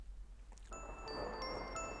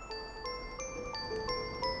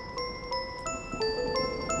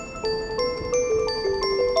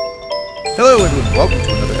Hello, everyone. Welcome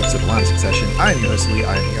to another episode of Line of Succession. I am your host, Lee.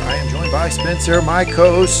 I am here. I am joined by Spencer, my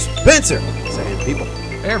co-host. Spencer, say hey to people.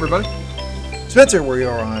 Hey, everybody. Spencer, we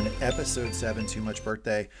are on episode 7, Too Much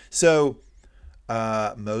Birthday. So,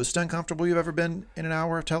 most uncomfortable you've ever been in an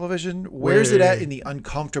hour of television? Where's it at in the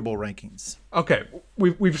uncomfortable rankings? Okay,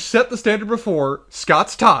 we've set the standard before.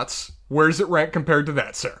 Scott's Tots. Where does it rank compared to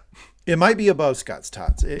that, sir? It might be above Scott's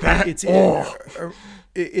Tots. It's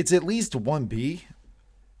at least 1B.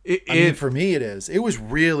 I mean, for me, it is. It was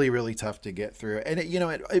really, really tough to get through. And,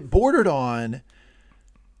 it bordered on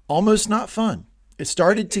almost not fun. It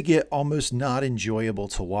started to get almost not enjoyable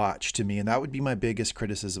to watch to me. And that would be my biggest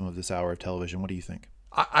criticism of this hour of television. What do you think?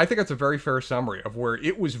 I think that's a very fair summary of where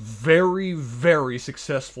it was very, very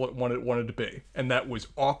successful at what it wanted to be. And that was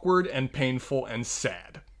awkward and painful and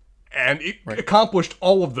sad. And it accomplished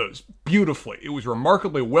all of those beautifully. It was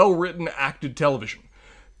remarkably well-written, acted television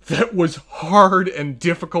that was hard and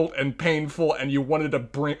difficult and painful, and you wanted a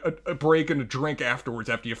break and a drink afterwards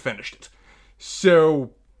after you finished it. So,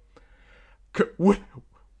 would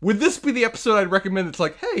this be the episode I'd recommend that's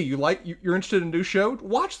like, hey, you're interested in a new show?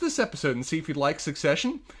 Watch this episode and see if you'd like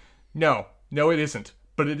Succession? No, it isn't.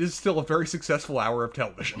 But it is still a very successful hour of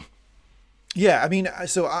television. Yeah, I mean,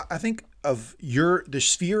 so I think of the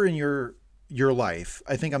sphere in your life,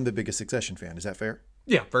 I think I'm the biggest Succession fan. Is that fair?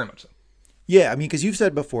 Yeah, very much so. Yeah, I mean, because you've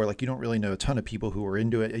said before, like, you don't really know a ton of people who are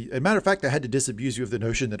into it. As a matter of fact, I had to disabuse you of the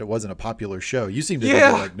notion that it wasn't a popular show. You seem to think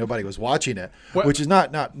like nobody was watching it, which is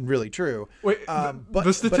not really true. Wait, but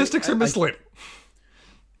the statistics are misleading.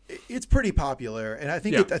 It's pretty popular, and I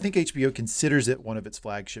think HBO considers it one of its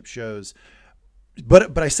flagship shows.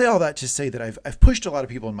 But I say all that to say that I've pushed a lot of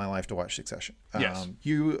people in my life to watch Succession. Yes.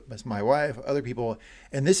 You, my wife, other people,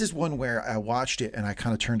 and this is one where I watched it and I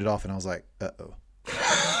kind of turned it off and I was like, uh-oh.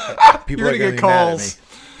 People are going to get calls.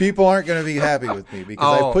 People aren't going to be happy with me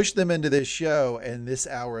because I pushed them into this show, and this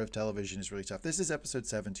hour of television is really tough. This is episode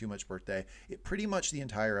 7, Too Much Birthday. Pretty much the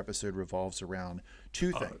entire episode revolves around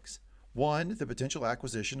two things. One, the potential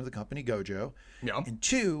acquisition of the company Gojo. Yeah. And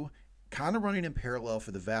two, kind of running in parallel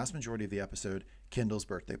for the vast majority of the episode, Kendall's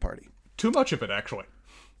birthday party. Too much of it, actually.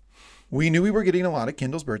 We knew we were getting a lot of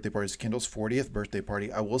Kendall's birthday parties. Kendall's 40th birthday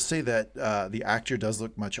party. I will say that the actor does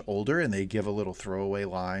look much older, and they give a little throwaway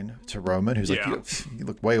line to Roman, who's like, you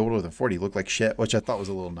look way older than 40. You look like shit, which I thought was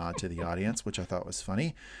a little nod to the audience, which I thought was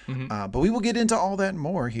funny. Mm-hmm. But we will get into all that and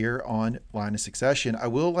more here on Line of Succession. I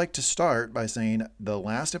will like to start by saying the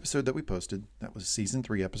last episode that we posted, that was season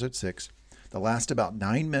 3, episode 6, the last about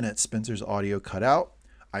 9 minutes, Spencer's audio cut out.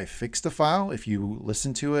 I fixed the file. If you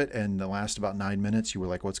listen to it and the last about 9 minutes, you were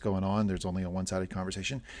like, what's going on? There's only a one-sided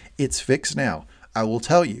conversation. It's fixed now. I will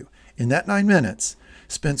tell you, in that 9 minutes,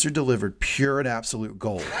 Spencer delivered pure and absolute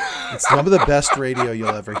gold. It's some of the best radio you'll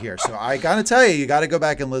ever hear. So I got to tell you got to go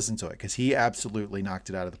back and listen to it because he absolutely knocked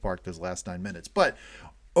it out of the park those last 9 minutes. But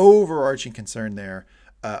overarching concern there,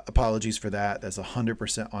 apologies for that. That's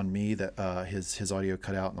 100% on me that his audio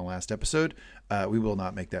cut out in the last episode. We will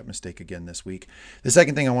not make that mistake again this week. The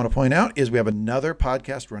second thing I want to point out is we have another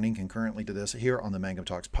podcast running concurrently to this here on the Mangum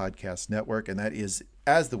Talks Podcast Network, and that is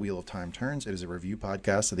As the Wheel of Time Turns. It is a review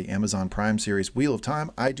podcast of the Amazon Prime series Wheel of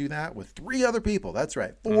Time. I do that with 3 other people. That's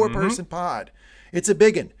right, 4-person pod. It's a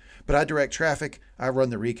big one, but I direct traffic. I run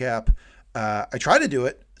the recap. I try to do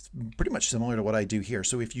it. It's pretty much similar to what I do here.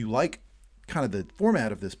 So if you like kind of the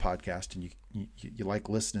format of this podcast and you like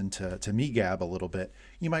listening to me gab a little bit,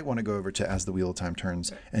 you might want to go over to As the Wheel of Time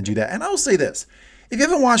Turns and do that. And I'll say this, if you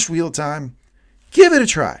haven't watched Wheel of Time, give it a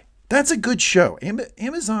try. That's a good show.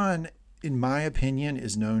 Amazon, in my opinion,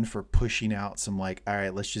 is known for pushing out some like, all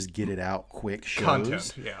right, let's just get it out quick shows.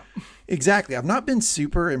 Content, yeah. Exactly. I've not been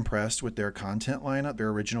super impressed with their content lineup, their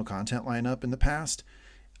original content lineup in the past.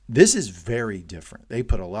 This is very different. They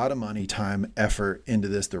put a lot of money, time, effort into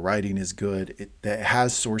this. The writing is good. It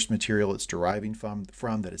has source material it's deriving from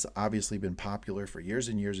that has obviously been popular for years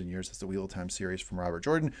and years and years. It's the Wheel of Time series from Robert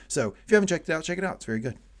Jordan. So if you haven't checked it out, check it out. It's very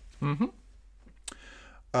good. Mm-hmm.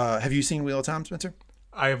 Have you seen Wheel of Time, Spencer?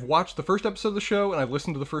 I have watched the first episode of the show, and I've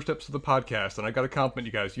listened to the first episode of the podcast, and I got to compliment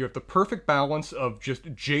you guys. You have the perfect balance of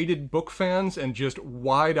just jaded book fans and just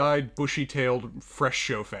wide-eyed, bushy-tailed, fresh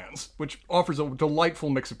show fans, which offers a delightful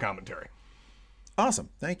mix of commentary. Awesome.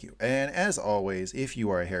 Thank you. And as always, if you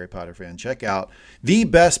are a Harry Potter fan, check out the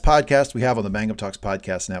best podcast we have on the Mangum Talks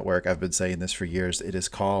Podcast Network. I've been saying this for years. It is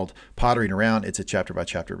called Pottering Around. It's a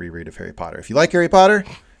chapter-by-chapter reread of Harry Potter. If you like Harry Potter,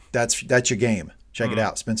 that's your game. Check it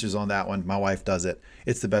out. Spencer's on that one. My wife does it.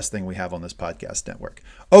 It's the best thing we have on this podcast network.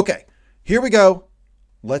 Okay, here we go.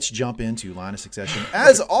 Let's jump into Line of Succession.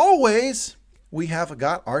 As always, we have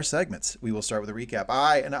got our segments. We will start with a recap.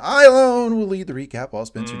 I alone will lead the recap while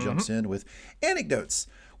Spencer jumps in with anecdotes,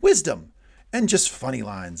 wisdom, and just funny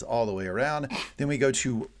lines all the way around. Then we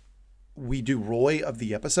do Roy of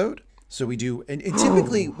the episode. So we do, and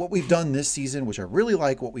typically what we've done this season, which I really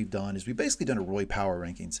like what we've done, is we've basically done a Roy Power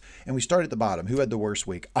Rankings. And we start at the bottom. Who had the worst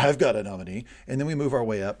week? I've got a nominee. And then we move our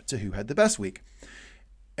way up to who had the best week.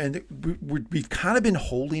 And we've kind of been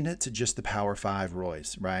holding it to just the Power 5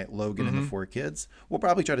 Roys, right? Logan and the 4 kids. We'll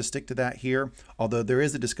probably try to stick to that here, although there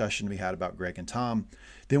is a discussion we had about Greg and Tom.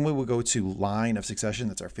 Then we will go to line of succession.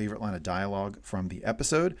 That's our favorite line of dialogue from the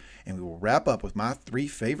episode. And we will wrap up with my 3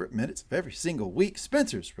 favorite minutes of every single week.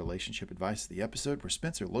 Spencer's relationship advice of the episode, where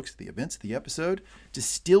Spencer looks at the events of the episode,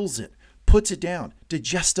 distills it, puts it down,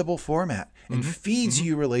 digestible format, and feeds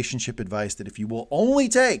you relationship advice that if you will only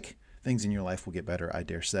take, things in your life will get better, I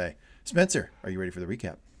dare say. Spencer, are you ready for the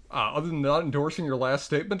recap? Other than not endorsing your last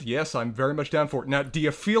statement, yes, I'm very much down for it. Now, do you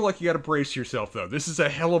feel like you got to brace yourself, though? This is a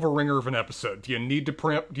hell of a ringer of an episode. Do you need to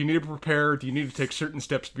prep? Do you need to prepare? Do you need to take certain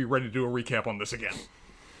steps to be ready to do a recap on this again?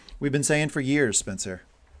 We've been saying for years, Spencer.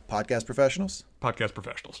 Podcast professionals? Podcast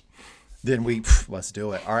professionals. Then let's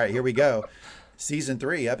do it. All right, here we go. Season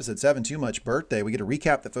 3, Episode 7, Too Much Birthday. We get a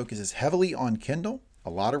recap that focuses heavily on Kendall. A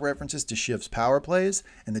lot of references to Shiv's power plays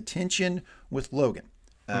and the tension with Logan.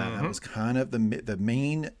 That was kind of the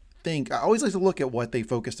main thing. I always like to look at what they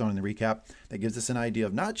focused on in the recap. That gives us an idea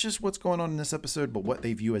of not just what's going on in this episode, but what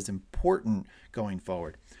they view as important going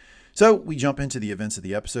forward. So we jump into the events of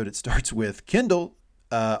the episode. It starts with Kendall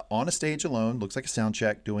on a stage alone, looks like a sound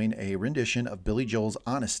check, doing a rendition of Billy Joel's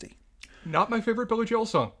Honesty. Not my favorite Billy Joel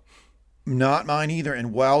song. Not mine either.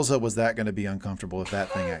 And wowza, was that going to be uncomfortable if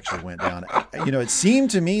that thing actually went down. It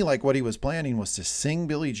seemed to me like what he was planning was to sing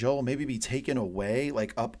Billy Joel, maybe be taken away,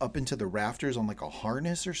 like up into the rafters on like a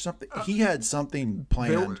harness or something. He had something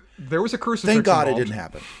planned. There was a crucifix Thank God involved. It didn't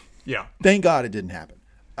happen. Yeah. Thank God it didn't happen.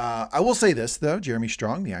 I will say this, though. Jeremy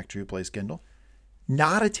Strong, the actor who plays Kendall,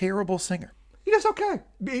 not a terrible singer. He does okay.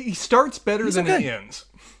 He starts better than he ends.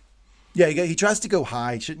 Yeah, he tries to go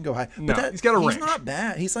high. He shouldn't go high. No, he's got a range. He's not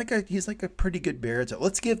bad. He's like a pretty good baritone.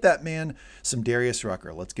 Let's give that man some Darius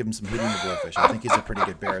Rucker. Let's give him some Hootie and the Blowfish. I think he's a pretty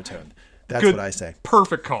good baritone. That's what I say.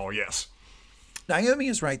 Perfect call, yes. Naomi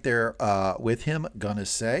is right there with him. Gonna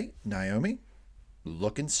say, Naomi,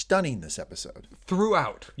 looking stunning this episode.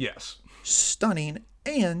 Throughout, yes. Stunning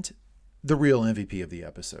and the real MVP of the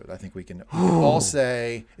episode. I think we can all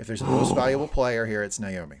say, if there's a most valuable player here, it's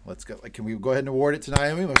Naomi. Let's go. Can we go ahead and award it to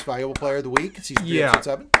Naomi, most valuable player of the week? Season 3, episode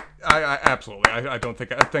 7? I absolutely. I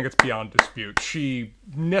think it's beyond dispute. She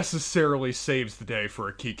necessarily saves the day for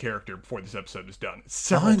a key character before this episode is done.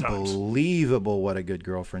 Several times. Unbelievable what a good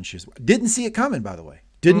girlfriend she is. Didn't see it coming, by the way.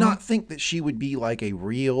 Did not think that she would be like a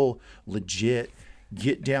real, legit,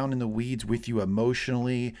 get down in the weeds with you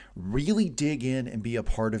emotionally, really dig in and be a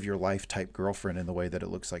part of your life type girlfriend in the way that it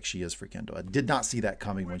looks like she is for Kendall. I did not see that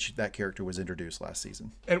coming when that character was introduced last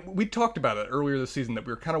season. And we talked about it earlier this season that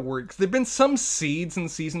we were kind of worried because there've been some seeds in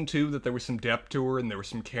season 2 that there was some depth to her and there was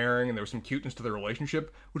some caring and there was some cuteness to their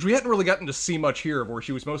relationship, which we hadn't really gotten to see much here, where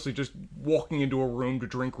she was mostly just walking into a room to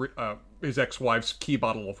drink his ex-wife's key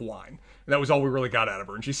bottle of wine. And that was all we really got out of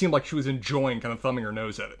her. And she seemed like she was enjoying kind of thumbing her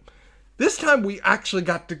nose at it. This time we actually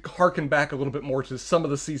got to harken back a little bit more to some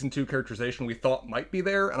of the season 2 characterization we thought might be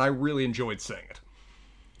there, and I really enjoyed seeing it.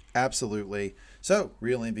 Absolutely. So,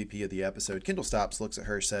 real MVP of the episode. Kendall stops, looks at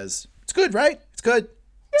her, says, "It's good, right? It's good.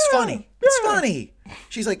 It's funny. It's funny."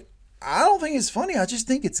 She's like, "I don't think it's funny. I just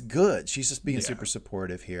think it's good." She's just being super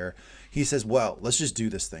supportive here. He says, "Well, let's just do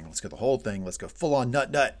this thing. Let's go the whole thing. Let's go full on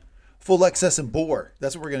nut. Full excess and bore."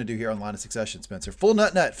 That's what we're going to do here on Line of Succession, Spencer. Full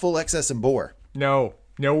nut, full excess and bore.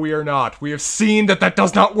 No, we are not. We have seen that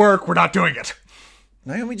does not work. We're not doing it.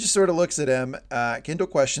 Naomi just sort of looks at him. Kendall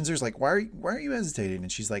questions her, like, why are you hesitating?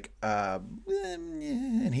 And she's like,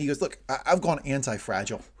 and he goes, "Look, I've gone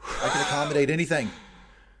anti-fragile. I can accommodate anything.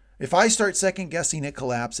 If I start second guessing, it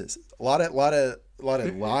collapses." A lot of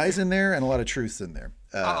lies in there and a lot of truths in there.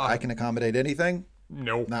 I can accommodate anything.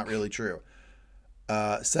 No, not really true.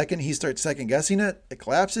 Second, he starts second guessing it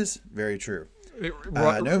collapses. Very true.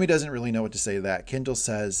 Naomi doesn't really know what to say to that. Kendall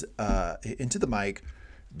says into the mic,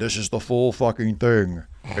 "This is the full fucking thing.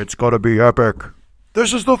 It's gotta be epic.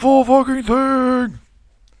 This is the full fucking thing."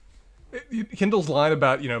 Kendall's line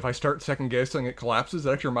about, if I start second guessing, it collapses,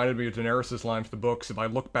 that actually reminded me of Daenerys' line for the books, "If I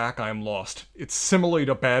look back, I am lost." It's similarly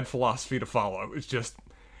to bad philosophy to follow. It's just,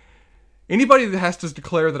 anybody that has to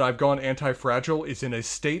declare that I've gone anti-fragile is in a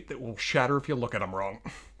state that will shatter if you look at them wrong.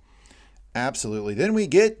 Absolutely. Then we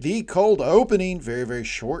get the cold opening. Very, very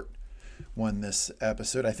short. one this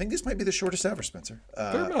episode. I think this might be the shortest ever, Spencer.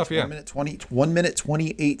 Fair enough, yeah. 1 minute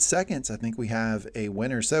 28 seconds. I think we have a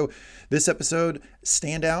winner. So this episode,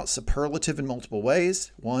 standout, superlative in multiple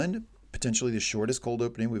ways. One, potentially the shortest cold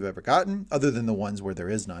opening we've ever gotten, other than the ones where there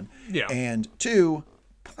is none. Yeah. And two,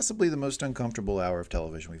 possibly the most uncomfortable hour of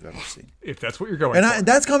television we've ever seen. If that's what you're going for. And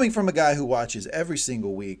that's coming from a guy who watches every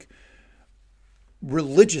single week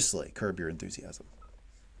religiously Curb Your Enthusiasm.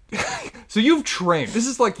 So you've trained. This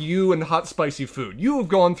is like you and hot spicy food. You have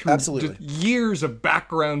gone through years of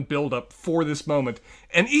background buildup for this moment,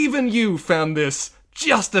 and even you found this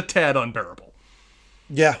just a tad unbearable.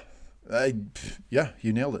 Yeah. Yeah,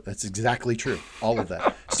 you nailed it. That's exactly true. All of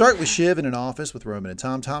that. Start with Shiv in an office with Roman and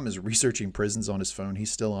Tom. Tom is researching prisons on his phone.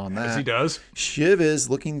 He's still on that. Yes, he does. Shiv is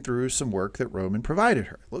looking through some work that Roman provided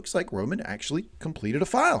her. Looks like Roman actually completed a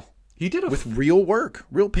file. He did with real work,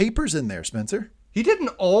 real papers in there, Spencer. He did an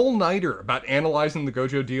all-nighter about analyzing the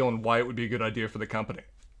Gojo deal and why it would be a good idea for the company.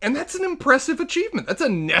 And that's an impressive achievement. That's a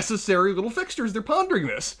necessary little fixture as they're pondering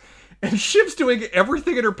this. And Shiv's doing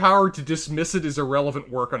everything in her power to dismiss it as irrelevant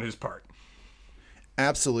work on his part.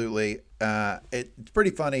 Absolutely. It's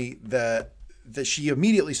pretty funny that she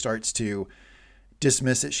immediately starts to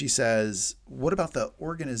dismiss it. She says, what about the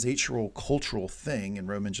organizational cultural thing? And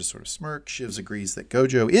Roman just sort of smirks. Shiv agrees that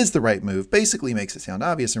Gojo is the right move, basically makes it sound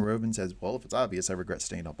obvious. And Roman says, well, if it's obvious, I regret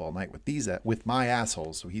staying up all night with my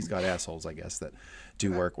assholes. So he's got assholes, I guess, that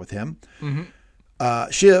do work with him.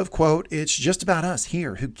 Mm-hmm. Shiv, quote, it's just about us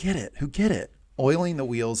here who get it. Oiling the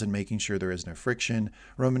wheels and making sure there is no friction.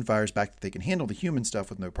 Roman fires back that they can handle the human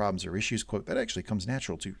stuff with no problems or issues. Quote, that actually comes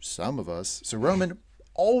natural to some of us. So Roman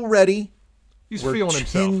already... He's feeling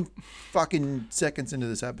himself. 10 fucking seconds into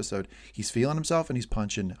this episode, he's feeling himself and he's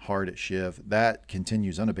punching hard at Shiv. That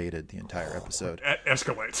continues unabated the entire episode.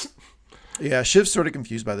 Escalates. Yeah, Shiv's sort of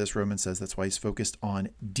confused by this. Roman says that's why he's focused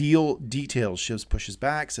on deal details. Shiv pushes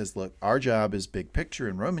back, says, look, our job is big picture.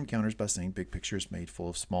 And Roman counters by saying big picture is made full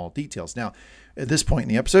of small details. Now, at this point in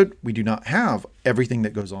the episode, we do not have everything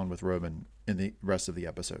that goes on with Roman in the rest of the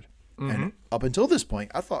episode. Mm-hmm. And up until this point,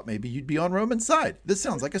 I thought maybe you'd be on Roman's side. This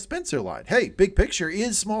sounds like a Spencer line. Hey, big picture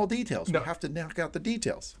is small details. No. We have to knock out the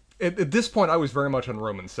details. At this point, I was very much on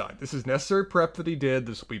Roman's side. This is necessary prep that he did.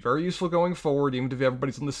 This will be very useful going forward, even if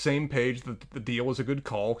everybody's on the same page that the deal is a good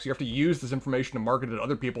call, because you have to use this information to market it to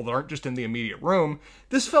other people that aren't just in the immediate room.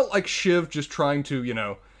 This felt like Shiv just trying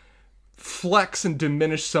to, flex and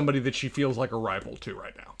diminish somebody that she feels like a rival to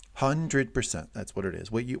right now. 100%. That's what it is.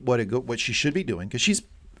 What she should be doing, because she's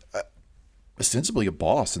ostensibly a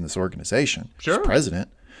boss in this organization. Sure. She's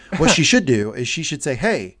president. What she should do is she should say,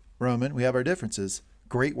 hey, Roman, we have our differences.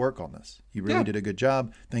 Great work on this. You really did a good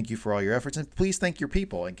job. Thank you for all your efforts. And please thank your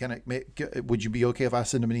people. And would you be okay if I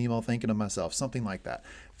send them an email thanking of myself? Something like that.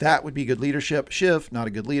 That would be good leadership. Shiv, not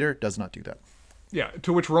a good leader, does not do that. Yeah,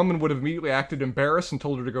 to which Roman would have immediately acted embarrassed and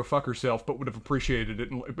told her to go fuck herself, but would have appreciated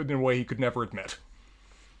it in a way he could never admit.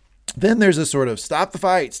 Then there's a sort of stop the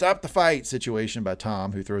fight situation by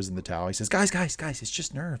Tom, who throws in the towel. He says, guys, it's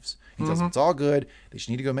just nerves. He tells them it's all good. They just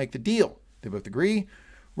need to go make the deal. They both agree.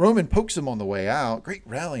 Roman pokes him on the way out. Great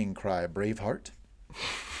rallying cry, Braveheart.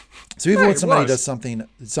 So even when somebody does something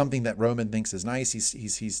that Roman thinks is nice,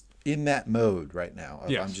 he's in that mode right now.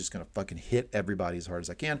 Yes. I'm just going to fucking hit everybody as hard as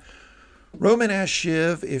I can. Roman asks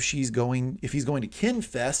Shiv if he's going to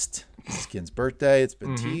Kinfest. It's Kin's birthday. It's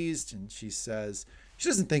been teased. And she says she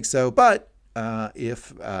doesn't think so. But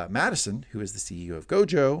if Madison, who is the CEO of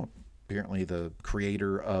Gojo, apparently the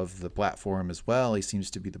creator of the platform as well, he seems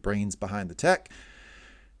to be the brains behind the tech.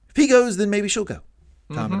 If he goes, then maybe she'll go.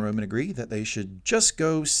 Tom and Roman agree that they should just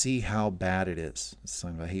go see how bad it is. It's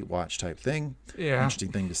kind of a hate watch type thing. Yeah.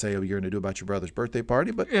 Interesting thing to say you're going to do about your brother's birthday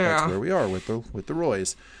party, but that's where we are with the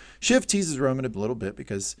Roys. Shiv teases Roman a little bit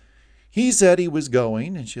because he said he was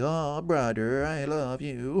going, and she, oh, brother, I love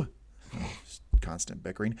you. Constant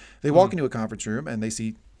bickering. They walk into a conference room, and they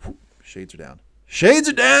see shades are down. Shades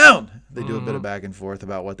are down! They do a bit of back and forth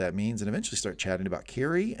about what that means, and eventually start chatting about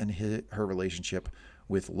Carrie and her relationship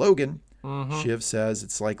with Logan. Shiv says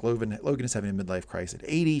it's like Logan is having a midlife crisis at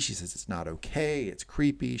 80. She says it's not okay. It's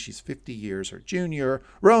creepy. She's 50 years her junior.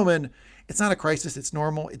 Roman, it's not a crisis. It's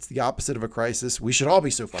normal. It's the opposite of a crisis. We should all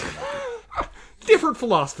be so fucking happy. Different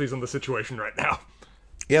philosophies on the situation right now.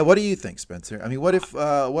 Yeah, what do you think, Spencer? I mean, what if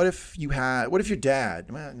your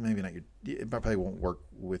dad, well, maybe not it probably won't work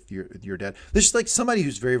with your dad. There's just like somebody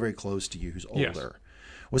who's very, very close to you, who's older,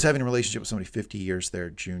 was having a relationship with somebody 50 years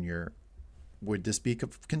their junior. Would this be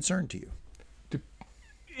of concern to you?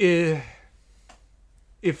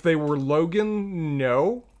 If they were Logan,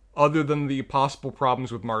 no, other than the possible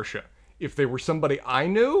problems with Marcia. If they were somebody I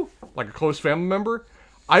knew, like a close family member,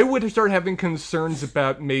 I would start having concerns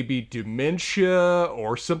about maybe dementia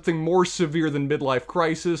or something more severe than midlife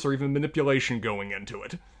crisis or even manipulation going into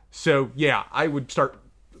it. So, yeah, I would start...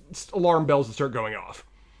 alarm bells would start going off.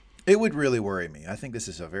 It would really worry me. I think this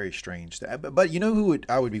is a very strange thing. But you know who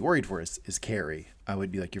I would be worried for is Carrie. I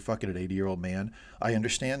would be like, you're fucking an 80-year-old man. I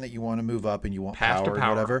understand that you want to move up and you want power and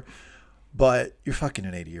whatever. But you're fucking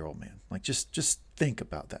an 80-year-old man. Like, just think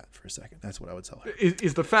about that for a second. That's what I would tell her.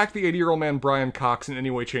 Is the fact the 80-year-old man Brian Cox in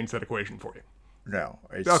any way change that equation for you? No.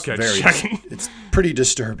 It's okay, it's pretty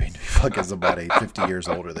disturbing to be fucking somebody 50 years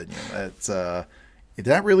older than you. It's, is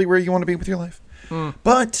that really where you want to be with your life?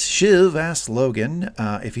 But Shiv asks Logan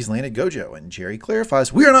if he's landed Gojo, and Jerry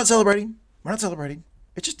clarifies, we are not celebrating. We're not celebrating.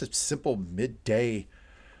 It's just a simple midday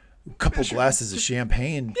couple glasses of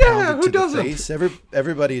champagne pounded to the face.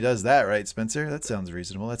 Everybody does that, right, Spencer? That sounds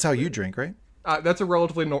reasonable. That's how you drink, right? That's a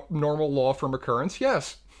relatively normal law from occurrence,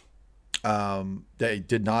 yes. They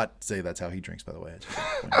did not say that's how he drinks, by the way.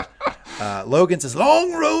 Logan says,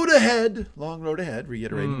 long road ahead,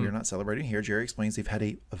 reiterating we are not celebrating. Here, Jerry explains they've had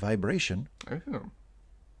a vibration. Oh.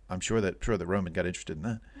 I'm sure that Roman got interested in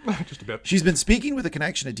that. Just a bit. She's been speaking with a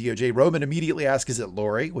connection at DOJ. Roman immediately asks, is it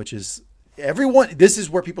Lori? Which is, everyone, this is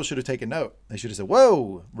where people should have taken note. They should have said,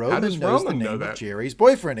 whoa, Roman knows the name of Jerry's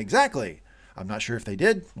boyfriend. Exactly. I'm not sure if they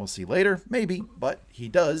did. We'll see later. Maybe. But he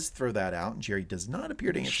does throw that out, and Jerry does not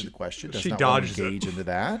appear to answer the question. Does not want to engage into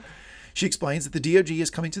that. She explains that the DOJ is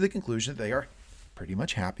coming to the conclusion that they are pretty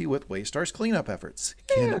much happy with Waystar's cleanup efforts.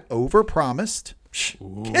 Kendall overpromised.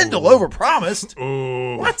 Kendall overpromised?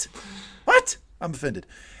 What? I'm offended.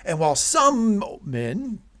 And while some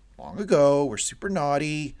men long ago were super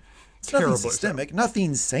naughty, it's nothing systemic,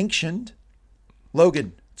 nothing sanctioned.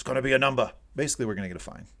 Logan, it's going to be a number. Basically, we're going to get a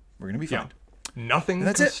fine. We're going to be fined. Nothing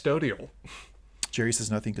custodial. Jerry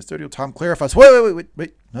says nothing custodial. Tom clarifies, wait.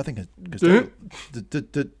 Nothing custodial.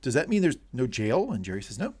 Does that mean there's no jail? And Jerry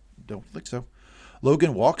says, no, don't think so.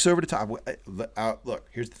 Logan walks over to Tom. Look,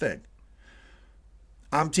 here's the thing.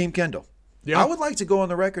 I'm Team Kendall. Yeah. I would like to go on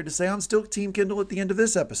the record to say I'm still Team Kendall at the end of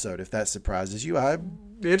this episode, if that surprises you.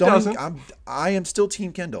 It doesn't. I am still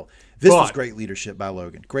Team Kendall. This was great leadership by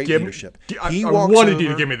Logan. Great leadership. I wanted you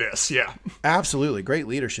to give me this, yeah. Absolutely. Great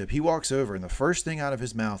leadership. He walks over, and the first thing out of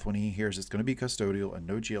his mouth when he hears it's going to be custodial and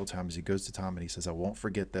no jail time is he goes to Tom and he says, I won't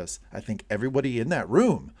forget this. I think everybody in that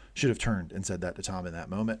room should have turned and said that to Tom in that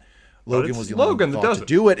moment. Logan was the only one that thought to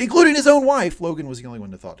do it, including his own wife. Logan was the only one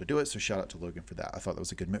that thought to do it, so shout out to Logan for that. I thought that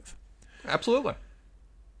was a good move. Absolutely.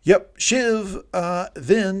 Yep. Shiv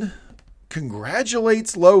then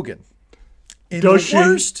congratulates Logan in the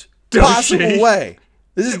worst possible way.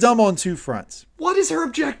 This is dumb on two fronts. What is her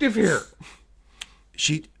objective here?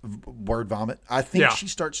 She word vomit. I think she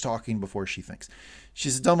starts talking before she thinks.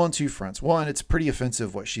 She's dumb on two fronts. One, it's pretty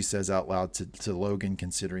offensive what she says out loud to Logan,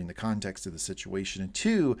 considering the context of the situation. And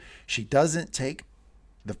two, she doesn't take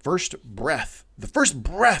the first breath. The first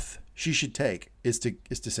breath she should take is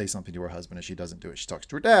to say something to her husband, and she doesn't do it. She talks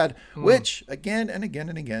to her dad, which again and again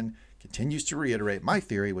and again continues to reiterate my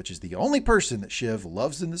theory, which is the only person that Shiv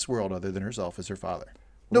loves in this world other than herself is her father.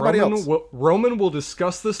 Nobody else. Roman will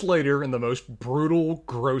discuss this later in the most brutal,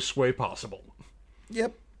 gross way possible.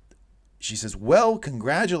 Yep. She says, well,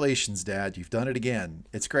 congratulations, Dad. You've done it again.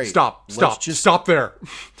 It's great. Stop there.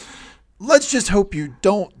 Let's just hope you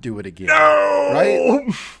don't do it again. No! Right?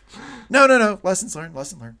 No. Lessons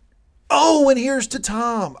learned. Oh, and here's to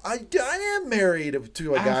Tom. I am married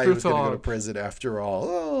to a guy who's going to go to prison after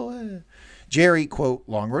all. Jerry, quote,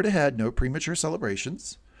 long road ahead, no premature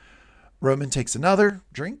celebrations. Roman takes another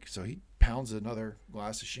drink, so he pounds another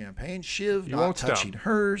glass of champagne. Shiv not touching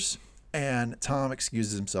hers. And Tom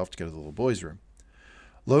excuses himself to go to the little boy's room.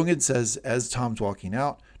 Logan says, as Tom's walking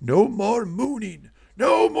out, no more mooning.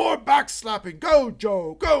 No more backslapping. Go,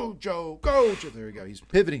 Joe. There we go. He's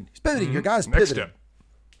pivoting. Your guy's pivoting. Next step.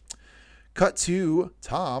 Cut to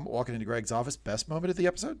Tom walking into Greg's office. Best moment of the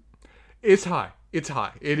episode? It's high.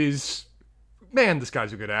 It is... Man, this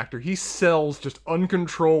guy's a good actor. He sells just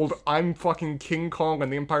uncontrolled, I'm fucking King Kong on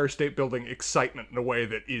the Empire State Building excitement in a way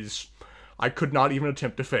that is... I could not even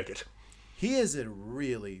attempt to fake it. He is a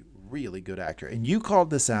really, really good actor. And you called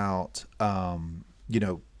this out,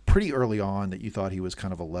 pretty early on that you thought he was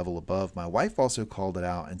kind of a level above. My wife also called it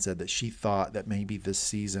out and said that she thought that maybe this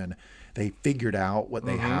season they figured out what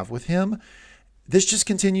they have with him. This just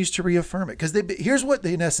continues to reaffirm it. Because here's what,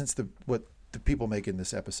 in essence, what the people making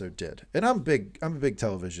this episode did. And I'm a big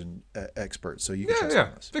television expert, so you can trust me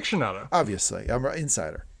on this. Fictionado. Obviously. I'm an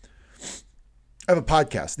insider. I have a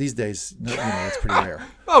podcast these days. It's pretty rare.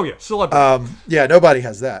 Oh yeah, celebrity. Nobody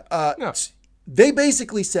has that. No. They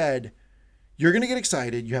basically said, You're going to get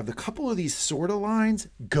excited. You have a couple of these sort of lines,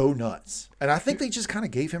 go nuts. And I think they just kind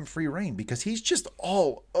of gave him free reign because he's just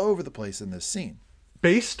all over the place in this scene.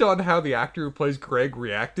 Based on how the actor who plays Greg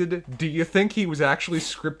reacted, do you think he was actually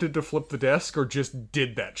scripted to flip the desk or just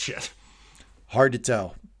did that shit? Hard to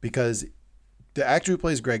tell because the actor who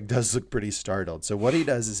plays Greg does look pretty startled. So what he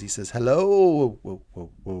does is he says, hello. Whoa,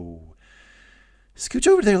 whoa, whoa. Scooch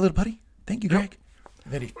over there, little buddy. Thank you, Greg.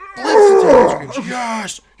 And then he flips the table and screams,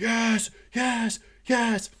 yes, yes, yes,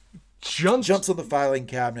 yes. Jumps on the filing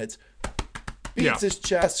cabinets, beats his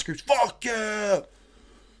chest, screams, fuck yeah.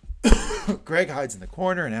 Greg hides in the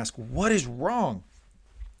corner and asks, what is wrong?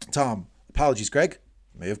 Tom, apologies, Greg.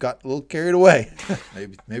 May have got a little carried away.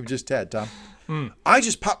 maybe just Ted, Tom. I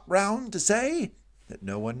just popped round to say that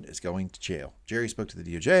no one is going to jail. Jerry spoke to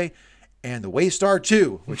the DOJ and the Waystar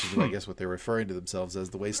 2, which is I guess what they're referring to themselves as,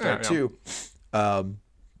 the Waystar 2.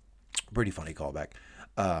 Pretty funny callback.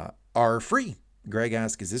 Are free. Greg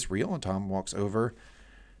asks, is this real? And Tom walks over,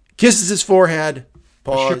 kisses his forehead.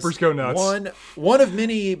 Pause. The shippers go nuts. One of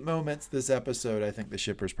many moments this episode, I think the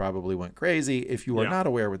shippers probably went crazy. If you are not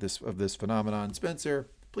aware of this phenomenon, Spencer,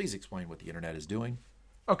 please explain what the internet is doing.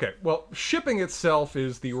 Okay, well, shipping itself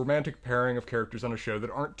is the romantic pairing of characters on a show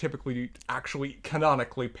that aren't typically actually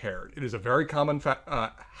canonically paired. It is a very common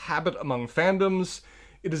habit among fandoms.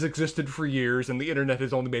 It has existed for years, and the internet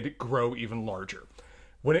has only made it grow even larger.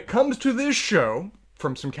 When it comes to this show,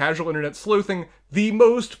 from some casual internet sleuthing, the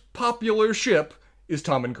most popular ship is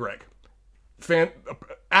Tom and Greg.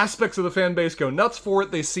 Aspects of the fan base go nuts for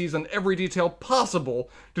it. They season every detail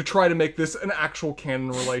possible to try to make this an actual canon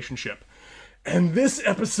relationship. And this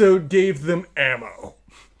episode gave them ammo.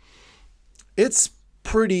 It's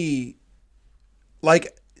pretty...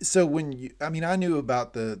 Like... So I knew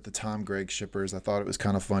about the Tom Greg shippers. I thought it was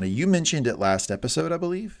kind of funny. You mentioned it last episode, I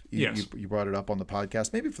believe. Yes. You brought it up on the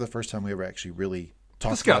podcast, maybe for the first time we ever actually really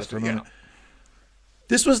talked about it for a moment. Yeah.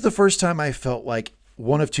 This was the first time I felt like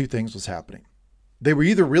one of two things was happening. They were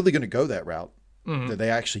either really going to go that route, that they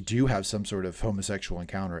actually do have some sort of homosexual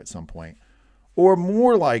encounter at some point, or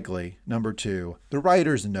more likely, number two, the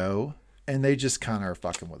writers know, and they just kind of are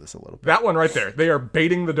fucking with us a little bit. That one right there. They are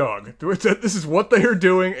baiting the dog. This is what they are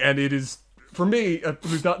doing, and it is, for me,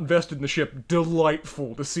 who's not invested in the ship,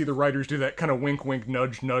 delightful to see the writers do that kind of wink, wink,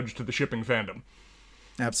 nudge, nudge to the shipping fandom.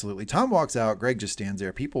 Absolutely. Tom walks out. Greg just stands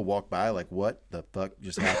there. People walk by like, what the fuck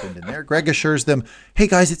just happened in there? Greg assures them, hey,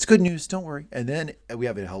 guys, it's good news. Don't worry. And then we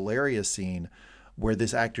have a hilarious scene where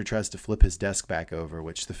this actor tries to flip his desk back over,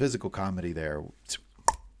 which the physical comedy there.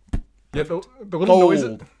 Yeah, the little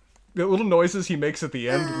noises. The little noises he makes at the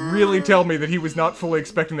end really tell me that he was not fully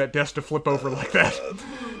expecting that desk to flip over like that.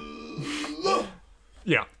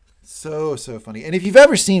 Yeah. So funny. And if you've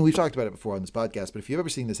ever seen, we've talked about it before on this podcast, but if you've ever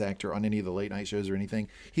seen this actor on any of the late night shows or anything,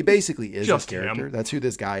 he basically is just his character. Him. That's who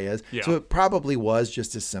this guy is. Yeah. So it probably was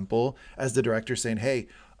just as simple as the director saying, hey,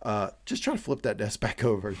 just try to flip that desk back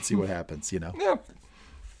over and see what happens, Yeah.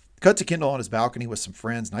 Cut to Kendall on his balcony with some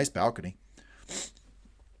friends. Nice balcony.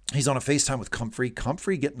 He's on a FaceTime with Comfrey.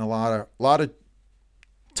 Comfrey getting a lot of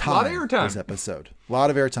time. A lot of airtime. This episode. A lot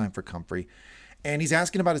of airtime for Comfrey. And he's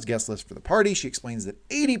asking about his guest list for the party. She explains that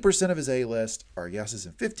 80% of his A-list are yeses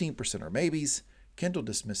and 15% are maybes. Kendall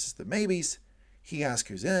dismisses the maybes. He asks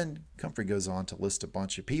who's in. Comfrey goes on to list a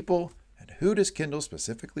bunch of people. And who does Kendall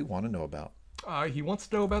specifically want to know about? He wants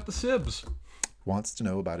to know about the Sibs. Wants to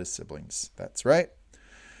know about his siblings. That's right.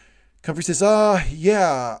 Comfrey says,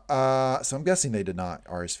 yeah. So I'm guessing they did not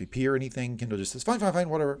RSVP or anything. Kendall just says, fine,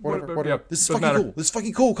 whatever. Yeah, this is fucking cool. This is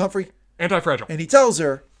fucking cool, Comfrey. Anti-fragile. And he tells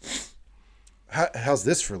her, how's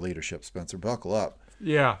this for leadership, Spencer? Buckle up.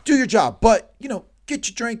 Yeah. Do your job, but, get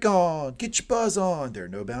your drink on. Get your buzz on. There are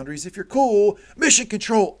no boundaries if you're cool. Mission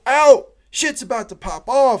control out. Shit's about to pop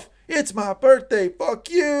off. It's my birthday. Fuck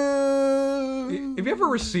you. Have you ever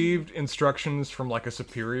received instructions from like a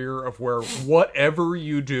superior of where whatever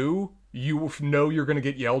you do, you know you're going to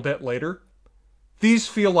get yelled at later? These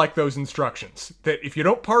feel like those instructions. That if you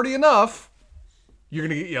don't party enough, you're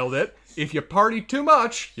going to get yelled at. If you party too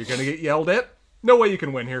much, you're going to get yelled at. No way you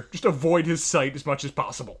can win here. Just avoid his sight as much as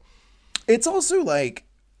possible. It's also like,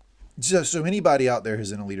 so anybody out there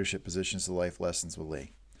who's in a leadership position is the life lessons with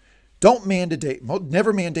Lee.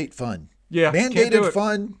 Never mandate fun. Yeah, mandated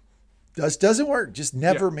fun doesn't work. Just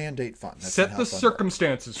never mandate fun. That's set the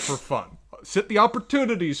circumstances for fun. Set the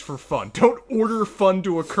opportunities for fun. Don't order fun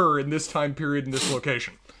to occur in this time period in this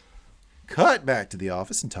location. Cut back to the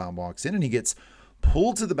office, and Tom walks in, and he gets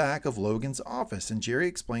pulled to the back of Logan's office, and Jerry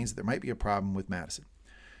explains that there might be a problem with Madison.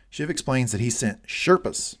 Shiv explains that he sent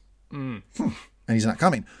Sherpas, and he's not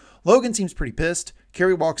coming. Logan seems pretty pissed.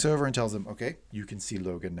 Kerry walks over and tells him, okay, you can see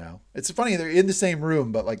Logan now. It's funny, they're in the same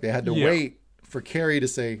room, but like they had to wait for Kerry to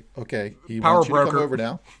say, okay, he wants you to come over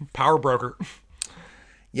now. Power broker.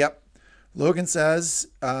 Yep. Logan says,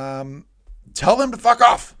 tell them to fuck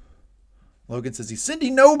off. Logan says he's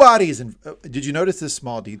sending nobodies. And did you notice this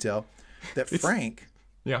small detail? That Frank,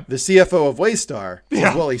 the CFO of Waystar,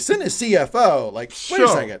 says, well, he sent his CFO. Like, wait a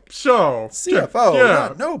second. CFO,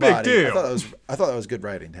 not nobody. Big deal. I thought that was good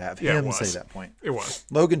writing to have him say that point. It was.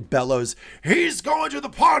 Logan bellows, he's going to the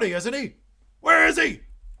party, isn't he? Where is he?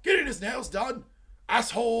 Getting his nails done.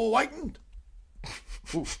 Asshole whitened.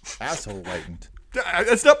 Ooh, asshole whitened.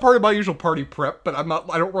 It's not part of my usual party prep, but I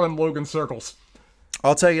don't run Logan circles.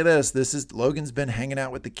 I'll tell you this: Logan's been hanging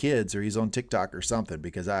out with the kids, or he's on TikTok or something.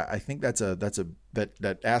 Because I think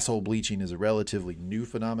that asshole bleaching is a relatively new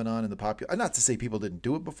phenomenon in the popular. Not to say people didn't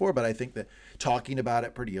do it before, but I think that talking about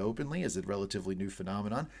it pretty openly is a relatively new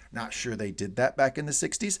phenomenon. Not sure they did that back in the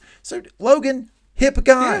 '60s. So Logan, hip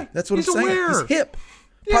guy. Yeah, that's what I'm saying. Aware. He's hip.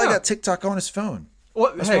 Probably got TikTok on his phone.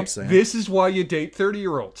 Well, that's what I'm saying. This is why you date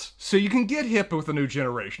 30-year-olds. So you can get hip with the new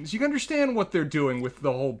generations. You can understand what they're doing with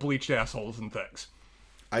the whole bleached assholes and things.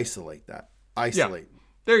 Isolate that. Isolate. Yeah.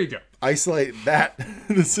 There you go. Isolate that.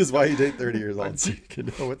 This is why you date 30 years old, so you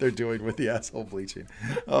can know what they're doing with the asshole bleaching.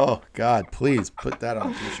 Oh, God, please put that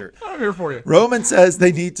on a t-shirt. I'm here for you. Roman says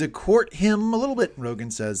they need to court him a little bit.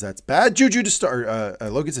 Rogan says that's bad juju to start.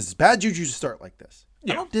 Logan says it's bad juju to start like this.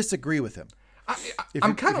 Yeah. I don't disagree with him.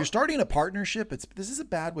 If you're starting a partnership, this is a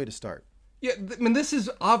bad way to start. Yeah, I mean, this is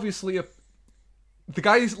obviously the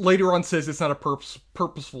guy later on says it's not a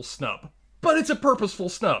purposeful snub, but it's a purposeful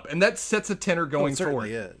snub, and that sets a tenor going forward.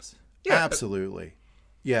 It certainly is. Yeah, absolutely.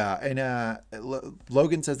 Yeah, and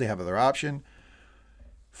Logan says they have another option.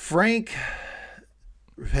 Frank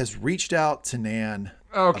has reached out to Nan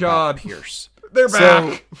about Pierce. They're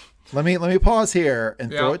back. So, Let me pause here and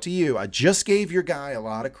throw it to you. I just gave your guy a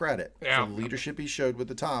lot of credit for the leadership he showed with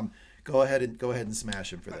the Tom. Go ahead and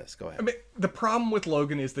smash him for this. Go ahead. I mean, the problem with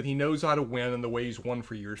Logan is that he knows how to win in the way he's won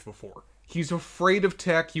for years before. He's afraid of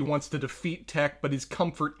tech. He wants to defeat tech, but his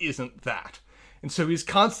comfort isn't that. And so his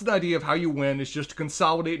constant idea of how you win is just to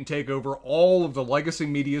consolidate and take over all of the legacy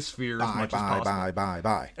media sphere as much as possible.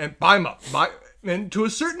 Buy. And buy them up. And to a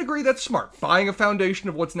certain degree, that's smart. Buying a foundation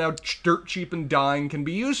of what's now dirt cheap and dying can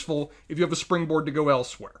be useful if you have a springboard to go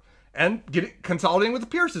elsewhere. And consolidating with the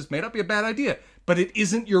Pierces may not be a bad idea, but it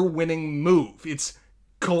isn't your winning move. It's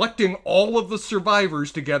collecting all of the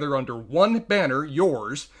survivors together under one banner,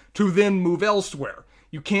 yours, to then move elsewhere.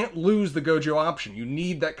 You can't lose the Gojo option. You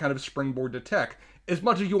need that kind of springboard to tech, as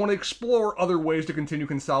much as you want to explore other ways to continue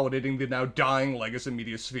consolidating the now dying legacy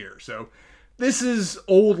media sphere. So this is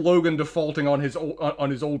old Logan defaulting on his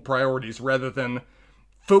old priorities rather than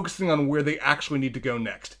focusing on where they actually need to go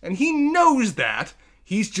next. And he knows that.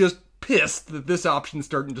 He's just pissed that this option's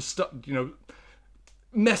starting to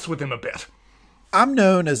mess with him a bit. I'm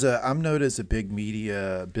known as a big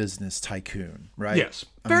media business tycoon, right? Yes,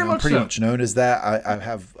 very much so. I'm pretty much known as that. I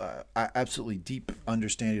have absolutely deep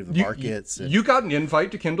understanding of the markets. You got an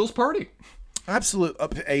invite to Kindle's party. Absolute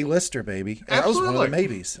A-lister, baby. Absolutely.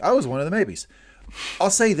 I was one of the maybes. I'll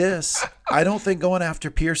say this: I don't think going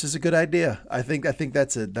after Pierce is a good idea. I think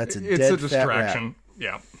that's a dead distraction.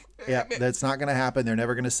 Fat rat. Yeah, that's not going to happen. They're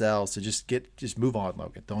never going to sell. So just move on,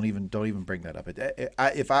 Logan. Don't even bring that up.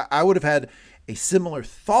 If I would have had a similar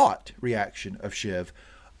thought reaction of Shiv,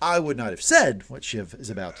 I would not have said what Shiv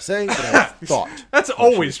is about to say, but I would have thought. That's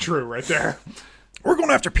always true right there. We're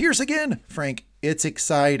going after Pierce again, Frank. It's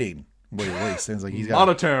exciting. Wait, sounds like he's got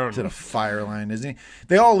monotone. A fire line, isn't he?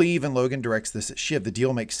 They all leave, and Logan directs this at Shiv. The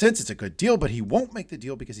deal makes sense. It's a good deal, but he won't make the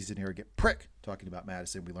deal because he's an arrogant prick. Talking about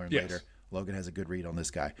Madison, we learned later. Logan has a good read on this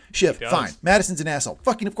guy. Shiv, fine. Madison's an asshole.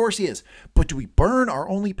 Fucking of course he is. But do we burn our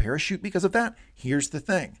only parachute because of that? Here's the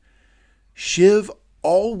thing. Shiv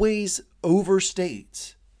always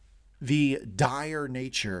overstates the dire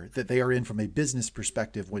nature that they are in from a business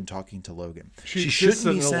perspective when talking to Logan. She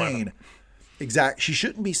shouldn't be saying... Exactly. She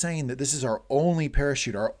shouldn't be saying that this is our only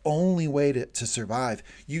parachute, our only way to survive.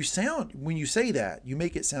 When you say that, you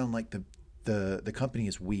make it sound like the company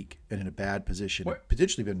is weak and in a bad position,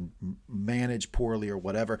 potentially been managed poorly or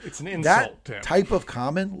whatever. It's an insult. That type of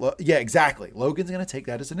comment. Yeah, exactly. Logan's going to take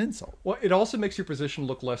that as an insult. Well, it also makes your position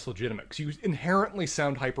look less legitimate because you inherently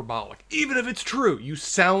sound hyperbolic. Even if it's true, you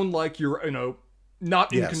sound like you're,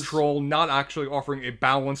 not in control, not actually offering a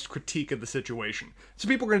balanced critique of the situation. So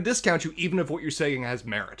people are going to discount you even if what you're saying has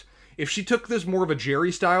merit. If she took this more of a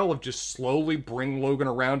Jerry style of just slowly bring Logan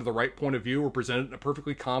around to the right point of view or present it in a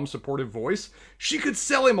perfectly calm, supportive voice, she could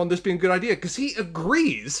sell him on this being a good idea because he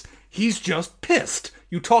agrees. He's just pissed.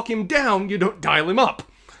 You talk him down, you don't dial him up.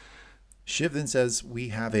 Shiv then says, we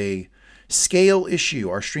have a scale issue.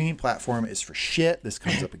 Our streaming platform is for shit. This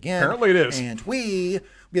comes up again. Apparently it is. And we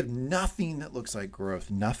have nothing that looks like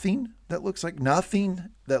growth. Nothing that looks like growth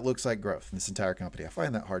in this entire company. I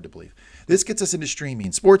find that hard to believe. This gets us into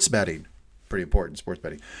streaming, sports betting. Pretty important, sports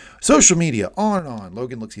betting. Social media, on and on.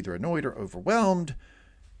 Logan looks either annoyed or overwhelmed.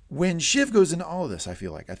 When Shiv goes into all of this, I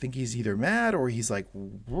think he's either mad or he's like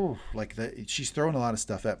that. She's throwing a lot of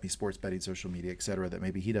stuff at me, sports betting, social media, etc., that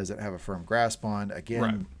maybe he doesn't have a firm grasp on. Again,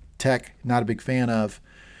 right. Tech, not a big fan of.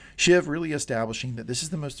 Shiv really establishing that this is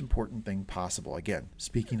the most important thing possible. Again,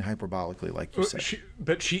 speaking hyperbolically, like you said.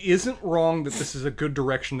 But she isn't wrong that this is a good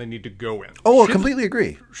direction they need to go in. Oh, I completely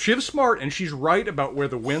agree. Shiv's smart, and she's right about where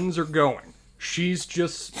the winds are going.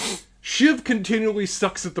 Shiv continually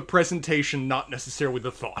sucks at the presentation, not necessarily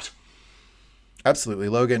the thought. Absolutely.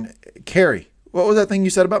 Logan, Carrie, what was that thing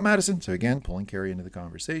you said about Madison? So again, pulling Carrie into the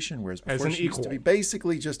conversation, whereas before she used to be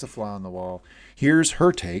basically just a fly on the wall. Here's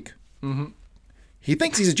her take. Mm-hmm. He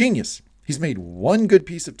thinks he's a genius. He's made one good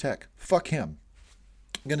piece of tech. Fuck him.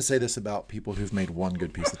 I'm going to say this about people who've made one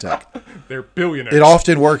good piece of tech. They're billionaires. It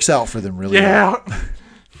often works out for them really well.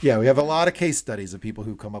 Yeah, we have a lot of case studies of people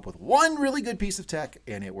who come up with one really good piece of tech,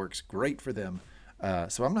 and it works great for them.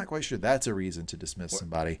 So I'm not quite sure that's a reason to dismiss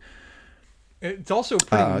somebody. It's also a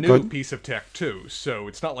pretty new piece of tech, too. So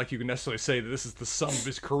it's not like you can necessarily say that this is the sum of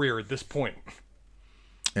his career at this point.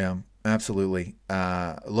 Yeah, absolutely.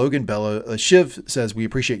 Logan Bello, Shiv says, we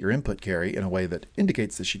appreciate your input, Carrie, in a way that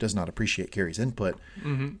indicates that she does not appreciate Carrie's input.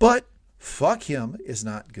 Mm-hmm. But fuck him is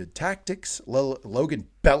not good tactics. Logan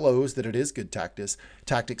bellows that it is good tactics.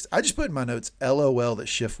 I just put in my notes, LOL, that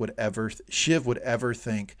Shiv would ever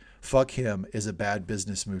think fuck him is a bad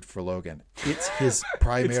business move for Logan. It's his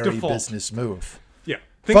primary business move. Yeah.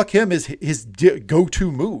 Fuck him is his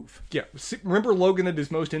go-to move. Yeah. Remember Logan at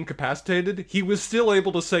his most incapacitated? He was still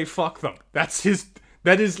able to say fuck them. That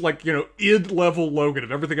is like, id level Logan,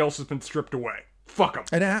 and everything else has been stripped away. Fuck him.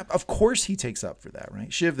 And of course he takes up for that,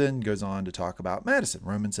 right? Shiv then goes on to talk about Madison.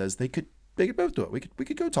 Roman says they could both do it. We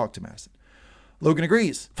could go talk to Madison. Logan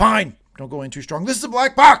agrees. Fine. Don't go in too strong. This is a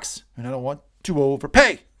black box, and I don't want to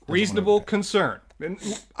overpay. Reasonable concern. And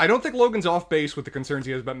I don't think Logan's off base with the concerns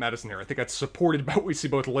he has about Madison here. I think that's supported by what we see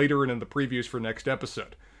both later and in the previews for next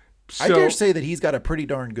episode. I dare say that he's got a pretty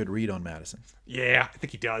darn good read on Madison. Yeah, I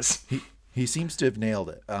think he does. He seems to have nailed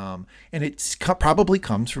it. And it probably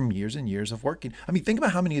comes from years and years of working. I mean, think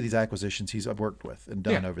about how many of these acquisitions he's worked with and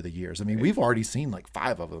done over the years. I mean, we've already seen like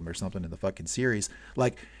 5 of them or something in the fucking series.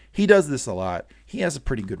 Like, he does this a lot. He has a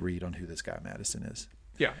pretty good read on who this guy Madison is.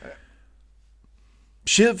 Yeah.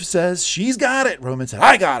 Shiv says she's got it. Roman said,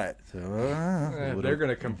 I got it. So, they're going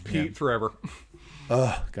to compete forever.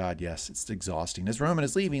 Oh, God, yes. It's exhausting. As Roman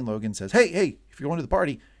is leaving, Logan says, hey, if you're going to the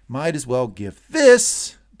party, might as well give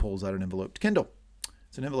this. Pulls out an envelope to Kendall.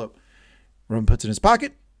 It's an envelope. Roman puts it in his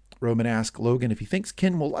pocket. Roman asks Logan if he thinks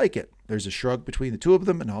Ken will like it. There's a shrug between the two of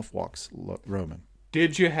them, and off walks Roman.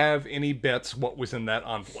 Did you have any bets what was in that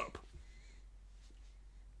envelope?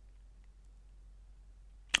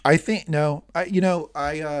 I think no. I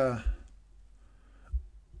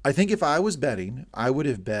think if I was betting, I would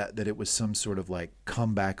have bet that it was some sort of like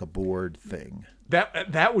come back aboard thing.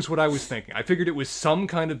 That was what I was thinking. I figured it was some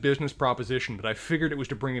kind of business proposition, but I figured it was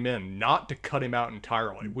to bring him in, not to cut him out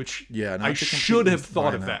entirely, which I should have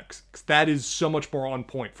thought of that, because that is so much more on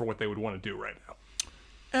point for what they would want to do right now.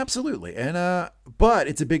 Absolutely. And but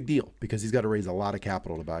it's a big deal because he's got to raise a lot of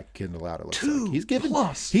capital to buy Kendall out. It looks like he's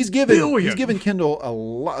given Kendall a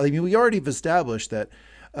lot. I mean, we already have established that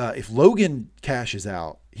if Logan cashes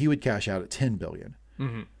out, he would cash out at $10 billion.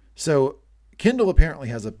 Mm-hmm. So Kendall apparently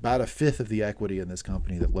has about 1/5 of the equity in this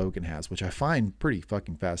company that Logan has, which I find pretty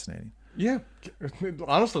fucking fascinating. Yeah.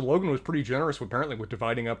 Honestly, Logan was pretty generous apparently with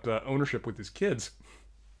dividing up the ownership with his kids.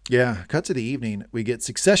 Yeah, cut to the evening. We get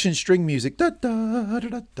Succession string music. Da, da, da, da,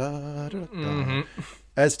 da, da, da. Mm-hmm.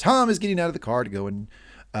 As Tom is getting out of the car to go in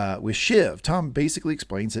with Shiv, Tom basically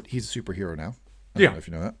explains that he's a superhero now. I don't know if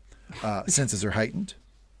you know that. Senses are heightened.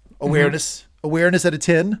 Awareness at a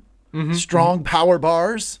 10. Mm-hmm. Strong power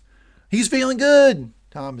bars. He's feeling good.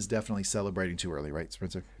 Tom is definitely celebrating too early, right,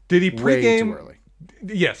 Spencer? Did he pregame? Way too early.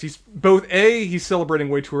 Yes, he's celebrating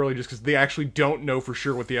way too early just because they actually don't know for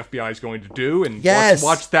sure what the FBI is going to do, and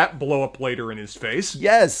watch that blow up later in his face.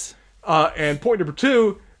 Yes. And point number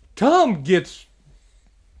 2, Tom gets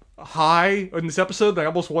high in this episode. I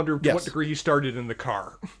almost wonder to what degree he started in the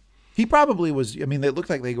car. He probably was. I mean, it looked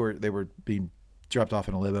like they were being dropped off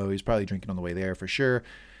in a limo. He was probably drinking on the way there for sure.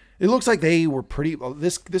 It looks like they were pretty. Well,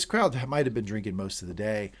 this crowd might have been drinking most of the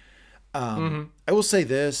day. I will say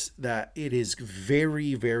this, that it is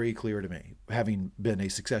very, very clear to me, having been a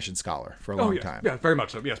Succession scholar for a long time. Yeah, very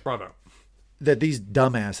much so. Yes, bravo. That these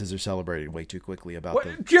dumbasses are celebrating way too quickly about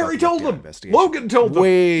the Jerry told them. Logan told them.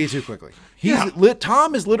 Way too quickly.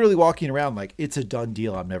 Tom is literally walking around like, it's a done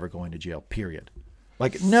deal. I'm never going to jail, period.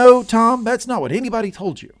 Like, no, Tom, that's not what anybody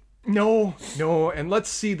told you. No. And let's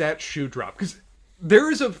see that shoe drop. Because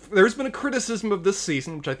there's been a criticism of this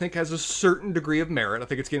season, which I think has a certain degree of merit. I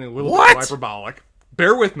think it's getting a little bit hyperbolic.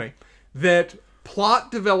 Bear with me. That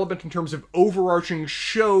plot development in terms of overarching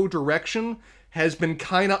show direction has been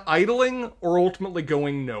kind of idling or ultimately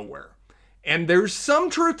going nowhere. And there's some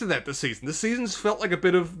truth to that this season. This season's felt like a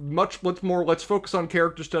bit of let's focus on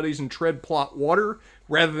character studies and tread plot water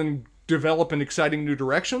rather than develop in exciting new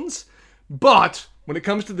directions. But when it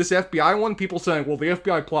comes to this FBI one, people saying, well, the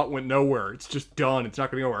FBI plot went nowhere. It's just done. It's not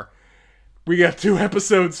going nowhere. We got 2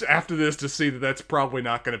 episodes after this to see that that's probably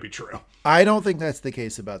not going to be true. I don't think that's the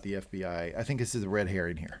case about the FBI. I think this is a red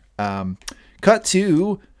herring here. Cut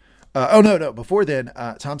to... no. Before then,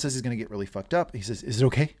 Tom says he's going to get really fucked up. He says, is it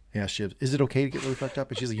okay? Yeah, Shiv, is it okay to get really fucked up?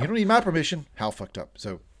 And she's like, you don't need my permission. How fucked up?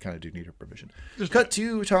 So kind of do need her permission. Just cut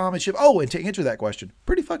to Tom and Shiv. Oh, and to answer that question,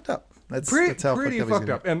 pretty fucked up. That's how pretty fucked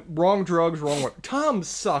up. And wrong drugs, wrong way. Tom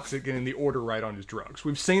sucks at getting the order right on his drugs.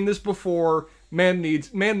 We've seen this before. Man needs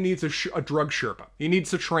a drug Sherpa. He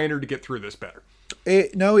needs a trainer to get through this better.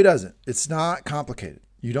 No, he doesn't. It's not complicated.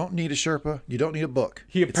 You don't need a Sherpa. You don't need a book.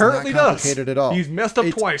 He apparently does. It's not complicated at all. He's messed up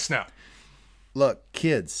twice now. Look,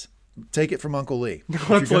 kids, take it from Uncle Lee.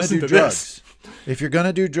 Let's listen to this. If you're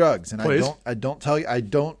gonna do drugs, and please. I don't tell you, I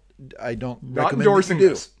don't not endorsing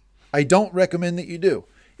this. I don't recommend that you do.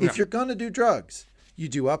 If you're gonna do drugs, you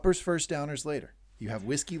do uppers first, downers later. You have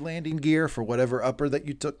whiskey landing gear for whatever upper that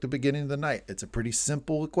you took the beginning of the night. It's a pretty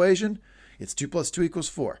simple equation. It's 2 + 2 =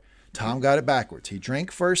 4. Tom got it backwards. He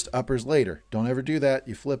drank first, uppers later. Don't ever do that.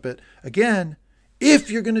 You flip it. Again, if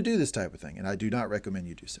you're going to do this type of thing, and I do not recommend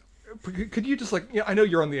you do so. Could you just I know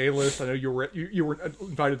you're on the A-list. I know you were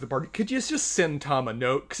invited to the party. Could you just send Tom a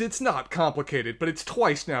note? Because it's not complicated, but it's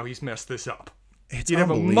twice now he's messed this up. You'd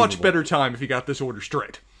have a much better time if you got this order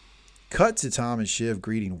straight. Cut to Tom and Shiv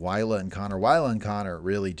greeting Wyla and Connor. Wyla and Connor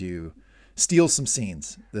really do steal some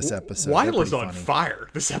scenes this episode. Wyla's on fire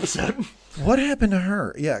this episode. What happened to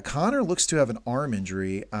her? Yeah, Connor looks to have an arm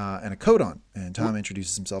injury and a coat on. And Tom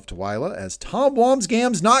introduces himself to Wyla as Tom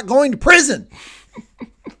Wambsgans not going to prison.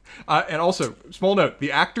 And also, small note,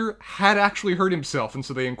 the actor had actually hurt himself, and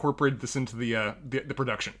so they incorporated this into the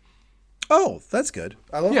production. Oh, that's good.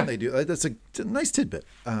 I love when they do. That's a nice tidbit.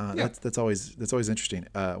 That's always interesting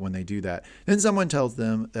when they do that. Then someone tells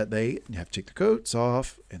them that they have to take their coats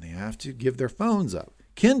off and they have to give their phones up.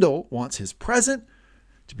 Kendall wants his present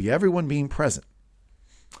to be everyone being present.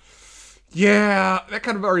 Yeah, that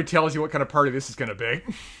kind of already tells you what kind of party this is going to be.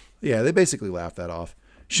 Yeah, they basically laugh that off.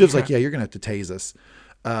 Shiv's like, yeah, you're going to have to tase us.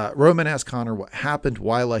 Roman asks Connor what happened.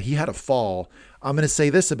 Wyla, he had a fall. I'm going to say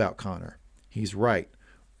this about Connor. He's right.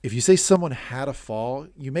 If you say someone had a fall,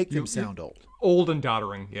 you make them sound old. Old and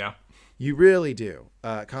doddering, yeah. You really do.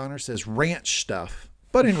 Connor says ranch stuff.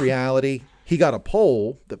 But in reality, he got a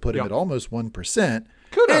poll that put him at almost 1%.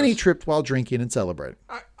 Kudos. And he tripped while drinking and celebrating.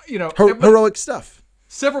 Heroic stuff.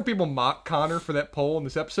 Several people mock Connor for that poll in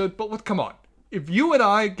this episode, but come on. If you and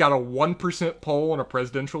I got a 1% poll in a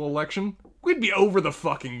presidential election, we'd be over the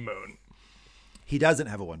fucking moon. He doesn't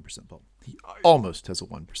have a 1% poll. He almost has a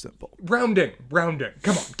 1% poll. Rounding.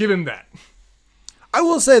 Come on, give him that. I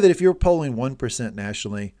will say that if you're polling 1%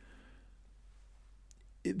 nationally,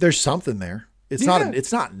 there's something there. It's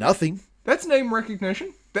not nothing. That's name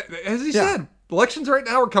recognition. As he said, elections right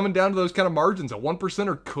now are coming down to those kind of margins. A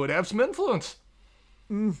 1%er could have some influence.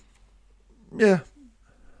 Yeah.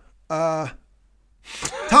 Tom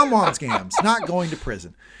Wambsgans not going to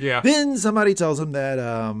prison. Yeah. Then somebody tells him that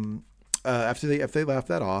after they laugh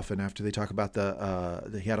that off and after they talk about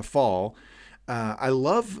that he had a fall, I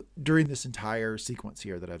love during this entire sequence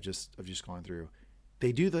here that I've just gone through,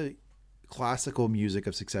 they do the classical music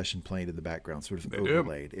of Succession playing in the background, sort of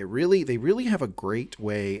overlaid. They really have a great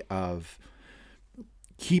way of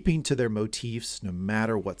keeping to their motifs no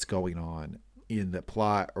matter what's going on in the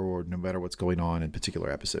plot or no matter what's going on in particular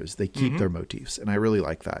episodes. They keep their motifs, and I really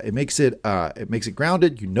like that. It makes it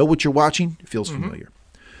grounded. You know what you're watching. It feels familiar.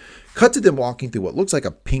 Cut to them walking through what looks like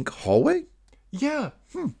a pink hallway. Yeah.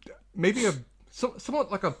 Maybe somewhat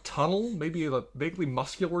like a tunnel, maybe a vaguely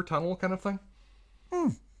muscular tunnel kind of thing.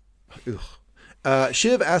 Ugh.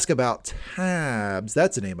 Shiv asked about Tabs.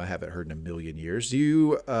 That's a name I haven't heard in a million years. Do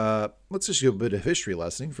you? Let's just do a bit of history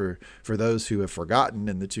lesson for those who have forgotten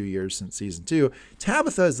in the 2 years since season 2.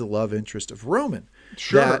 Tabitha is the love interest of Roman.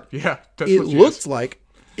 Sure. Yeah.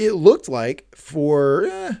 It looked like for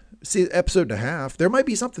episode and a half there might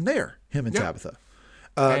be something there. Him and Tabitha.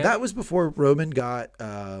 That was before Roman got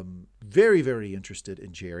very, very interested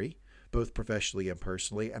in Jerry, both professionally and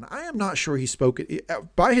personally. And I am not sure he's spoken,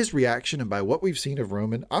 by his reaction and by what we've seen of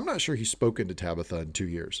Roman, I'm not sure he's spoken to Tabitha in 2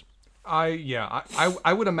 years.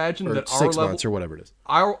 I would imagine or that 6 months or whatever it is.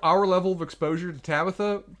 Our level of exposure to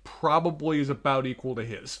Tabitha probably is about equal to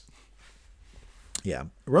his. Yeah.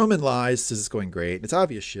 Roman lies, says it's going great. It's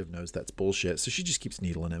obvious Shiv knows that's bullshit, so she just keeps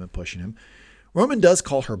needling him and pushing him. Roman does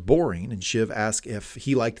call her boring, and Shiv asks if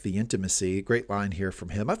he liked the intimacy. Great line here from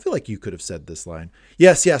him. I feel like you could have said this line.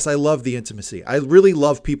 Yes, I love the intimacy. I really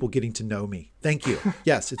love people getting to know me. Thank you.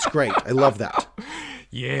 Yes, it's great. I love that.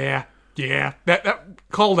 Yeah. That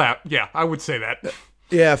called out. Yeah, I would say that.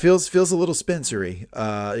 Yeah, feels a little Spencer-y.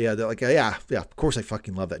 Of course I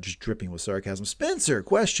fucking love that. Just dripping with sarcasm. Spencer,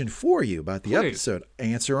 question for you about the episode.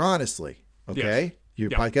 Answer honestly. Okay? Yes. You're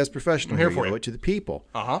a podcast professional. I'm here for you. You. Owe it to the people.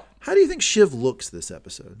 Uh-huh. How do you think Shiv looks this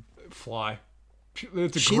episode? Fly. She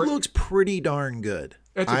looks pretty darn good.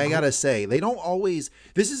 I gotta say, they don't always.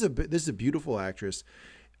 This is a beautiful actress.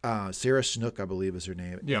 Sarah Snook, I believe, is her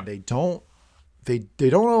name. Yeah. And they don't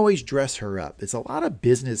always dress her up. It's a lot of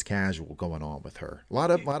business casual going on with her. A lot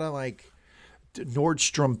of like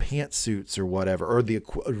Nordstrom pantsuits or whatever, or the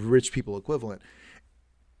rich people equivalent.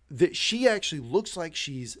 That she actually looks like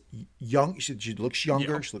she's young. She looks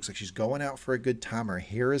younger. Yeah. She looks like she's going out for a good time. Her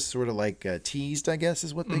hair is sort of like teased, I guess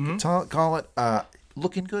is what they could call it.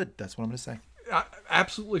 Looking good. That's what I'm going to say.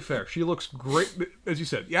 Absolutely fair. She looks great. As you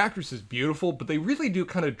said, the actress is beautiful, but they really do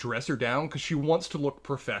kind of dress her down because she wants to look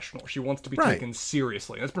professional. She wants to be taken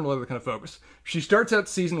seriously. That's been another kind of focus. She starts out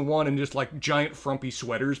season 1 in just like giant frumpy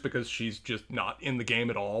sweaters because she's just not in the game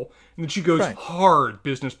at all. And then she goes hard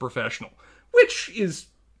business professional, which is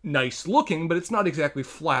nice looking, but it's not exactly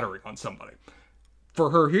flattering on somebody. For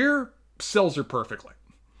her here, sells her perfectly.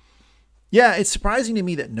 Yeah, it's surprising to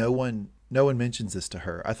me that no one mentions this to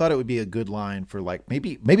her. I thought it would be a good line for like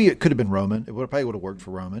maybe it could have been Roman. It probably would have worked for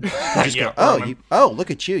Roman. Just go, look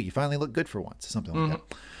at you. You finally look good for once. Something like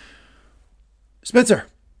that. Spencer.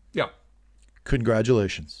 Yeah.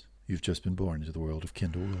 Congratulations. You've just been born into the world of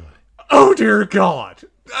Kendall Roy. Oh dear God.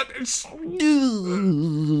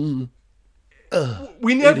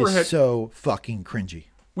 We never had so fucking cringy.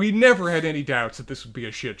 We never had any doubts that this would be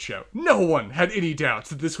a shit show. No one had any doubts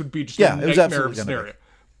that this would be just a nightmare of a scenario.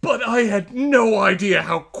 But I had no idea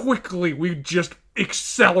how quickly we'd just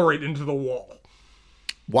accelerate into the wall.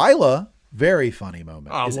 Wyla, very funny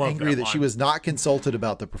moment, is angry that line. She was not consulted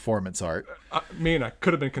about the performance art. I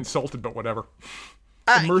could have been consulted, but whatever.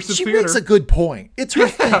 Immersive she theater. Makes a good point. It's her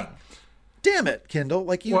thing. Damn it, Kendall.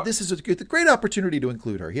 This is a great opportunity to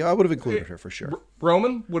include her. Yeah, I would have included her for sure.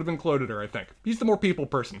 Roman would have included her, I think. He's the more people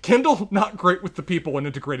person. Kendall, not great with the people and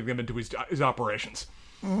integrating them into his operations.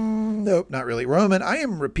 Nope, not really. Roman, I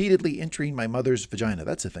am repeatedly entering my mother's vagina.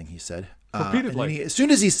 That's a thing he said. Repeatedly. As soon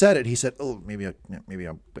as he said it, he said, "Oh, maybe I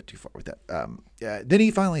went too far with that." Then he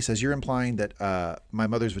finally says, "You're implying that my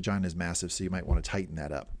mother's vagina is massive, so you might want to tighten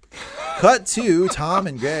that up." Cut to Tom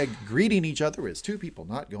and Greg greeting each other as two people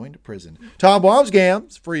not going to prison. Tom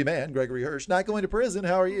Wambsgams, free man. Gregory Hirsch, not going to prison.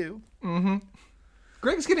 How are you? Mm-hmm.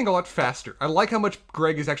 Greg's getting a lot faster. I like how much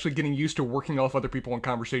Greg is actually getting used to working off other people in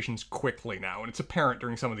conversations quickly now, and it's apparent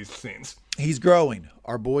during some of these scenes. He's growing.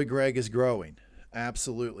 Our boy Greg is growing.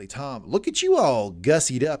 Absolutely. Tom, look at you all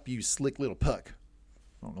gussied up, you slick little puck.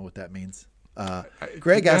 I don't know what that means.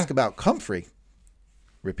 Greg asked about Comfrey.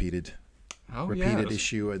 Repeated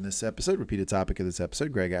issue in this episode, repeated topic of this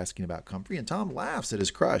episode. Greg asking about Comfrey, and Tom laughs at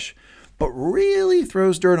his crush, but really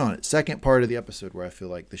throws dirt on it. Second part of the episode where I feel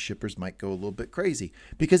like the shippers might go a little bit crazy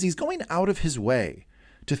because he's going out of his way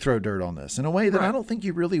to throw dirt on this in a way that I don't think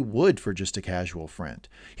you really would for just a casual friend.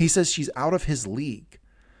 He says she's out of his league.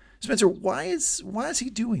 Spencer, why is he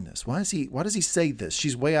doing this? Why does he say this?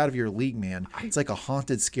 She's way out of your league, man. It's like a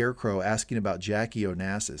haunted scarecrow asking about Jackie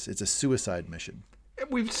Onassis. It's a suicide mission.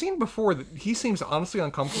 We've seen before that he seems honestly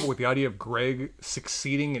uncomfortable with the idea of Greg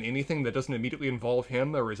succeeding in anything that doesn't immediately involve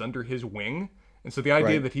him or is under his wing. And so the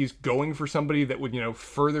idea that he's going for somebody that would,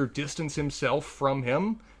 further distance himself from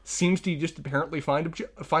him seems to just apparently find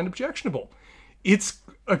objectionable. It's,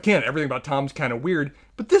 again, everything about Tom's kind of weird,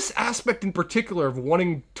 but this aspect in particular of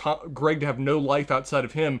wanting Greg to have no life outside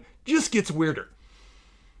of him just gets weirder.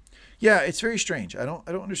 Yeah, it's very strange. I don't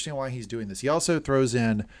understand why he's doing this. He also throws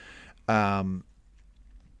in,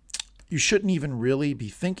 you shouldn't even really be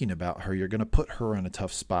thinking about her. You're going to put her in a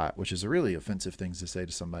tough spot, which is a really offensive thing to say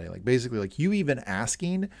to somebody. Like basically, like you even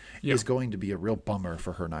asking is going to be a real bummer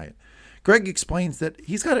for her night. Greg explains that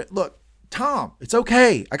he's got to look, Tom, it's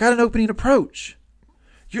okay. I got an opening approach.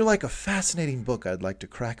 You're like a fascinating book I'd like to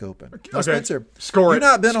crack open. Now, okay. Spencer, Score you've it.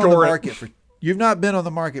 not been Score on the it. market for you've not been on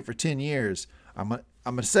the market for 10 years. I'm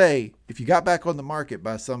gonna say if you got back on the market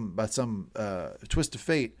by some twist of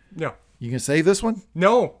fate, Yeah. you can save this one.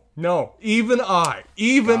 No. Even I,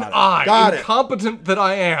 incompetent that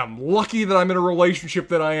I am, lucky that I'm in a relationship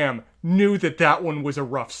that I am, knew that one was a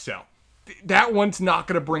rough sell. That one's not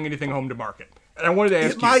going to bring anything home to market. And I wanted to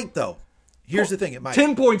ask you. It might, though. Here's the thing. It might.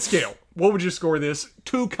 10-point scale. What would you score this?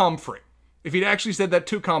 To Comfrey. If he'd actually said that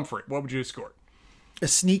to Comfrey, what would you score? A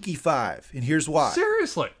sneaky 5. And here's why.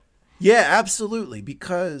 Seriously. Yeah, absolutely.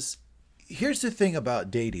 Because here's the thing about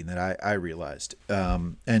dating that I realized,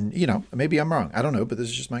 and maybe I'm wrong. I don't know, but this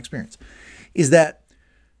is just my experience, is that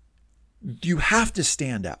you have to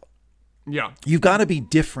stand out. Yeah. You've got to be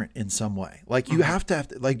different in some way. Like you have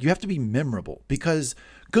to be memorable, because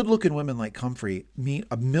good looking women like Comfrey meet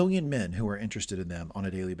a million men who are interested in them on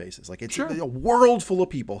a daily basis. Like it's a world full of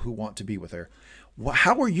people who want to be with her.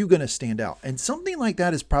 How are you going to stand out? And something like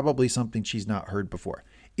that is probably something she's not heard before.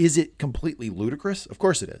 Is it completely ludicrous? Of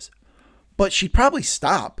course it is. But she'd probably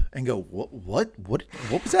stop and go, what was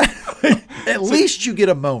that? At least you get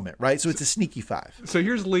a moment, right? So it's a sneaky 5. So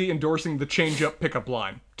here's Lee endorsing the change-up pickup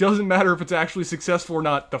line. Doesn't matter if it's actually successful or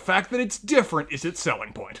not. The fact that it's different is its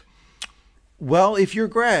selling point. Well, if you're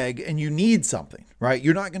Greg and you need something, right?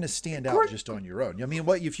 You're not going to stand out just on your own. I mean,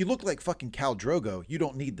 if you look like fucking Khal Drogo, you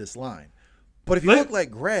don't need this line. But if you look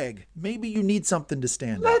like Greg, maybe you need something to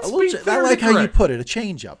stand out. I like how you put it, a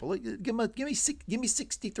change up. Give me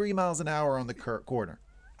 63 miles an hour on the corner.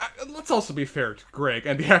 Let's also be fair to Greg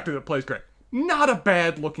and the actor that plays Greg. Not a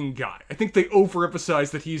bad looking guy. I think they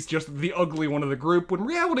overemphasize that he's just the ugly one of the group, when in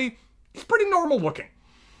reality, he's pretty normal looking.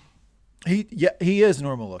 He is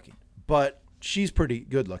normal looking, but she's pretty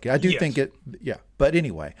good looking. I do think it. Yeah. But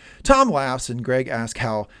anyway, Tom laughs and Greg asks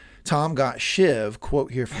how Tom got Shiv.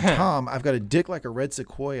 Quote here from Tom: "I've got a dick like a red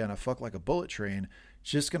sequoia and a fuck like a bullet train."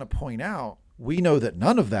 Just going to point out, we know that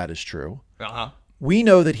none of that is true. We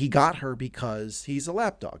know that he got her because he's a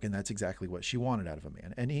lapdog, and that's exactly what she wanted out of a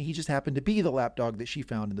man. And he just happened to be the lapdog that she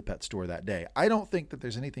found in the pet store that day. I don't think that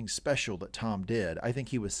there's anything special that Tom did. I think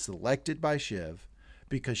he was selected by Shiv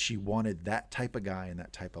because she wanted that type of guy and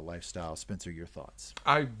that type of lifestyle. Spencer, your thoughts?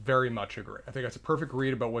 I very much agree. I think that's a perfect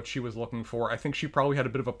read about what she was looking for. I think she probably had a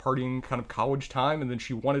bit of a partying kind of college time, and then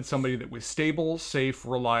she wanted somebody that was stable, safe,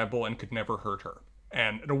 reliable, and could never hurt her,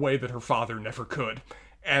 and in a way that her father never could.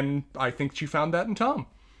 And I think she found that in Tom.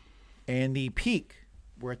 And the peak,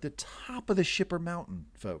 we're at the top of the Shipper Mountain,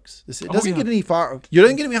 folks. It doesn't get any far. You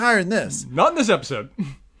don't get any higher than this. Not in this episode.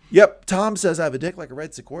 Yep. Tom says, "I have a dick like a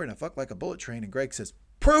red sequoia and I fuck like a bullet train." And Greg says,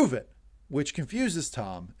 "Prove it," which confuses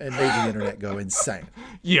Tom and made the internet go insane.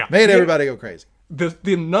 Yeah. Made everybody go crazy.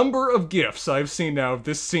 The number of GIFs I've seen now of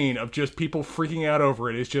this scene of just people freaking out over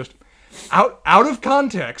it is just out of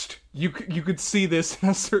context. You could see this in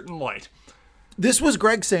a certain light. This was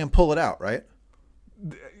Greg saying, "Pull it out," right?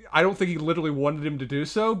 I don't think he literally wanted him to do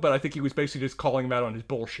so, but I think he was basically just calling him out on his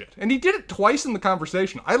bullshit. And he did it twice in the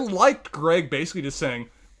conversation. I liked Greg basically just saying,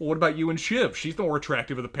 "Well, what about you and Shiv? She's the more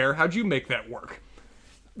attractive of the pair. How'd you make that work?"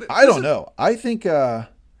 I don't know. I think, I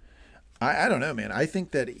don't know, man. I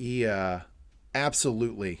think that he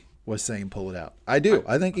absolutely was saying, "Pull it out." I do.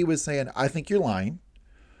 I think he was saying, "I think you're lying.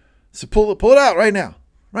 So pull it out right now.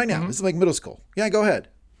 Right now." Mm-hmm. This is like middle school. Yeah, go ahead.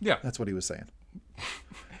 Yeah. That's what he was saying.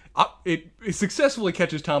 It successfully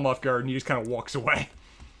catches Tom off guard, and he just kind of walks away.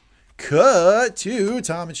 Cut to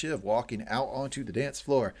Tom and Shiv walking out onto the dance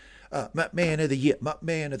floor. My man of the year, my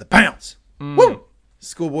man of the bounce. Woo!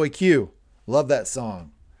 Schoolboy Q. Love that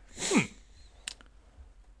song.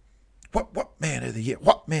 What man of the year?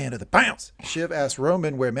 What man of the bounce? Shiv asks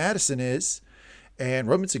Roman where Madison is, and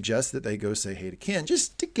Roman suggests that they go say hey to Ken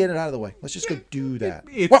just to get it out of the way. Let's just go do that.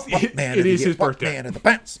 What man of the year? What man of the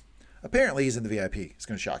bounce? Apparently, he's in the VIP. It's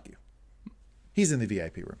going to shock you. He's in the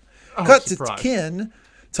VIP room. Cut to Ken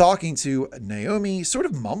talking to Naomi, sort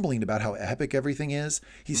of mumbling about how epic everything is.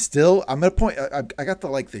 He's still, I'm going to point, I got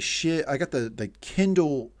the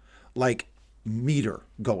Kindle, meter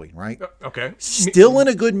going, right? Okay. Still in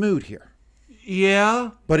a good mood here. Yeah.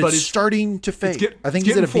 But it's starting to fade. I think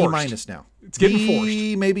he's at a B- now. It's getting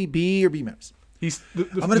forced. Maybe B or B-. I'm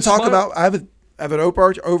going to talk about, I have an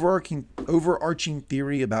overarching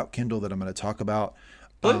theory about Kendall that I'm going to talk about.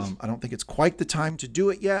 I don't think it's quite the time to do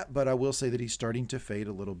it yet, but I will say that he's starting to fade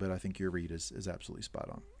a little bit. I think your read is absolutely spot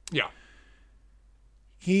on. Yeah.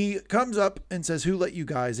 He comes up and says, "Who let you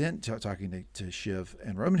guys in?" Talking to Shiv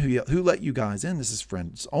and Roman. Who let you guys in? This is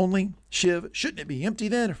friends only. Shiv, shouldn't it be empty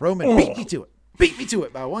then? Roman, beat me to it. Beat me to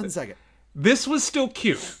it by 1 second. This was still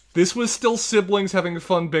cute. This was still siblings having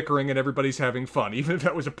fun bickering and everybody's having fun, even if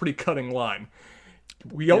that was a pretty cutting line.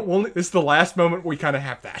 This is the last moment we kind of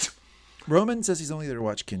have that. Roman says he's only there to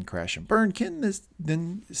watch Ken crash and burn. Ken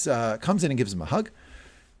then comes in and gives him a hug.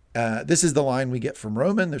 This is the line we get from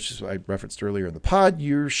Roman. This is what I referenced earlier in the pod.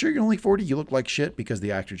 You're sure you're only 40? You look like shit, because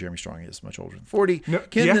the actor Jeremy Strong is much older than 40. No,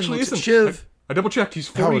 Ken he then actually looks isn't. at Shiv. I double checked. He's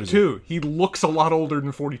 42. He looks a lot older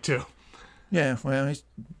than 42. Yeah, well, he's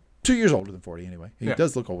 2 years older than 40 anyway. He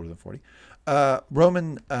does look older than 40. Ken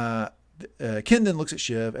then looks at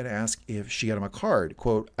Shiv and asks if she got him a card.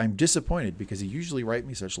 Quote, "I'm disappointed because he usually write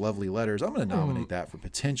me such lovely letters. I'm going to nominate that for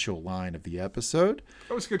potential line of the episode."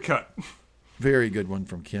 That was a good cut. Very good one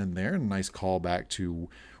from Ken there. Nice callback to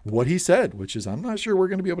what he said, which is, "I'm not sure we're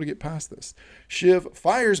going to be able to get past this." Shiv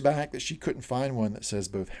fires back that she couldn't find one that says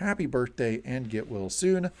both happy birthday and get well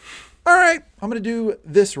soon. All right, I'm going to do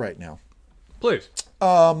this right now. Please.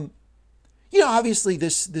 Obviously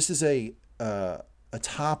this is a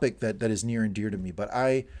topic that is near and dear to me, but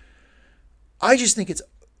I just think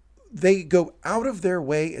they go out of their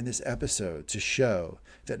way in this episode to show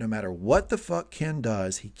that no matter what the fuck Ken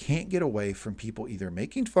does, he can't get away from people either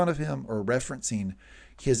making fun of him or referencing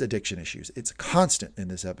his addiction issues. It's constant in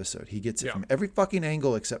this episode. He gets it from every fucking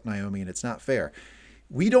angle except Naomi, and it's not fair.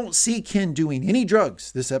 We don't see Ken doing any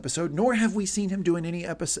drugs this episode, nor have we seen him doing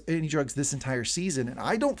any drugs this entire season. And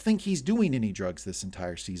I don't think he's doing any drugs this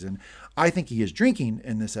entire season. I think he is drinking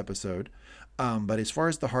in this episode. But as far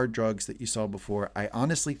as the hard drugs that you saw before, I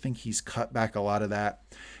honestly think he's cut back a lot of that.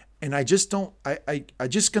 And I just don't, I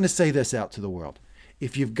just going to say this out to the world.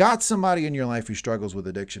 If you've got somebody in your life who struggles with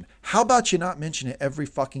addiction, how about you not mention it every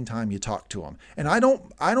fucking time you talk to them? And I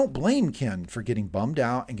don't blame Ken for getting bummed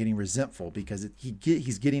out and getting resentful, because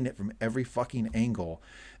he's getting it from every fucking angle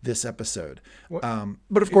this episode.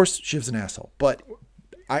 But of course, Shiv's an asshole. But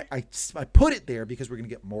I put it there because we're going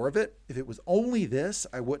to get more of it. If it was only this,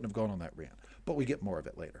 I wouldn't have gone on that rant. But we get more of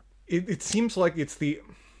it later. It seems like it's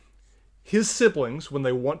his siblings, when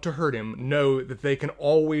they want to hurt him, know that they can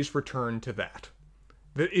always return to that.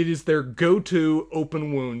 That it is their go-to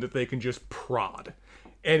open wound that they can just prod.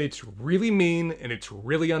 And it's really mean and it's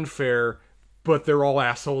really unfair, but they're all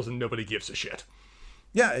assholes and nobody gives a shit.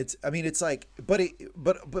 Yeah, it's like,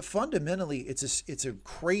 but fundamentally, it's a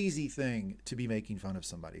crazy thing to be making fun of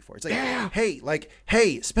somebody for. It's like,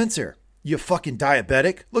 hey, Spencer, you fucking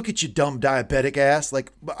diabetic. Look at you dumb diabetic ass.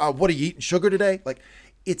 Like, what are you eating, sugar today? Like,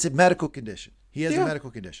 it's a medical condition. He has a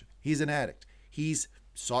medical condition. He's an addict. He's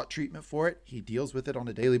sought treatment for it. He deals with it on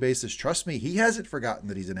a daily basis. Trust me, he hasn't forgotten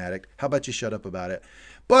that he's an addict. How about you shut up about it?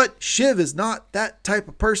 But Shiv is not that type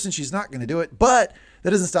of person. She's not going to do it. But that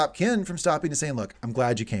doesn't stop Ken from stopping and saying, "Look, I'm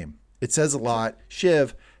glad you came." It says a lot.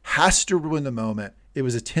 Shiv has to ruin the moment. It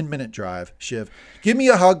was a 10-minute drive. Shiv, give me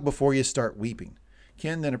a hug before you start weeping.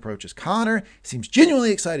 Ken then approaches Connor. Seems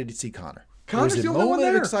genuinely excited to see Connor. Connor's There's the a only one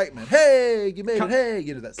moment there. of excitement. Hey, you made it.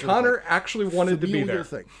 Hey, that sort Connor of actually wanted to be there.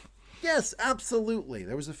 thing. Yes, absolutely.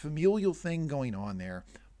 There was a familial thing going on there,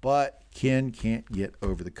 but Ken can't get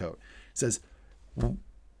over the coat. Says,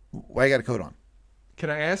 "Why you got a coat on?" Can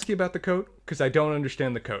I ask you about the coat? Because I don't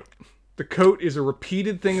understand the coat. The coat is a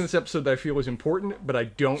repeated thing in this episode that I feel is important, but I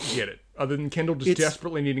don't get it. Other than Kendall just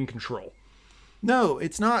desperately needing control. No,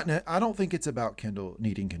 it's not. I don't think it's about Kendall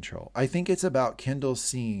needing control. I think it's about Kendall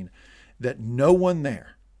seeing that no one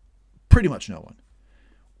there, pretty much no one,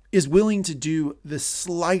 is willing to do the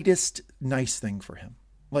slightest nice thing for him.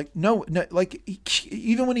 Like, no, like,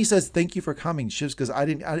 even when he says, "Thank you for coming," Shivs goes, I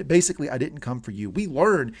didn't come for you.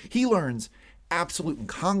 He learns absolute and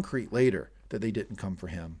concrete later that they didn't come for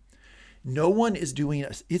him. No one is doing,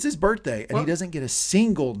 it's his birthday, and he doesn't get a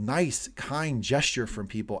single nice, kind gesture from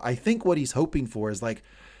people. I think what he's hoping for is like,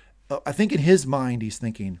 I think in his mind, he's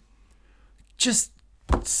thinking, just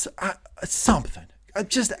something. I'm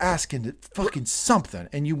just asking fucking something,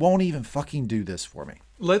 and you won't even fucking do this for me.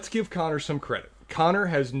 Let's give Connor some credit. Connor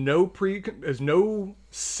has no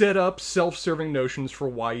set up self-serving notions for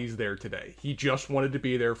why he's there today. He just wanted to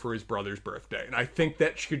be there for his brother's birthday, and I think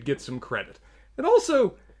that should get some credit. And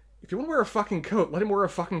also, if you want to wear a fucking coat, let him wear a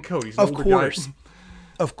fucking coat. He's an older guy.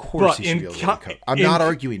 Of course, he should be able to wear a coat. I'm not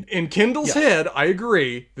arguing. In Kendall's head, I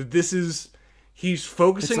agree that he's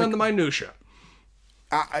focusing on the minutia.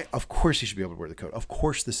 of course he should be able to wear the coat. Of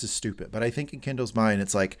course this is stupid. But I think in Kendall's mind,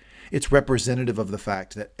 it's like, it's representative of the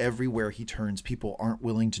fact that everywhere he turns, people aren't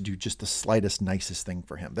willing to do just the slightest, nicest thing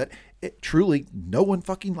for him. That it truly, no one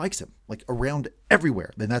fucking likes him, like around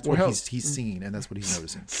everywhere. And that's what he's seen, and that's what he's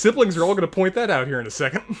noticing. Siblings are all going to point that out here in a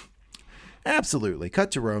second. Absolutely.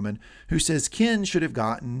 Cut to Roman, who says Ken should have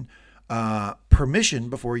gotten permission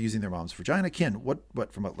before using their mom's vagina. Ken,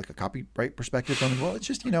 what from a copyright perspective? Well, it's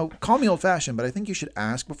just, call me old fashioned, but I think you should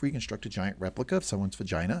ask before you construct a giant replica of someone's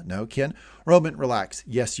vagina. No, Ken. Roman, relax.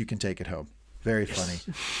 Yes, you can take it home. Very funny.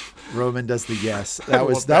 Roman does the yes. That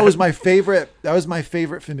was my favorite. That was my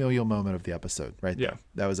favorite familial moment of the episode, right there. Yeah.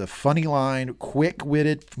 That was a funny line,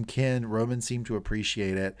 quick-witted from Ken. Roman seemed to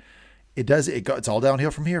appreciate it. It's all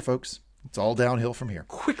downhill from here, folks. It's all downhill from here.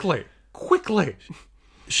 Quickly.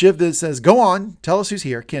 Shiv then says, go on, tell us who's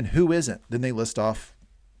here. Ken, who isn't? Then they list off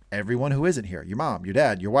everyone who isn't here. Your mom, your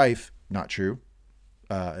dad, your wife. Not true.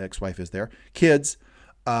 Ex-wife is there. Kids.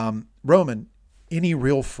 Roman, any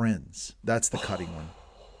real friends? That's the cutting one.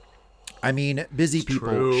 I mean, busy it's people,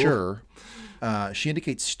 true. Sure. She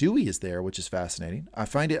indicates Stewie is there, which is fascinating. I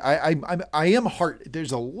find it, I am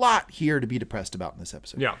there's a lot here to be depressed about in this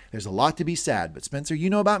episode. Yeah. There's a lot to be sad, but Spencer, you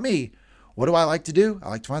know about me. What do I like to do? I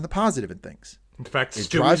like to find the positive in things. In fact, it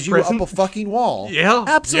drives you up a fucking wall. Yeah,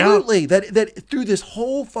 absolutely. Yeah. That through this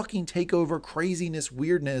whole fucking takeover, craziness,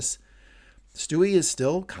 weirdness, Stewie is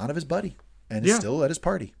still kind of his buddy and is still at his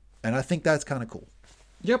party, and I think that's kind of cool.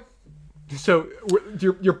 Yep. So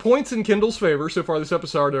your points in Kendall's favor so far this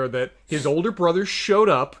episode are that his older brother showed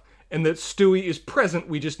up and that Stewie is present.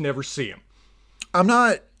 We just never see him. I'm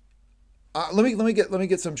not. Let me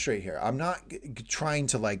get some straight here. I'm not trying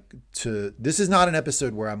to this is not an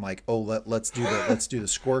episode where I'm like, oh, let's do the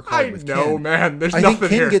scorecard with Ken. I know, man. There's nothing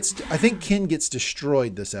here. I think Ken gets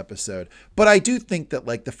destroyed this episode, but I do think that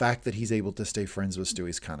the fact that he's able to stay friends with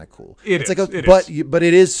Stewie is kind of cool. But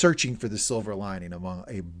it is searching for the silver lining among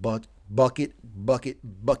a bucket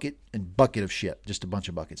of shit. Just a bunch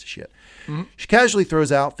of buckets of shit. Mm-hmm. She casually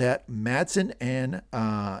throws out that Madsen and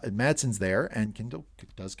Madsen's there, and Kendall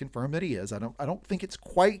does confirm that he is. I don't think it's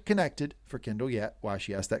quite connected for Kendall yet. Why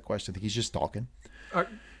she asked that question? I think he's just talking.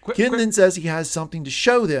 Ken then says he has something to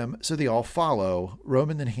show them, so they all follow.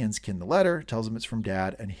 Roman then hands Ken the letter, tells him it's from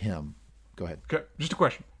Dad and him. Go ahead. Okay, just a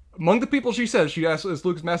question. Among the people she asks, is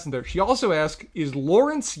Lucas Madsen there? She also asks, is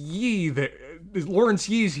Lawrence Yee there? Lawrence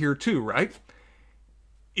Yee's here too, right?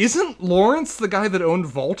 Isn't Lawrence the guy that owned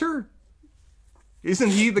Vaulter? Isn't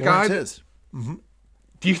he the guy? Lawrence is. Mm-hmm.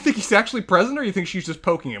 Do you think he's actually present, or do you think she's just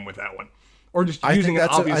poking him with that one? Or just using an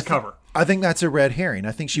obvious cover? I think that's a red herring.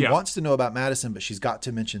 I think she wants to know about Madison, but she's got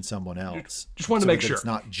to mention someone else. Just wanted to make sure. It's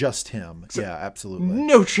not just him. So yeah, absolutely.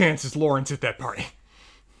 No chance is Lawrence at that party.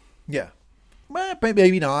 Yeah. Well,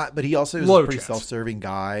 maybe not, but he also is a pretty self-serving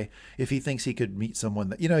guy. If he thinks he could meet someone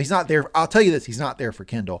that, he's not there. I'll tell you this, he's not there for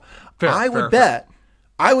Kendall. I would bet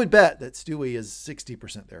that Stewie is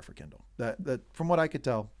 60% there for Kendall. That from what I could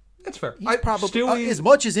tell. That's fair. He's probably as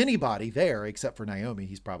much as anybody there, except for Naomi,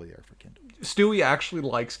 he's probably there for Kendall. Stewie actually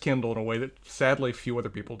likes Kendall in a way that sadly few other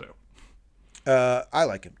people do. I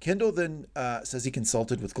like him. Kendall then says he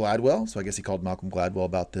consulted with Gladwell, so I guess he called Malcolm Gladwell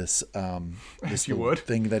about this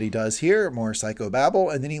thing that he does here, more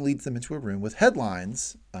psychobabble, and then he leads them into a room with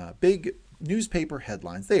headlines, big newspaper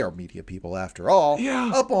headlines. They are media people after all,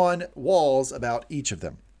 up on walls about each of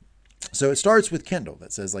them. So it starts with Kendall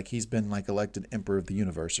that says he's been elected Emperor of the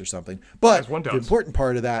Universe or something. But the important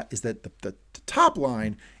part of that is that the top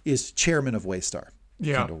line is Chairman of Waystar.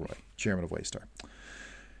 Yeah. Kendall Roy, Chairman of Waystar.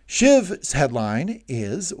 Shiv's headline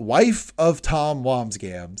is Wife of Tom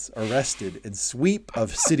Wamsgams Arrested in Sweep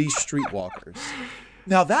of City Streetwalkers.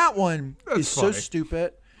 Now that one is funny. So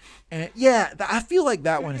stupid. And I feel like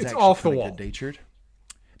that one is actually off the wall. Good-natured.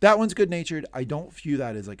 That one's good-natured. I don't view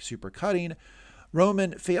that as super cutting.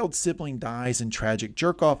 Roman, failed sibling dies in tragic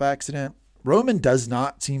jerk-off accident. Roman does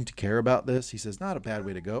not seem to care about this. He says, not a bad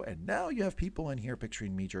way to go. And now you have people in here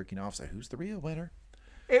picturing me jerking off. So who's the real winner?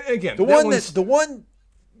 And again, the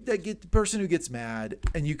person who gets mad,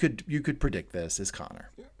 and you could predict this, is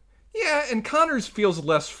Connor. Yeah, and Connor's feels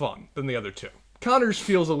less fun than the other two. Connor's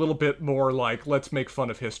feels a little bit more like let's make fun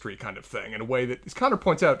of history kind of thing, in a way that, as Connor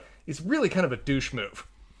points out, is really kind of a douche move.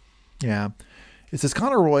 Yeah. It says,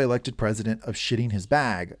 Connor Roy elected president of shitting his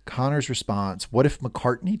bag. Connor's response, what if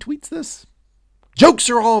McCartney tweets this? Jokes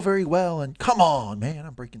are all very well, and come on, man,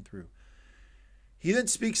 I'm breaking through. He then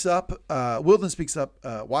speaks up, Willa then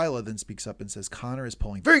speaks up and says Connor is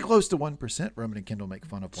polling very close to 1%. Roman and Kendall make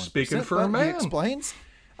fun of 1%. Speaking for a man. He explains,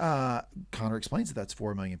 Connor explains that that's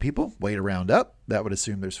 4 million people. Way to round up. That would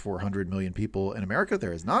assume there's 400 million people in America.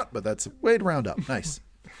 There is not, but that's a way to round up. Nice.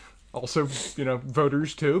 Also,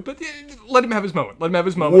 voters too, but let him have his moment. Let him have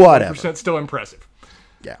his moment. Whatever. 100% still impressive.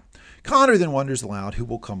 Yeah. Connor then wonders aloud who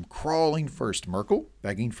will come crawling first. Merkel,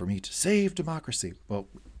 begging for me to save democracy. Well,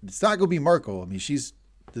 it's not going to be Merkel. I mean,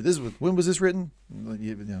 when was this written?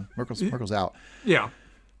 Merkel's out. Yeah.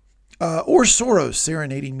 Or Soros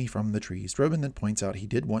serenading me from the trees. Roman then points out he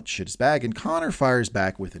did want shit his bag, and Connor fires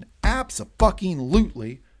back with an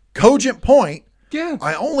abso-fucking-lutely cogent point. Yeah.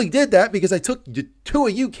 I only did that because I took the two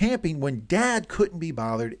of you camping when Dad couldn't be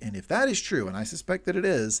bothered. And if that is true, and I suspect that it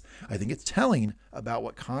is, I think it's telling about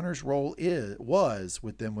what Connor's role was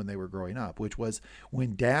with them when they were growing up, which was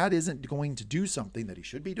when Dad isn't going to do something that he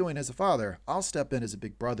should be doing as a father, I'll step in as a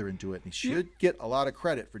big brother and do it. And he should get a lot of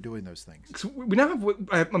credit for doing those things. So we now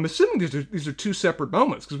have, I'm assuming these are two separate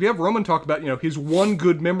moments, because we have Roman talk about, his one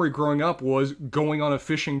good memory growing up was going on a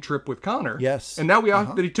fishing trip with Connor. Yes. And now we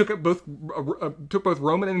have that he took both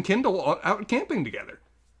Roman and Kendall out camping together.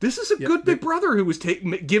 This is a good big brother who was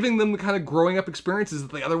giving them the kind of growing up experiences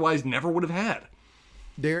that they otherwise never would have had.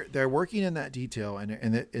 They're working in that detail,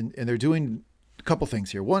 and they're doing a couple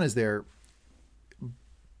things here. One is they're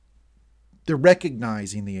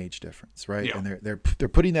recognizing the age difference, right? Yeah. And they're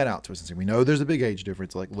putting that out to us and saying, we know there's a big age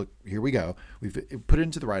difference. Like, look, here we go. We've put it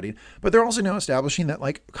into the writing, but they're also now establishing that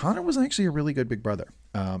like Connor was actually a really good big brother,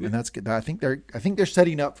 and that's good. I think they're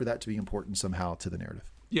setting up for that to be important somehow to the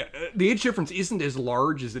narrative. Yeah, the age difference isn't as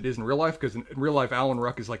large as it is in real life, because in real life, Alan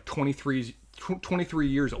Ruck is like 23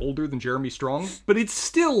 years older than Jeremy Strong, but it's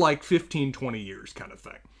still like 15, 20 years kind of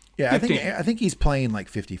thing. Yeah, 15. I think he's playing like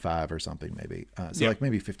 55 or something, maybe. Like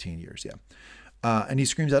maybe 15 years, yeah. And he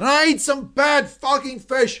screams out, I eat some bad fucking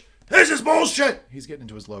fish. This is bullshit. He's getting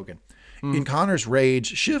into his Logan. In Connor's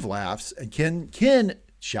rage, Shiv laughs, and Ken,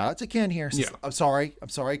 shout out to Ken here, says, I'm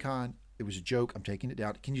sorry, Con. It was a joke. I'm taking it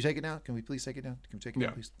down. Can you take it down? Can we please take it down? Can we take it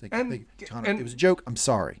down, please? Connor, it was a joke. I'm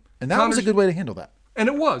sorry. And that was a good way to handle that. And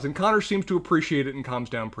it was. And Connor seems to appreciate it and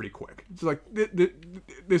calms down pretty quick. It's like,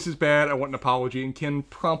 this is bad. I want an apology. And Ken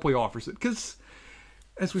promptly offers it. Because,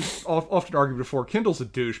 as we've often argued before, Kendall's a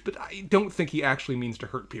douche, but I don't think he actually means to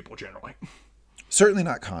hurt people generally. Certainly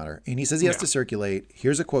not Connor. And he says he has to circulate.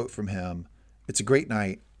 Here's a quote from him. It's a great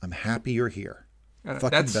night. I'm happy you're here. Fucking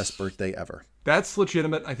best birthday ever. That's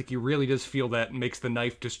legitimate. I think he really does feel that, and makes the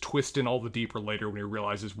knife just twist in all the deeper later when he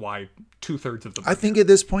realizes why 2/3 of the... I think at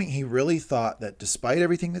this point he really thought that despite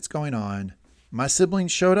everything that's going on, my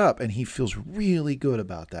siblings showed up, and he feels really good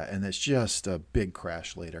about that. And it's just a big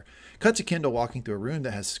crash later. Cut to Kendall walking through a room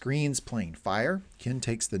that has screens playing Fire. Ken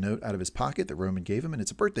takes the note out of his pocket that Roman gave him, and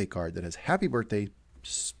it's a birthday card that has happy birthday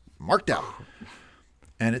marked out.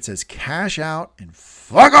 And it says cash out and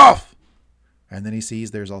fuck off. And then he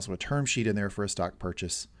sees there's also a term sheet in there for a stock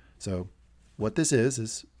purchase. So what this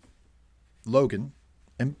is Logan,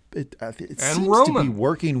 and it seems Roman, to be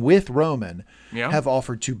working with Roman, have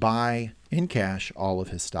offered to buy in cash all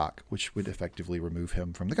of his stock, which would effectively remove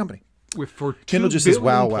him from the company. For Kendall just says,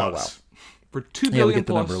 wow. For $2 billion we'll get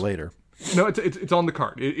the number later. No, it's on the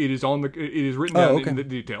card. It is written down in the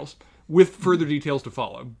details, with further details to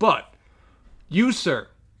follow. But you, sir,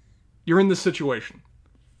 you're in this situation.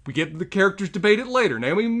 We get the characters debate it later.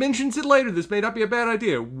 Naomi mentions it later. This may not be a bad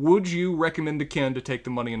idea. Would you recommend to Ken to take the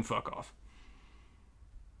money and fuck off?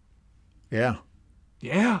 Yeah.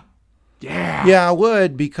 Yeah. Yeah. Yeah, I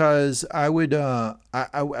would, because I would.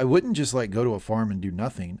 I wouldn't just like go to a farm and do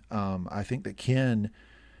nothing. I think that Ken,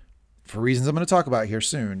 for reasons I'm going to talk about here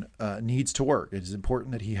soon, needs to work. It is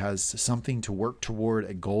important that he has something to work toward,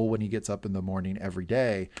 a goal when he gets up in the morning every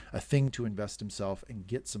day, a thing to invest himself and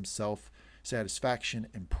get some self-satisfaction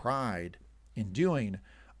and pride in doing.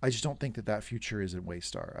 I just don't think that future is in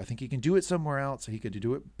Waystar. I think he can do it somewhere else. He could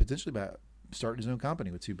do it potentially by starting his own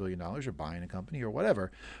company with $2 billion or buying a company or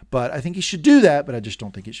whatever. But I think he should do that, but I just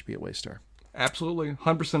don't think it should be at Waystar. Absolutely,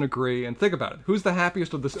 100% agree. And think about it. Who's the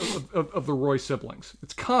happiest of the Roy siblings?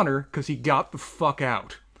 It's Connor, because he got the fuck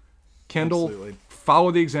out. Kendall, absolutely.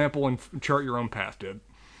 Follow the example and chart your own path, dude.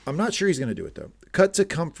 I'm not sure he's going to do it, though. Cut to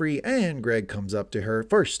Comfrey, and Greg comes up to her.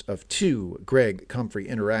 First of two Greg-Comfrey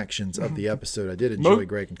interactions of the episode. I did enjoy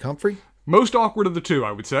Greg and Comfrey. Most awkward of the two,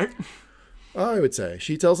 I would say. I would say.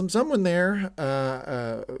 She tells him someone there,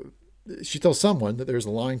 she tells someone that there's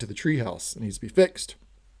a line to the treehouse that needs to be fixed.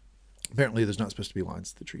 Apparently, there's not supposed to be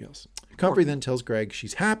lines to the treehouse. Comfrey then tells Greg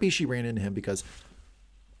she's happy she ran into him because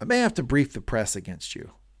I may have to brief the press against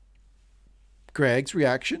you. Greg's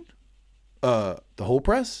reaction? The whole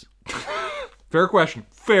press? Fair question.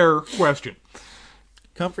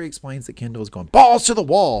 Comfrey explains that Kendall is going balls to the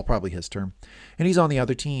wall, probably his term, and he's on the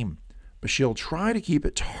other team. But she'll try to keep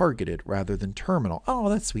it targeted rather than terminal. Oh,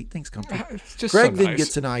 that's sweet. Thanks, Comfrey. Greg then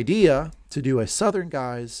gets an idea to do a Southern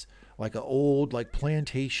guy's, like an old, like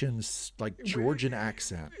plantations, like Georgian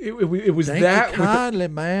accent. It was Thank that you kindly,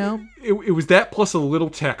 ma'am. It was that plus a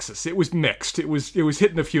little Texas. It was mixed. It was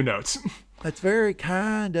hitting a few notes. That's very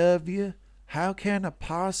kind of you. How can I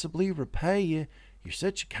possibly repay you? You're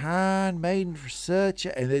such a kind maiden for such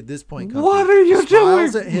a... And at this point, Comfrey what are you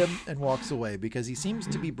smiles doing? at him and walks away because he seems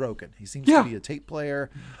to be broken. He seems to be a tape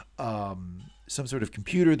player, some sort of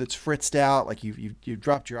computer that's fritzed out, like you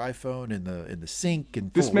dropped your iPhone in the sink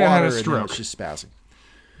and full This of man water, had a and now stroke. it's just spazzing.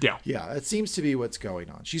 Yeah. It seems to be what's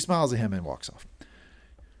going on. She smiles at him and walks off.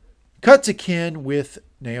 Cut to Ken with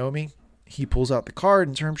Naomi. He pulls out the card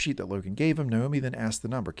and term sheet that Logan gave him. Naomi then asks the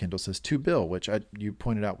number. Kendall says $2 billion, which you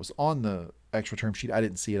pointed out was on the actual term sheet. I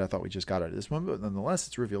didn't see it. I thought we just got it at this moment, but nonetheless,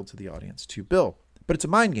 it's revealed to the audience $2 billion. But it's a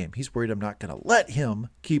mind game. He's worried I'm not going to let him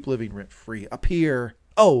keep living rent free up here.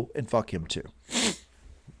 Oh, and fuck him too.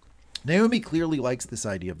 Naomi clearly likes this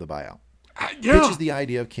idea of the buyout. Pitches the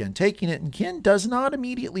idea of Ken taking it, and Ken does not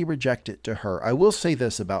immediately reject it to her. I will say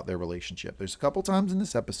this about their relationship. There's a couple times in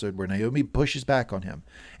this episode where Naomi pushes back on him,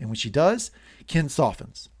 and when she does, Ken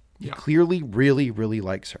softens. He clearly really, really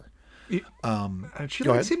likes her. And she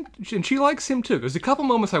likes him, and she likes him too. There's a couple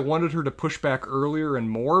moments I wanted her to push back earlier and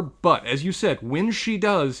more, but as you said, when she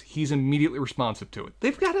does, he's immediately responsive to it.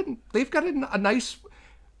 They've got a nice...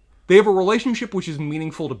 They have a relationship which is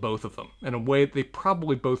meaningful to both of them in a way that they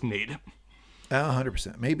probably both need.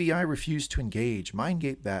 100%. Maybe I refuse to engage.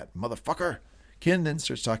 Mindgate that, motherfucker. Ken then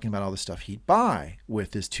starts talking about all the stuff he'd buy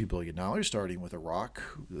with his $2 billion, starting with a rock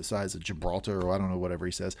the size of Gibraltar, or I don't know, whatever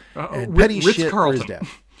he says. And petty shit for his dad.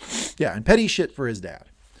 Yeah, and petty shit for his dad.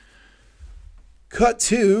 Cut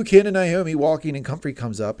to Ken and Naomi walking, and Comfrey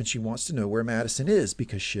comes up, and she wants to know where Madison is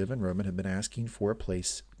because Shiv and Roman have been asking for a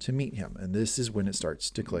place to meet him. And this is when it starts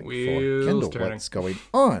to click for Kendall what's going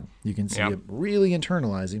on. You can see him really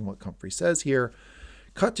internalizing what Comfrey says here.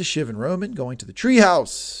 Cut to Shiv and Roman going to the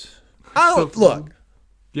treehouse. Look.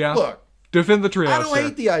 Defend the treehouse. I don't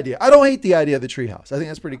hate the idea. I don't hate the idea of the treehouse. I think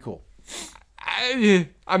that's pretty cool.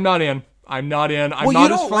 I'm not in. I'm not well,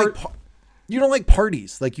 not as far. You don't like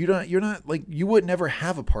parties. Like you're not like you would never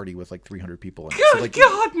have a party with like 300 people in it. Good so, like,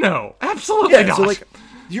 God, no. Absolutely not. So like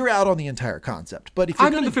you're out on the entire concept. But if you're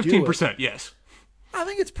I'm in the 15%, yes. I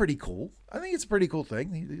think it's pretty cool. I think it's a pretty cool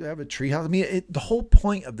thing. You have a treehouse. I mean, the whole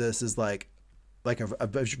point of this is like a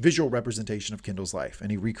visual representation of Kendall's life,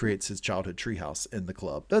 and he recreates his childhood treehouse in the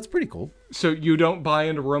club. That's pretty cool. So you don't buy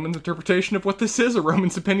into Roman's interpretation of what this is, or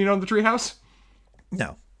Roman's opinion on the treehouse?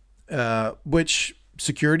 No. Which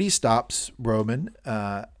security stops Roman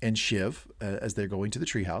and Shiv as they're going to the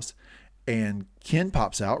treehouse, and Ken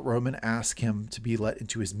pops out. Roman asks him to be let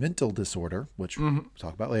into his mental disorder, which we'll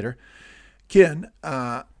talk about later. Ken,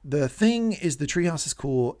 the thing is the treehouse is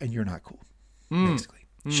cool, and you're not cool, basically.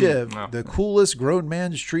 Shiv, the coolest grown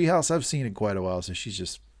man's treehouse I've seen in quite a while, so she's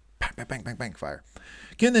just bang, bang, bang, bang, bang, fire.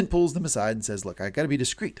 Ken then pulls them aside and says, look, I got to be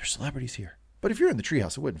discreet. There's celebrities here. But if you're in the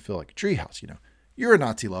treehouse, it wouldn't feel like a treehouse, you know. You're a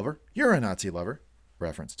Nazi lover. You're a Nazi lover.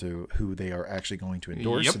 Reference to who they are actually going to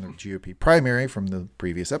endorse in the GOP primary from the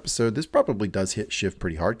previous episode. This probably does hit Shiv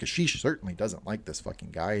pretty hard because she certainly doesn't like this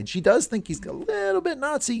fucking guy. And she does think he's a little bit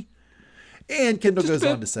Nazi. And Kendall goes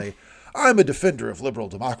on to say, I'm a defender of liberal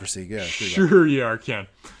democracy. Yeah, sure you are, Ken.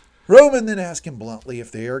 Roman then asks him bluntly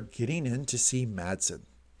if they are getting in to see Madsen.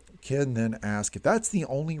 Ken then asks if that's the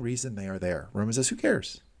only reason they are there. Roman says, who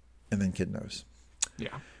cares? And then Ken knows.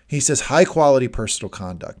 Yeah. He says, high quality personal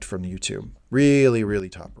conduct from you two. Really, really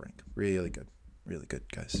top rank. Really good. Really good,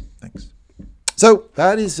 guys. Thanks. So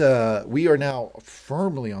that is, we are now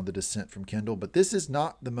firmly on the descent from Kendall, but this is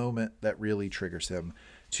not the moment that really triggers him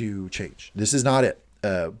to change. This is not it.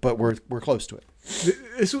 But we're close to it.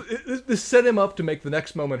 This set him up to make the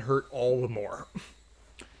next moment hurt all the more.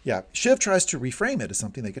 Yeah. Shiv tries to reframe it as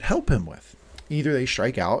something they could help him with. Either they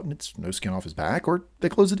strike out and it's no skin off his back, or they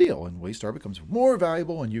close the deal and Waystar becomes more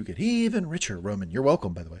valuable and you get even richer. Roman, you're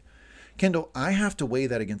welcome, by the way. Kendall, I have to weigh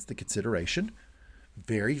that against the consideration.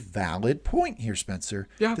 Very valid point here, Spencer.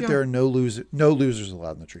 There are no losers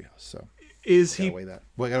allowed in the treehouse. So gotta weigh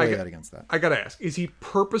that against that. I gotta ask: is he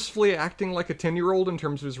purposefully acting like a 10-year-old in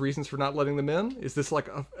terms of his reasons for not letting them in? Is this like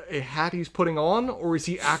a hat he's putting on, or is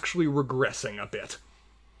he actually regressing a bit?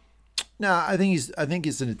 No, I think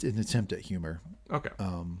it's an attempt at humor. Okay.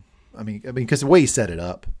 I mean, because the way he set it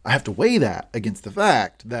up, I have to weigh that against the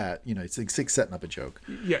fact that, it's like Six setting up a joke.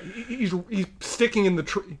 Yeah, he's sticking in the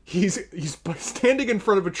tree. He's standing in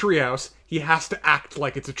front of a treehouse. He has to act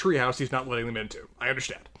like it's a treehouse he's not letting them into. I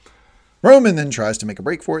understand. Roman then tries to make a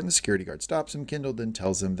break for it, and the security guard stops him. Kendall then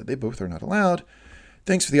tells him that they both are not allowed.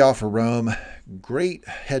 Thanks for the offer, Rome. Great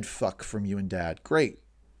head fuck from you and Dad. Great.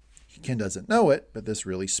 Ken doesn't know it, but this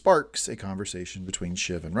really sparks a conversation between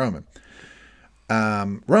Shiv and Roman.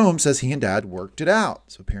 Rome says he and Dad worked it out.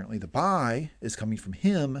 So apparently the buy is coming from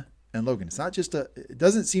him and Logan. It's not just it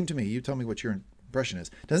doesn't seem to me, you tell me what your impression is.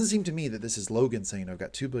 It doesn't seem to me that this is Logan saying, I've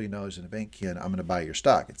got $2 billion in the bank, Ken, I'm going to buy your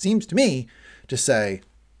stock. It seems to me to say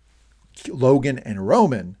Logan and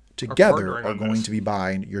Roman together are going to be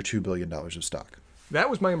buying your $2 billion of stock. That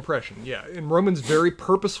was my impression, yeah. And Roman's very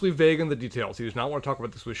purposely vague in the details. He does not want to talk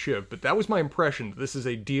about this with Shiv, but that was my impression. This is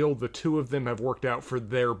a deal the two of them have worked out for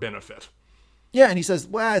their benefit. Yeah, and he says,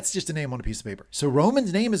 well, it's just a name on a piece of paper. So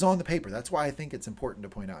Roman's name is on the paper. That's why I think it's important to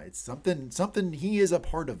point out. It's something he is a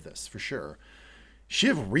part of this, for sure.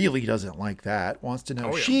 Shiv really doesn't like that, wants to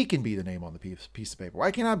know she can be the name on the piece of paper.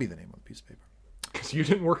 Why can't I be the name on the piece of paper? Because you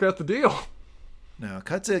didn't work out the deal. No,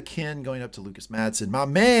 cut to Ken going up to Lucas Madsen. My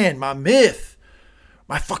man, my myth,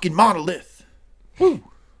 my fucking monolith. Woo!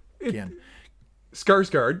 Ken.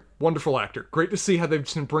 Skarsgård, wonderful actor. Great to see how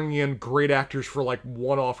they've been bringing in great actors for like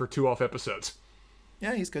one-off or two-off episodes.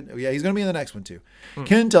 Yeah, he's good. Yeah, he's going to be in the next one, too.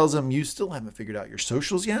 Ken tells him, you still haven't figured out your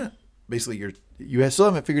socials yet. Basically, you still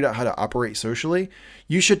haven't figured out how to operate socially.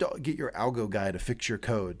 You should get your algo guy to fix your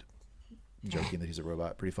code. Joking that he's a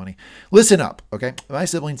robot. Pretty funny. Listen up, okay? My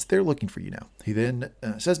siblings, they're looking for you now. He then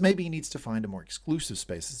says maybe he needs to find a more exclusive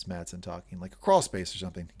space. This is Madsen talking, like a crawl space or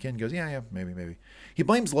something. Ken goes, yeah, maybe. He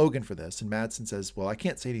blames Logan for this, and Madsen says, well, I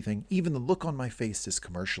can't say anything. Even the look on my face is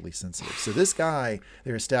commercially sensitive. So this guy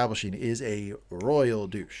they're establishing is a royal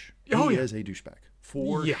douche. He is a douchebag.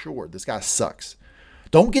 For sure. This guy sucks.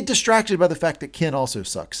 Don't get distracted by the fact that Ken also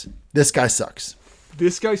sucks. This guy sucks.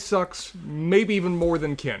 This guy sucks maybe even more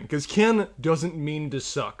than Ken, because Ken doesn't mean to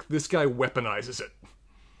suck. This guy weaponizes it.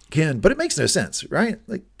 Ken, but it makes no sense, right?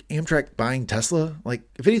 Like Amtrak buying Tesla. Like,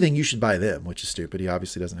 if anything, you should buy them, which is stupid. He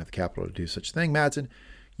obviously doesn't have the capital to do such a thing. Madsen,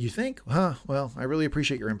 you think, well, I really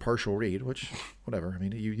appreciate your impartial read, which, whatever. I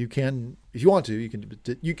mean, you can, if you want to,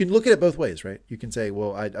 you can look at it both ways, right? You can say,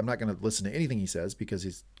 well, I'm not going to listen to anything he says because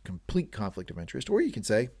he's complete conflict of interest. Or you can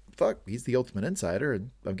say, fuck, he's the ultimate insider and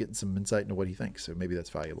I'm getting some insight into what he thinks. So maybe that's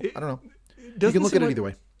valuable. I don't know. You can look at it either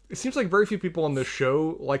way. It seems like very few people on this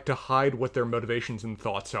show like to hide what their motivations and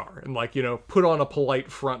thoughts are and put on a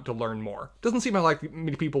polite front to learn more. Doesn't seem like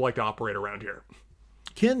many people like to operate around here.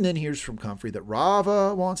 Ken then hears from Comfrey that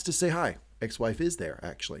Rava wants to say hi. Ex-wife is there,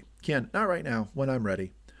 actually. Ken, not right now, when I'm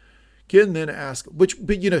ready. Ken then asks, but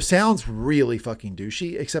sounds really fucking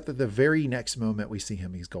douchey, except that the very next moment we see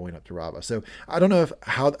him, he's going up to Rava. So I don't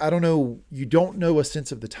know you don't know a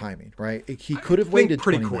sense of the timing, right? He could have waited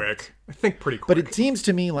pretty 20 quick. minutes. I think pretty quick. But it seems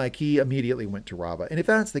to me like he immediately went to Rava. And if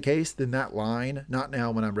that's the case, then that line, not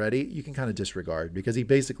now when I'm ready, you can kind of disregard because he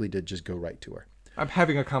basically did just go right to her. I'm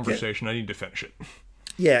having a conversation. I need to finish it.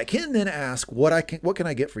 Yeah, Ken then asks, what can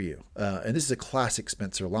I get for you? And this is a classic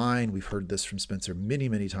Spencer line. We've heard this from Spencer many,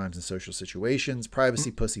 many times in social situations.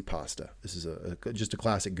 Privacy, pussy, pasta. This is just a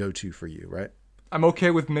classic go-to for you, right? I'm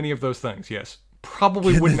okay with many of those things, yes.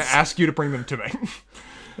 Probably wouldn't ask you to bring them to me.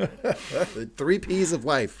 The 3 P's of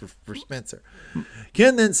life for Spencer.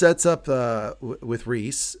 Ken then sets up with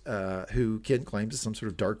Reese, who Ken claims is some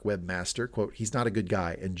sort of dark web master. Quote, he's not a good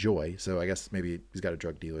guy. Enjoy. So I guess maybe he's got a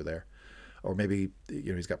drug dealer there. Or maybe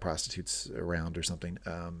he's got prostitutes around or something.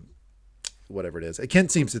 Whatever it is, Ken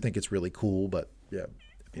seems to think it's really cool, but yeah.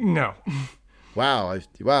 No. Wow!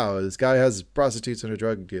 This guy has prostitutes and a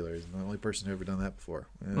drug dealer. He's the only person who ever done that before.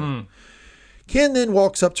 Yeah. Ken then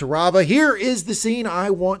walks up to Rava. Here is the scene I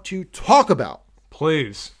want to talk about.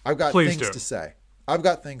 Please, I've got things to say. I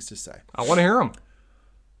want to hear them.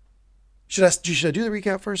 Should I do the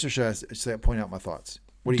recap first, or should I point out my thoughts?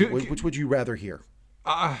 Which would you rather hear?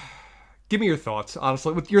 Give me your thoughts,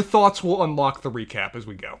 honestly. With your thoughts, we'll unlock the recap as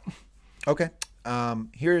we go. Okay.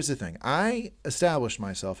 Here's the thing. I established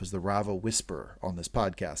myself as the Rava Whisperer on this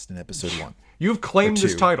podcast in episode 1. You've claimed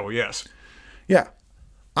this title, yes. Yeah.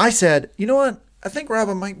 I said, you know what? I think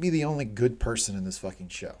Rava might be the only good person in this fucking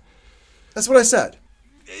show. That's what I said.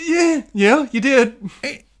 Yeah, you did.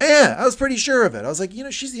 Yeah, I was pretty sure of it. I was like,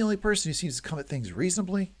 she's the only person who seems to come at things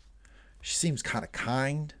reasonably. She seems kind of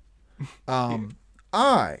kind.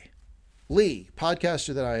 Lee,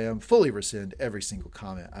 podcaster that I am, fully rescind every single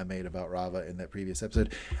comment I made about Rava in that previous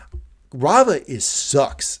episode. Rava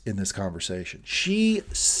sucks in this conversation. She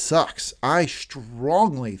sucks. I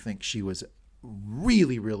strongly think she was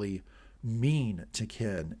really, really mean to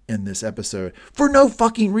Ken in this episode for no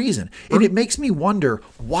fucking reason. And it makes me wonder,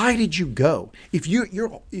 why did you go? If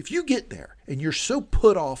you get there and you're so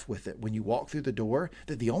put off with it when you walk through the door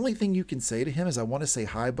that the only thing you can say to him is, I want to say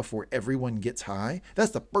hi before everyone gets high.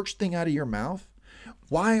 That's the first thing out of your mouth.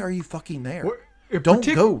 Why are you fucking there? Don't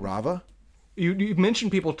go, Rava. You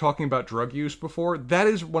mentioned people talking about drug use before. That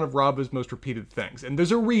is one of Rava's most repeated things, and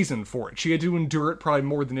there's a reason for it. She had to endure it probably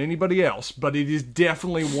more than anybody else, but it is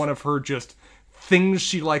definitely one of her just things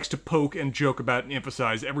she likes to poke and joke about and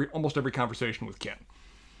emphasize almost every conversation with Ken.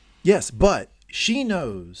 Yes, but she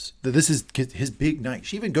knows that this is his big night.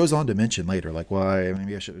 She even goes on to mention later, like, well,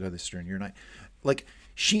 maybe I should have done this during your night. Like,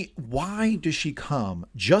 why does she come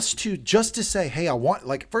just to say, hey, I want,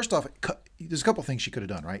 like, first off, there's a couple things she could have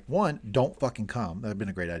done, right? One, don't fucking come. That would have been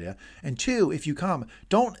a great idea. And two, if you come,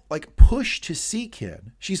 don't like push to see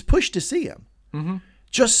Ken. She's pushed to see him. Mm-hmm.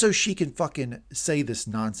 Just so she can fucking say this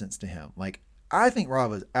nonsense to him. Like, I think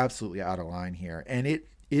Rava is absolutely out of line here. And it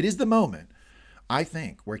is the moment, I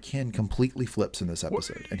think, where Ken completely flips in this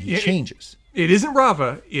episode and he changes. It isn't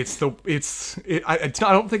Rava. I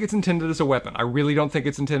don't think it's intended as a weapon. I really don't think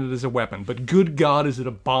it's intended as a weapon. But good God, is it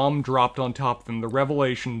a bomb dropped on top of them? The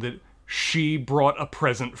revelation that she brought a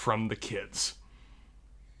present from the kids.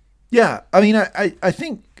 Yeah, I mean, I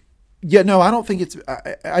think, yeah, no, I don't think it's,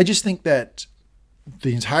 I just think that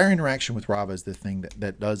the entire interaction with Rava is the thing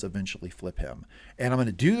that does eventually flip him. And I'm going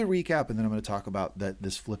to do the recap and then I'm going to talk about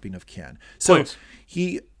this flipping of Ken. So Please.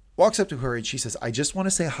 He walks up to her and she says, I just want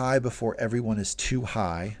to say hi before everyone is too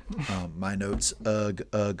high. My notes, ugh,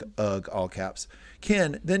 all caps.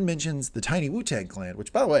 Ken then mentions the Tiny Wu-Tang Clan,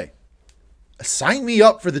 which, by the way, sign me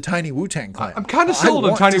up for the Tiny Wu-Tang Clan. I'm kind of sold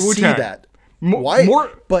on Tiny Wu-Tang. That. Why?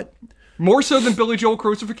 More so than Billy Joel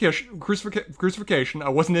Crucifixion. I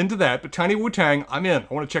wasn't into that, but Tiny Wu-Tang, I'm in.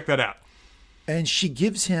 I want to check that out. And she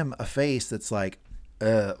gives him a face that's like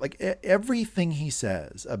everything he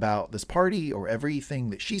says about this party or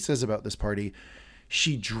everything that she says about this party,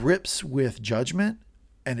 she drips with judgment.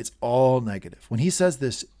 And it's all negative. When he says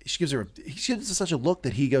this, he gives her such a look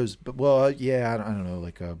that he goes, well, yeah, I don't know.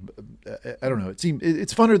 Like, I don't know.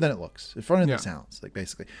 It's funner than it looks. It's funner than it sounds. Like,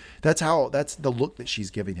 basically, that's the look that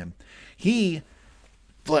she's giving him. He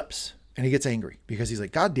flips and he gets angry because he's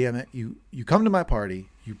like, God damn it. You come to my party,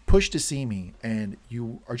 you push to see me, and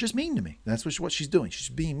you are just mean to me. That's what she's doing. She's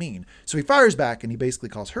being mean. So he fires back and he basically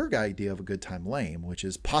calls her idea of a good time lame, which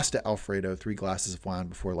is pasta Alfredo, 3 glasses of wine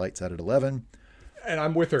before lights out at 11. And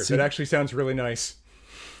I'm with her. That actually sounds really nice.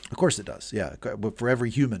 Of course it does. Yeah. But for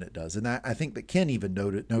every human it does. And I think that Ken even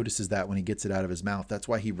notices that when he gets it out of his mouth. That's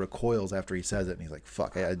why he recoils after he says it. And he's like,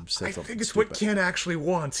 fuck, I said something I think it's stupid. what Ken actually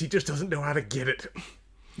wants. He just doesn't know how to get it.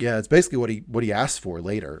 Yeah, it's basically what he asked for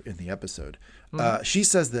later in the episode. She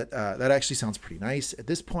says that that actually sounds pretty nice. At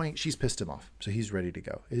this point, she's pissed him off, so he's ready to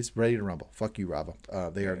go. He's ready to rumble. Fuck you, Rava.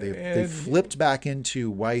 They flipped back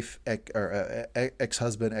into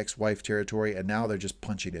ex-husband, ex-wife territory, and now they're just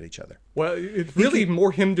punching at each other. Well, it's really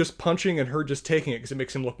more him just punching and her just taking it because it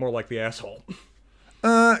makes him look more like the asshole.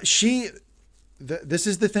 This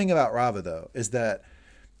is the thing about Rava, though,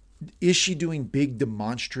 is she doing big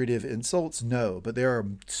demonstrative insults? No, but there are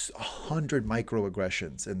 100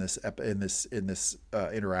 microaggressions in this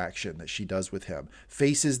interaction that she does with him.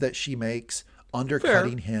 Faces that she makes,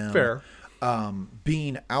 undercutting him,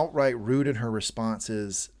 being outright rude in her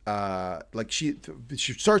responses. Like she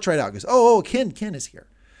starts right out, goes, "Oh, Ken is here."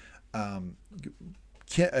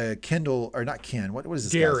 Kendall, or not Ken? What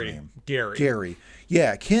is this guy's name? Gary.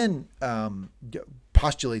 Yeah, Ken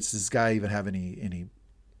postulates, does this guy even have any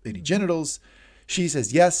genitals? She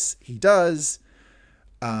says yes, he does.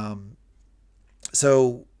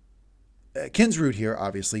 So Ken's rude here,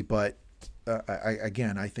 obviously, but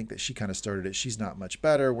I think that she kind of started it. She's not much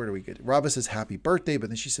better. Where do we get it? Rava says happy birthday, but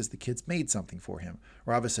then she says the kids made something for him.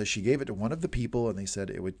 Rava says she gave it to one of the people and they said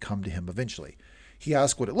it would come to him eventually. He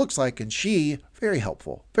asked what it looks like, and she, very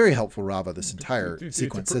helpful, Rava, this entire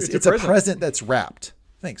sequence says it's a present that's wrapped.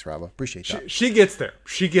 Thanks, Rava. Appreciate that. She gets there.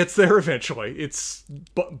 She gets there eventually. It's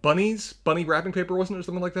bunny wrapping paper, wasn't it, or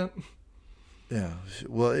something like that? Yeah.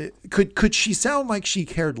 Well, could she sound like she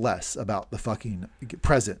cared less about the fucking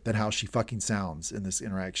present than how she fucking sounds in this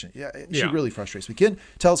interaction? Yeah, she really frustrates me. Ken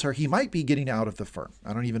tells her he might be getting out of the firm.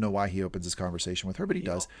 I don't even know why he opens this conversation with her, but he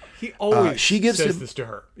does. He always says this to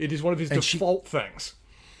her. It is one of his default things.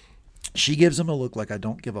 She gives him a look like I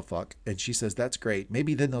don't give a fuck, and she says, that's great.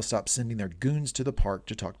 Maybe then they'll stop sending their goons to the park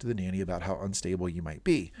to talk to the nanny about how unstable you might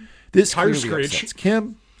be. This clearly upsets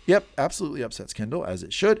Kim. Yep, absolutely upsets Kendall, as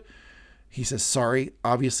it should. He says, sorry,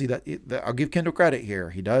 obviously that I'll give Kendall credit here.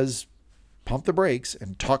 He does pump the brakes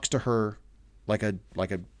and talks to her like a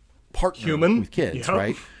partner Human with kids, yep.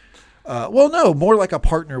 right? Well, no, more like a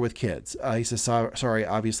partner with kids. He says, sorry,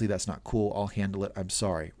 obviously that's not cool. I'll handle it. I'm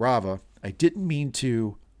sorry. Rava, I didn't mean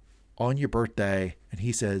to on your birthday. And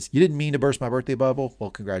he says, you didn't mean to burst my birthday bubble? Well,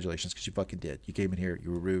 congratulations, because you fucking did. You came in here.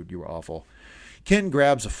 You were rude. You were awful. Ken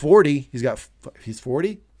grabs a 40. He's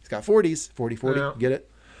 40. He's got 40s. 40. Yeah. Get it?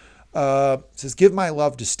 Says, give my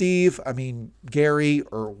love to Steve. I mean, Gary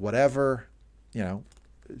or whatever,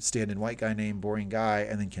 stand-in white guy name, boring guy.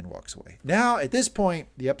 And then Ken walks away. Now, at this point,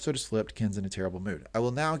 the episode is flipped. Ken's in a terrible mood. I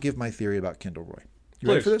will now give my theory about Kendall Roy. You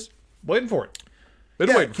ready for this? Waiting for it.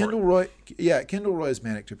 Kendall Roy is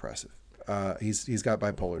manic depressive. He's got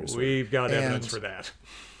bipolar disorder. We've got evidence for that.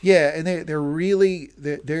 Yeah, and they're really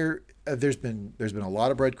there's been a lot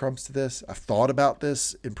of breadcrumbs to this. I've thought about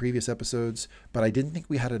this in previous episodes, but I didn't think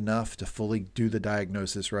we had enough to fully do the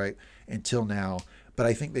diagnosis right until now. But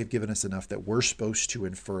I think they've given us enough that we're supposed to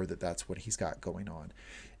infer that that's what he's got going on.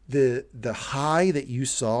 The high that you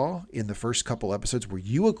saw in the first couple episodes where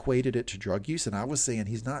you equated it to drug use, and I was saying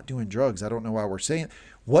he's not doing drugs. I don't know why we're saying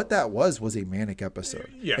what that was a manic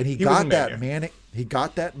episode. Yeah, and he got that manic. He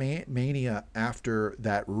got that mania after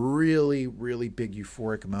that really, really big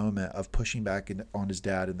euphoric moment of pushing back on his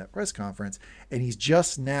dad in that press conference. And he's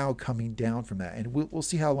just now coming down from that. And we'll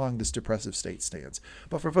see how long this depressive state stands.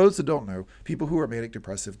 But for those that don't know, people who are manic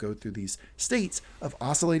depressive go through these states of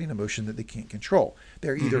oscillating emotion that they can't control.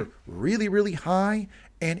 They're either really, really high,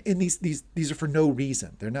 and in these are for no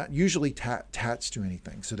reason. They're not usually attached to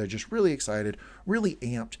anything. So they're just really excited, really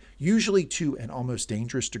amped, usually to an almost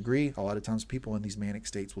dangerous degree. A lot of times people in these manic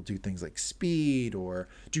states will do things like speed or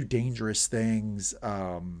do dangerous things.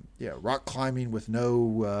 Rock climbing with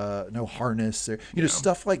no harness, or,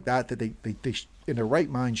 stuff like that they in their right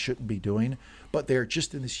mind shouldn't be doing. But they're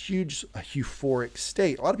just in this huge euphoric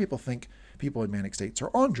state. A lot of people think people in manic states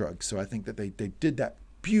are on drugs. So I think that they did that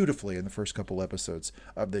beautifully in the first couple episodes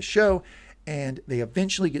of this show, and they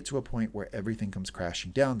eventually get to a point where everything comes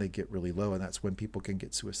crashing down. They get really low, and that's when people can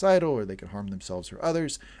get suicidal or they can harm themselves or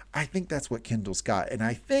others. I think that's what Kendall's got, and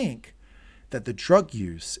I think that the drug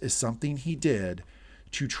use is something he did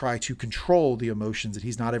to try to control the emotions that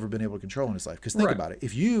he's not ever been able to control in his life. Because think about it,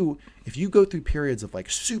 if you go through periods of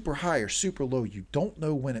like super high or super low, you don't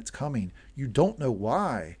know when it's coming, you don't know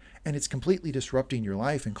why, and it's completely disrupting your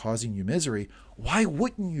life and causing you misery, why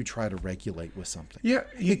wouldn't you try to regulate with something? Yeah.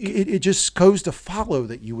 It just goes to follow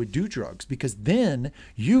that you would do drugs, because then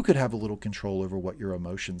you could have a little control over what your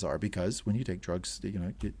emotions are, because when you take drugs,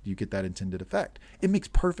 you get that intended effect. It makes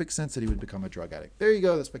perfect sense that he would become a drug addict. There you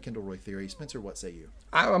go. That's my Kendall Roy theory. Spencer, what say you?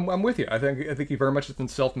 I'm with you. I think he very much has been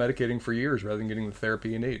self-medicating for years rather than getting the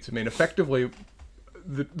therapy he needs. I mean, effectively,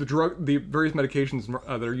 the various medications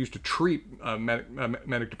that are used to treat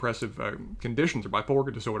manic depressive conditions or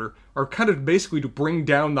bipolar disorder are kind of basically to bring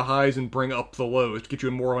down the highs and bring up the lows to get you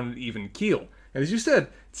more on an even keel. And as you said,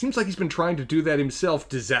 it seems like he's been trying to do that himself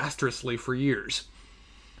disastrously for years.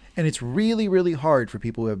 And it's really, really hard for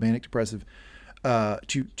people who have manic depressive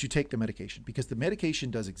to take the medication, because the medication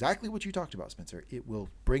does exactly what you talked about, Spencer. It will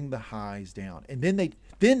bring the highs down, and then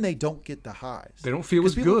they don't get the highs. They don't feel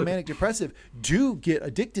as people good. With manic depressive do get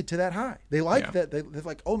addicted to that high. They like that. They're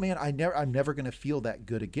like, oh man, I'm never going to feel that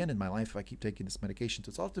good again in my life if I keep taking this medication. So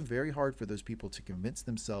it's often very hard for those people to convince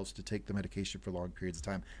themselves to take the medication for long periods of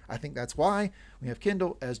time. I think that's why we have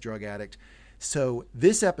Kendall as drug addict. So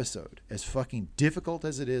this episode, as fucking difficult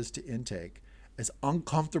as it is to intake, as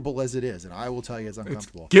uncomfortable as it is, and I will tell you it's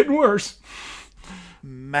uncomfortable. It's getting worse.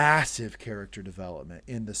 Massive character development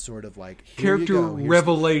in the sort of like character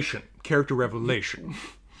revelation. Character revelation.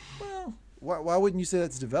 Well, why wouldn't you say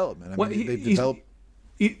that's development? I mean, they've developed.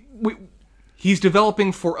 He's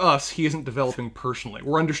developing for us. He isn't developing personally.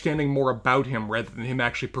 We're understanding more about him rather than him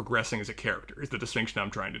actually progressing as a character. Is the distinction I'm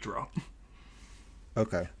trying to draw.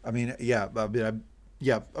 Okay. I mean, yeah.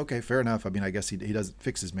 Yeah, okay, fair enough. I mean, I guess he doesn't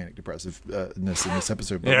fix his manic depressiveness in this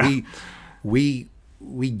episode, but we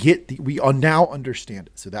now understand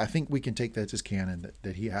it. So that I think we can take that as canon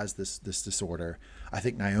that he has this disorder. I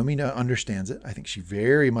think Naomi understands it. I think she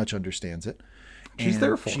very much understands it. She's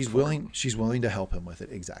there for She's willing to help him with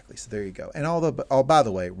it. Exactly. So there you go. And by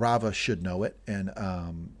the way, Rava should know it. And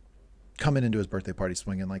coming into his birthday party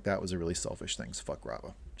swinging like that was a really selfish thing. So fuck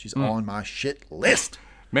Rava. She's on my shit list.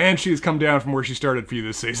 Man, she has come down from where she started for you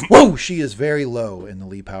this season. Whoa, she is very low in the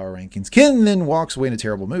Lee Power rankings. Ken then walks away in a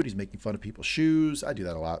terrible mood. He's making fun of people's shoes. I do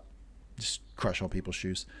that a lot. Just crush on people's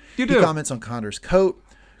shoes. You do. He comments on Connor's coat.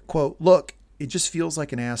 Quote, look, it just feels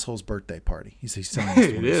like an asshole's birthday party. He's telling this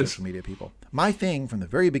to one of the social media people. My thing from the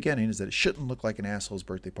very beginning is that it shouldn't look like an asshole's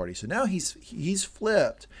birthday party. So now he's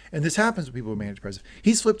flipped, and this happens with people who manage president.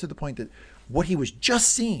 He's flipped to the point that what he was just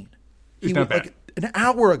seeing, he was, like an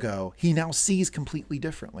hour ago, he now sees completely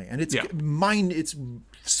differently, and it's It's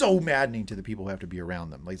so maddening to the people who have to be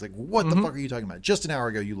around them. Like, it's like, what the fuck are you talking about? Just an hour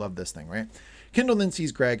ago, you loved this thing, right? Kendall then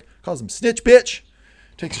sees Greg, calls him snitch bitch,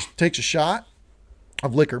 takes a shot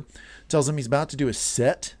of liquor, tells him he's about to do a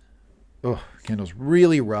set. Oh, Kendall's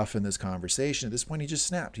really rough in this conversation. At this point, he just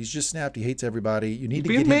snapped. He's just snapped. He hates everybody. You need to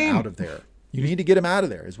get him out of there. You need to get him out of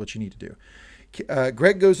there is what you need to do.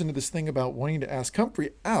 Greg goes into this thing about wanting to ask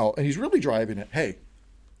Comfrey out, and he's really driving it. Hey,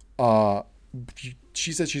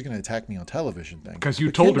 she said she's going to attack me on television thing. Because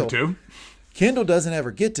you told her to. Kendall doesn't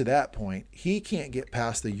ever get to that point. He can't get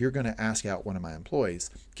past the you're going to ask out one of my employees.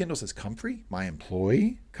 Kendall says, Comfrey? My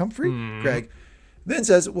employee? Comfrey? Greg then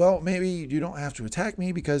says, well, maybe you don't have to attack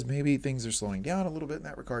me because maybe things are slowing down a little bit in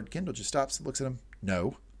that regard. Kendall just stops and looks at him.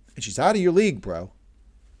 No. And she's out of your league, bro.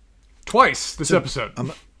 Twice this episode.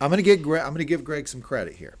 I'm going to give Greg some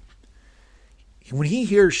credit here. When he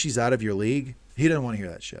hears she's out of your league, he doesn't want to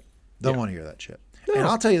hear that shit. Don't want to hear that shit. No. And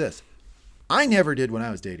I'll tell you this. I never did when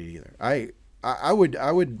I was dating either. I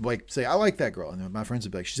would like say, I like that girl. And my friends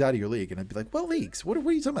would be like, she's out of your league. And I'd be like, what leagues? What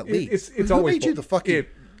are you talking about, leagues? It's who always made you the fucking...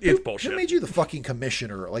 It's bullshit. Who made you the fucking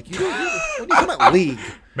commissioner? Like, what are you talking about, league?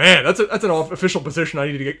 Man, that's an official position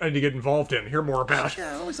I need to get involved in. Hear more about.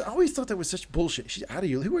 Yeah, I always thought that was such bullshit. She's out of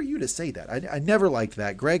you. Who are you to say that? I never liked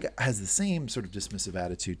that. Greg has the same sort of dismissive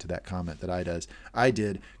attitude to that comment that I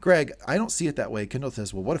did. Greg, I don't see it that way. Kendall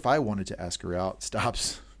says, well, what if I wanted to ask her out?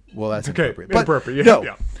 Stops. Well, that's inappropriate. But inappropriate. No,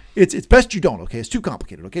 yeah. It's best you don't, okay? It's too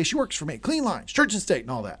complicated, okay? She works for me. Clean lines, church and state, and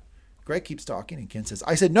all that. Greg keeps talking, and Ken says,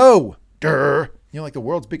 I said no. Durr. Like the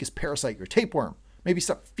world's biggest parasite, you're a tapeworm. Maybe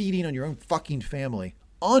stop feeding on your own fucking family.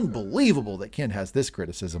 Unbelievable that Ken has this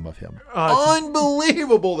criticism of him.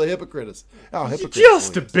 Unbelievable, the hypocrite.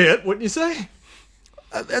 Just a bit, wouldn't you say?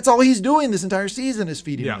 That's all he's doing this entire season is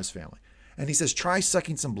feeding on his family. And he says, try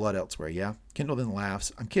sucking some blood elsewhere, yeah? Kendall then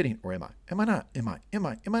laughs. I'm kidding, or am I? Am I not?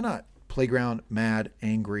 Am I not? Playground, mad,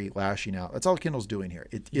 angry, lashing out. That's all Kendall's doing here.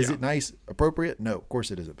 Is it nice, appropriate? No, of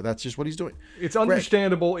course it isn't. But that's just what he's doing. It's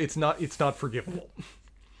understandable. Greg. It's not forgivable.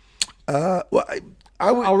 Well,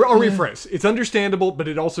 I'll rephrase. It's understandable, but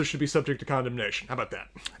it also should be subject to condemnation. How about that?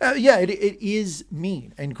 It is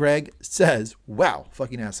mean. And Greg says, wow,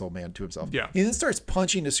 fucking asshole man to himself. Yeah. He then starts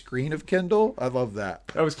punching a screen of Kendall. I love that.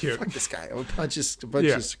 That was cute. Fuck this guy. I would punch his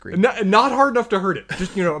screen. Not hard enough to hurt it.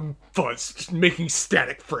 Just, fuzz. Just making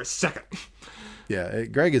static for a second. Yeah,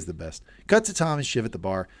 Greg is the best. Cut to Tom and Shiv at the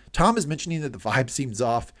bar. Tom is mentioning that the vibe seems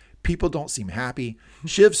off. People don't seem happy.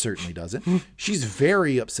 Shiv certainly doesn't. She's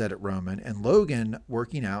very upset at Roman and Logan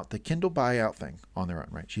working out the Kendall buyout thing on their own,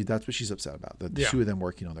 right? That's what she's upset about, the two of them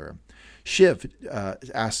working on their own. Shiv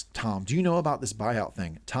asks Tom, do you know about this buyout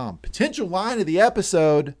thing? Tom, potential line of the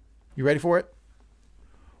episode. You ready for it?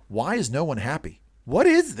 Why is no one happy? What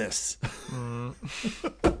is this?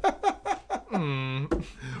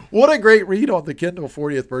 What a great read on the Kendall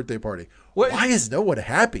 40th birthday party. Why is no one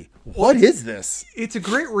happy? What is this? It's a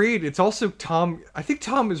great read. It's also Tom. I think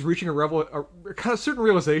Tom is reaching a kind of certain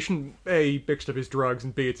realization. A, he mixed up his drugs,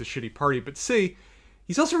 and B, it's a shitty party. But C,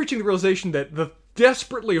 he's also reaching the realization that the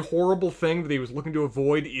desperately horrible thing that he was looking to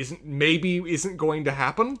avoid isn't going to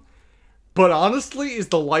happen. But honestly, is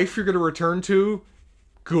the life you're going to return to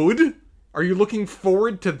good? Are you looking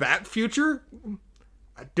forward to that future?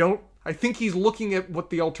 I think he's looking at what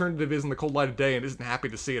the alternative is in the cold light of day and isn't happy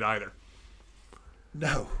to see it either.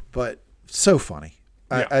 No, but so funny.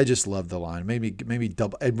 Yeah. I just love the line. Maybe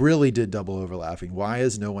double. It really did double over laughing. Why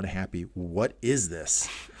is no one happy? What is this?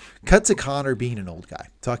 Cut to Connor being an old guy,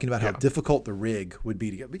 talking about how difficult the rig would be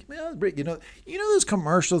to get. You know those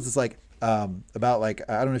commercials. It's like about like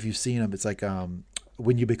I don't know if you've seen them. It's like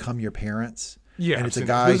when you become your parents. Yeah, and it's a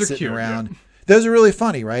guy sitting around. Yeah. Those are really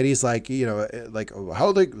funny, right? He's like,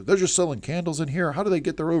 they're just selling candles in here. How do they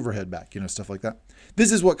get their overhead back? Stuff like that.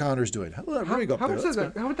 This is what Connor's doing. How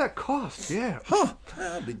would that cost? Yeah.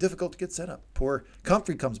 It'd be difficult to get set up. Poor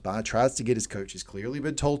Comfrey comes by, tries to get his coat. He's clearly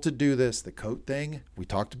been told to do this. The coat thing, we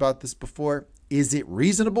talked about this before. Is it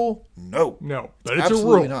reasonable? No. But it's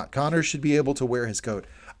absolutely a rule. Not. Connor should be able to wear his coat.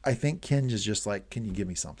 I think Ken is just like, can you give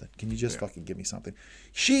me something? Can you just fucking give me something?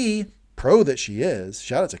 She, pro that she is,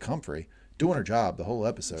 shout out to Comfrey, doing her job the whole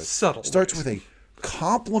episode. Starts with a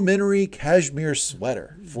complimentary cashmere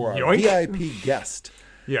sweater for our VIP guest.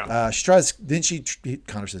 Yeah. She tries.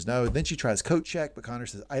 Connor says no. Then she tries coat check, but Connor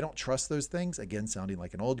says, I don't trust those things. Again, sounding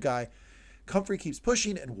like an old guy. Comfrey keeps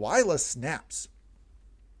pushing, and Wyla snaps.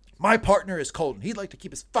 My partner is Colton. He'd like to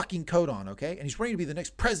keep his fucking coat on, okay? And he's ready to be the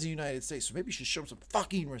next president of the United States, so maybe you should show him some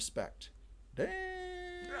fucking respect. Damn.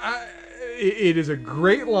 It is a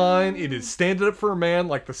great line. It is standing up for a man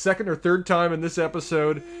like the second or third time in this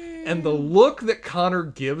episode. And the look that Connor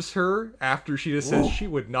gives her after she just says she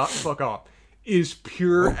would not fuck off is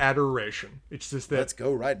pure adoration. It's just that. Let's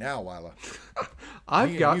go right now, Wyla.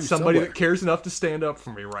 I've got somebody that cares enough to stand up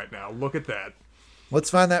for me right now. Look at that. Let's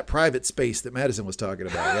find that private space that Madison was talking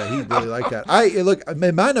about. Yeah, he really liked that. Look,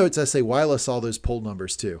 in my notes, I say Wyla saw those poll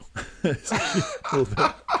numbers too. a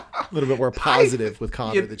little bit more positive with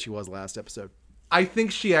Connor than she was last episode. I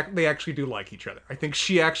think they actually do like each other. I think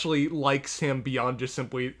she actually likes him beyond just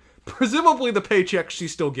simply, presumably, the paycheck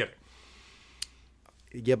she's still getting.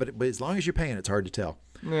 Yeah, but as long as you're paying, it's hard to tell.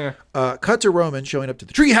 Yeah. Cut to Roman showing up to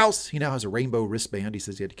the treehouse. He now has a rainbow wristband. He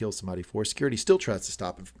says he had to kill somebody for. Security still tries to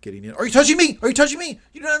stop him from getting in. Are you touching me? Are you touching me?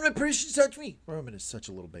 You don't have my permission to touch me. Roman is such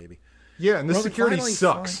a little baby. Yeah, and this Roman security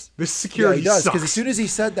sucks. This security he does, sucks. because as soon as he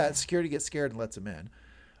said that, security gets scared and lets him in.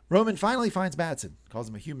 Roman finally finds Madsen. Calls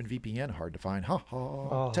him a human VPN. Hard to find. Ha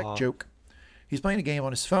ha. Tech joke. He's playing a game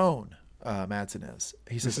on his phone, Madsen is.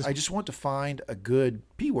 He says, I just want to find a good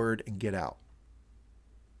P word and get out.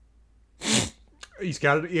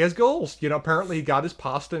 He has goals. Apparently he got his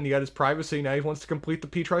pasta and he got his privacy. Now he wants to complete the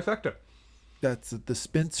P trifecta. That's the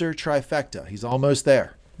Spencer trifecta. He's almost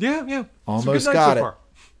there. Yeah. Almost got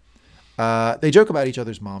it. They joke about each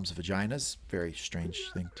other's moms' vaginas. Very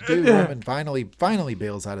strange thing to do. Roman finally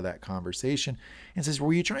bails out of that conversation and says,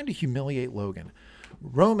 were you trying to humiliate Logan?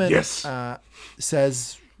 Roman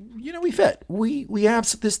says, we fit. We have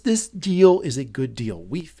this deal is a good deal.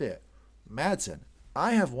 We fit. Madsen,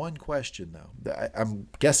 I have one question, though. I'm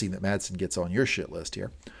guessing that Madsen gets on your shit list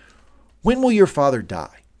here. When will your father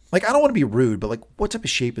die? Like, I don't want to be rude, but like, what type of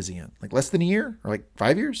shape is he in? Like less than a year, or like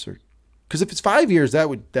 5 years, or because if it's 5 years, that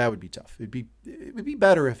would be tough. It would be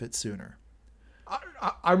better if it's sooner.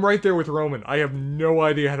 I'm right there with Roman. I have no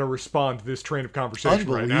idea how to respond to this train of conversation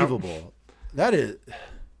right now. Unbelievable. That is.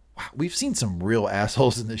 Wow, we've seen some real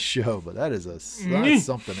assholes in this show, but that's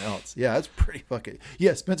something else. Yeah, that's pretty fucking.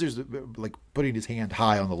 Yeah, Spencer's like putting his hand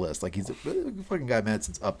high on the list, like he's a fucking guy.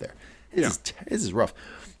 Madsen's up there. This is rough.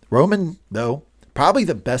 Roman, though, probably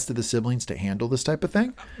the best of the siblings to handle this type of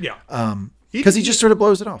thing. Yeah, because he just sort of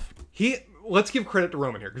blows it off. Let's give credit to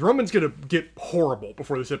Roman here, because Roman's gonna get horrible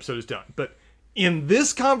before this episode is done, but. In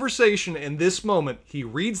this conversation, in this moment, he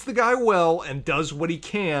reads the guy well and does what he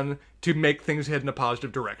can to make things head in a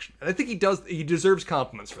positive direction. And I think he deserves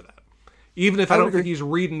compliments for that. Even if I don't think he's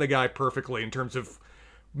reading the guy perfectly in terms of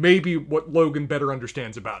maybe what Logan better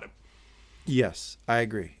understands about him. Yes, I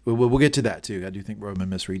agree. We'll get to that too. I do think Roman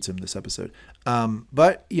misreads him this episode.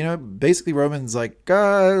 But, basically Roman's like,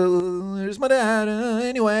 there's my dad.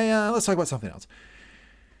 Anyway, let's talk about something else.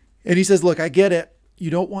 And he says, look, I get it. You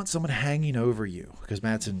don't want someone hanging over you, because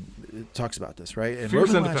Madsen talks about this, right? And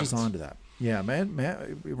Roman latches on to that. Yeah,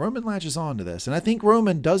 Roman latches on to this. And I think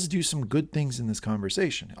Roman does do some good things in this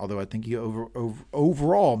conversation, although I think he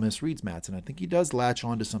overall misreads Madsen. I think he does latch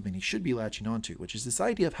on to something he should be latching onto, which is this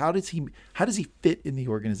idea of how does he fit in the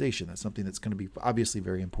organization? That's something that's going to be obviously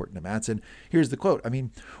very important to Madsen. Here's the quote. I mean,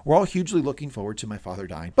 we're all hugely looking forward to my father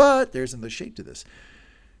dying, but there's another shape to this.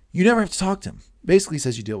 You never have to talk to him. Basically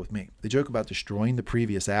says you deal with me. They joke about destroying the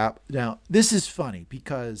previous app. Now, this is funny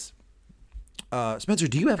because, Spencer,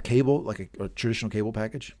 do you have cable, like a traditional cable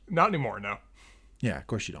package? Not anymore, no. Yeah, of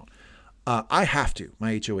course you don't. I have to.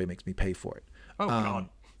 My HOA makes me pay for it. Oh, God.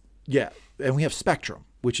 Yeah, and we have Spectrum,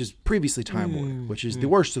 which is previously Time Warner, which is the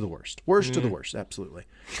worst of the worst. Worst of the worst, absolutely.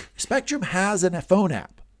 Spectrum has a phone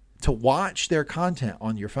app to watch their content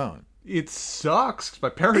on your phone. It sucks. My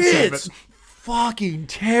parents have it. Fucking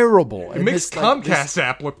terrible. It makes Comcast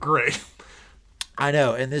app look great. I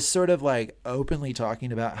know. And this sort of like openly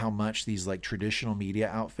talking about how much these like traditional media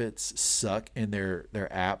outfits suck in their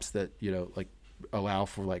apps that, like allow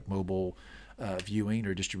for like mobile viewing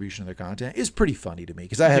or distribution of their content is pretty funny to me,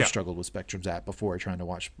 because I have struggled with Spectrum's app before trying to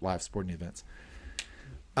watch live sporting events.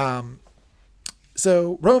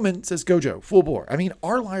 So Roman says, Gojo, full bore. I mean,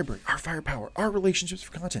 our library, our firepower, our relationships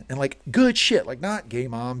for content, and like good shit, like not gay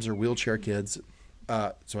moms or wheelchair kids.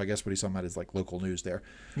 So I guess what he's talking about is like local news there.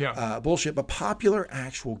 Yeah. Bullshit, but popular,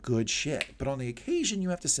 actual good shit. But on the occasion you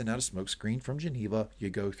have to send out a smokescreen from Geneva, you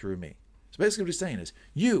go through me. So basically what he's saying is,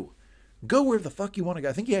 you go where the fuck you want to go.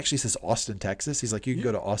 I think he actually says Austin, Texas. He's like, you can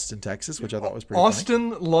go to Austin, Texas, which I thought was pretty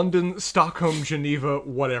Austin, funny. London, Stockholm, Geneva,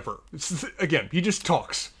 whatever. Again, he just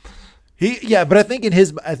talks. But I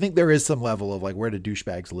think there is some level of like, where do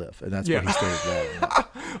douchebags live? And that's what he stated.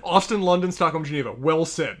 Austin, London, Stockholm, Geneva. Well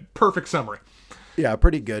said. Perfect summary. Yeah,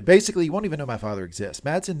 pretty good. Basically, you won't even know my father exists.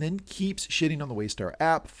 Matsson then keeps shitting on the Waystar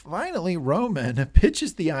app. Finally, Roman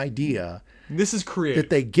pitches the idea. This is creative. That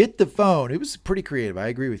they get the phone. It was pretty creative. I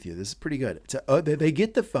agree with you. This is pretty good. They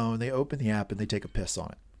get the phone, they open the app, and they take a piss on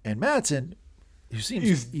it. And Matsson, who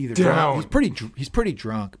seems either down. Drunk, he's pretty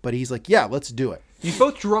drunk, but he's like, yeah, let's do it. He's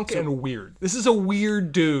both drunk and weird. This is a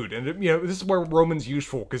weird dude. And, this is where Roman's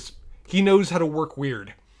useful because he knows how to work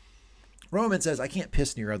weird. Roman says, I can't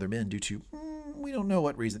piss near other men due to, we don't know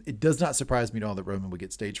what reason. It does not surprise me at all that Roman would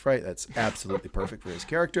get stage fright. That's absolutely perfect for his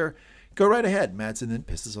character. Go right ahead. Matsson then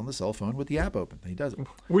pisses on the cell phone with the app open. He does it.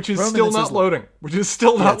 Which is still not loading. It's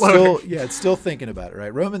still thinking about it,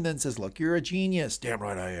 right? Roman then says, look, you're a genius. Damn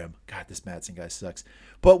right I am. God, this Matsson guy sucks.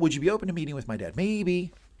 But would you be open to meeting with my dad?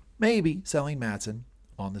 Maybe selling Matsson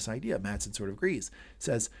on this idea. Matsson sort of agrees.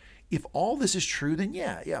 Says, if all this is true, then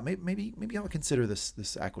maybe I'll consider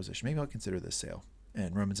this acquisition. Maybe I'll consider this sale.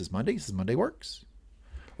 And Roman says, Monday? He says, Monday works.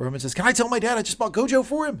 Roman says, can I tell my dad I just bought Gojo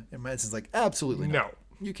for him? And Matsson's like, absolutely not. No.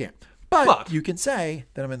 You can't. But you can say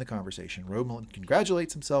that I'm in the conversation. Roman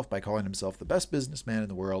congratulates himself by calling himself the best businessman in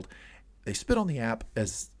the world. They spit on the app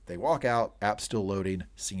as they walk out. App still loading.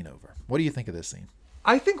 Scene over. What do you think of this scene?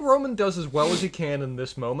 I think Roman does as well as he can in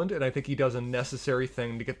this moment, and I think he does a necessary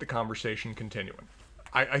thing to get the conversation continuing.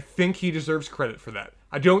 I think he deserves credit for that.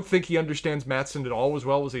 I don't think he understands Matsson at all as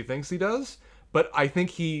well as he thinks he does, but I think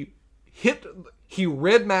he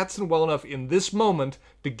read Matsson well enough in this moment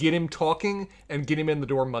to get him talking and get him in the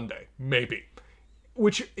door Monday. Maybe.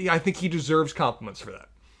 Which I think he deserves compliments for that.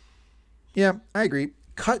 Yeah, I agree.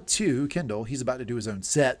 Cut to Kendall. He's about to do his own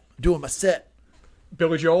set. Doing my set.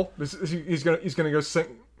 Billy Joel? He's gonna go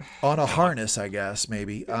sing on a harness, I guess,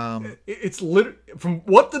 maybe. It's from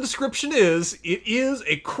what the description is, it is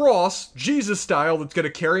a cross, Jesus style, that's going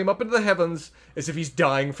to carry him up into the heavens as if he's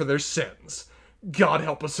dying for their sins. God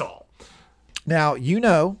help us all. Now, you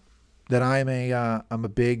know that I'm a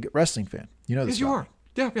big wrestling fan. You know this. Yes, you are.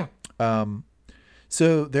 Yeah.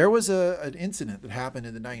 So there was an incident that happened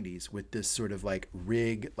in the 90s with this sort of like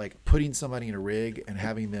rig, like putting somebody in a rig and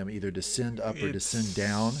having them either descend up or descend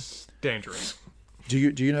down. Dangerous. Do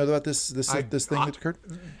you know about this thing that occurred?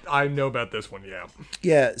 I know about this one, yeah.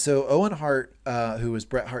 Yeah, so Owen Hart, who was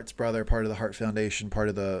Bret Hart's brother, part of the Hart Foundation, part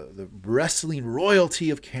of the wrestling royalty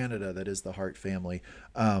of Canada, that is the Hart family,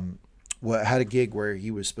 had a gig where he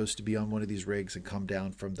was supposed to be on one of these rigs and come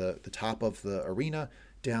down from the top of the arena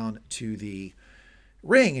down to the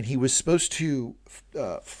ring, and he was supposed to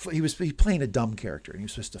he playing a dumb character, and he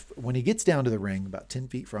was supposed to, when he gets down to the ring about 10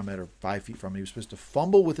 feet from it or 5 feet from it, he was supposed to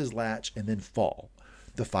fumble with his latch and then fall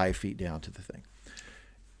the 5 feet down to the thing.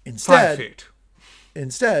 Instead, 5 feet.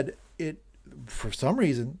 Instead, it, for some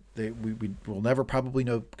reason, we will never probably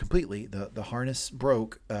know completely, the harness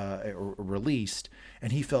broke or released,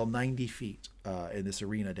 and he fell 90 feet in this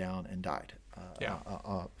arena down and died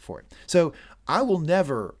for it. So I will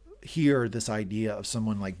never hear this idea of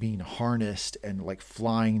someone like being harnessed and like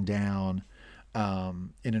flying down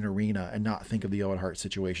in an arena and not think of the Owen Hart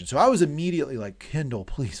situation. So I was immediately like, Kendall,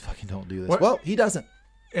 please fucking don't do this. What? Well, he doesn't.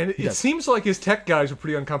 And it seems like his tech guys are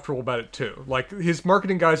pretty uncomfortable about it too. Like his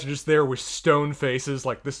marketing guys are just there with stone faces,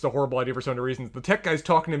 like this is a horrible idea for so many reasons. The tech guy's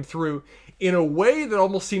talking him through in a way that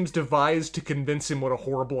almost seems devised to convince him what a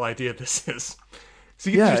horrible idea this is. So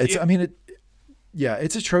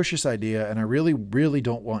it's atrocious idea, and I really, really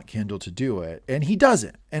don't want Kendall to do it. And he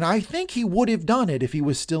doesn't. And I think he would have done it if he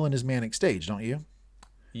was still in his manic stage, don't you?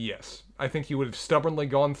 Yes. I think he would have stubbornly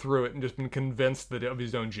gone through it and just been convinced of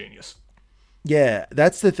his own genius. Yeah,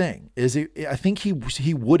 that's the thing. I think he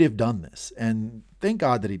would have done this, and thank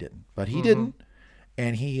God that he didn't. But he didn't,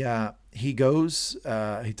 and he goes.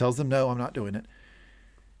 He tells them, "No, I'm not doing it."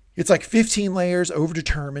 It's like 15 layers,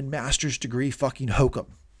 overdetermined, master's degree, fucking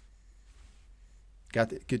hokum. Got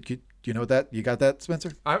that? You know that? You got that,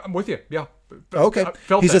 Spencer? I'm with you. Yeah. Okay.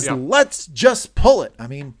 He says, "Let's just pull it." I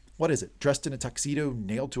mean, what is it? Dressed in a tuxedo,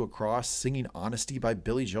 nailed to a cross, singing "Honesty" by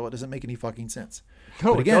Billy Joel. It doesn't make any fucking sense.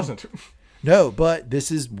 No, it doesn't. No, but this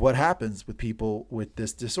is what happens with people with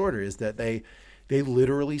this disorder, is that they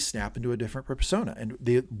literally snap into a different persona. And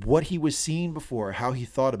what he was seeing before, how he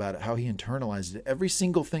thought about it, how he internalized it, every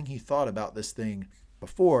single thing he thought about this thing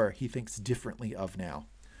before, he thinks differently of now.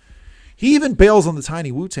 He even bails on the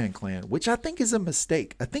Tiny Wu-Tang Clan, which I think is a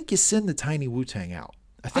mistake. I think you send the Tiny Wu-Tang out.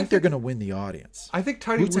 I think they're going to win the audience. I think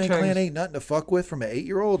Tiny Wu-Tang Clan ain't nothing to fuck with from an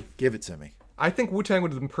 8-year-old. Give it to me. I think Wu-Tang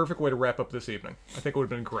would have been the perfect way to wrap up this evening. I think it would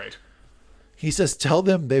have been great. He says, tell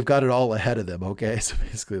them they've got it all ahead of them, okay? So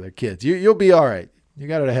basically, they're kids. You'll be all right. You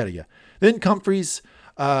got it ahead of you. Then Comfrey's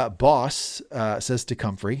Boss says to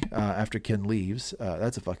Comfrey after Ken leaves,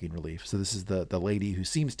 that's a fucking relief. So this is the lady who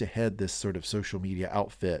seems to head this sort of social media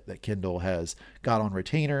outfit that Kendall has got on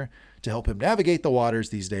retainer to help him navigate the waters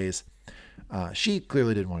these days. She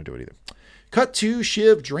clearly didn't want to do it either. Cut to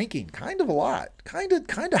Shiv drinking, kind of a lot, kind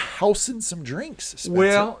of housing some drinks. Spencer.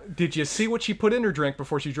 Well, did you see what she put in her drink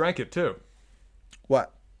before she drank it too?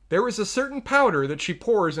 What? There is a certain powder that she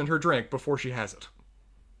pours in her drink before she has it.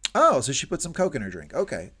 Oh, so she put some Coke in her drink.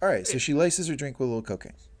 Okay. All right. So she laces her drink with a little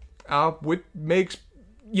cocaine. It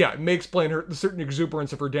may explain the certain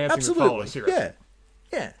exuberance of her dancing Absolutely. that follows here.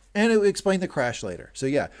 Yeah. And it would explain the crash later. So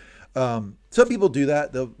yeah. Some people do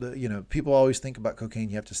that. People always think about cocaine.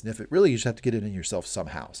 You have to sniff it. Really, you just have to get it in yourself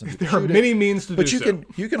somehow. There are many means to do so.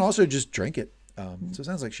 But you can also just drink it. So it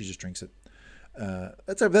sounds like she just drinks it.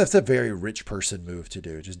 That's a very rich person move to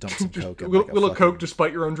do. Just dump some Coke. Little Coke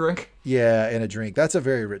despite your own drink. Yeah, in a drink. That's a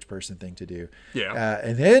very rich person thing to do. Yeah.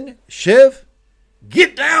 And then Shiv,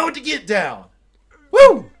 get down to get down.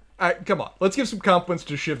 Woo! Come on, let's give some compliments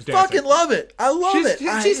to Shiv's dancing. Fucking love it. I love it.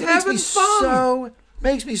 She's having fun.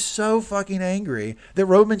 Makes me so fucking angry that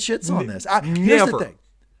Roman shits on this. Here's the thing.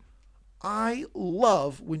 I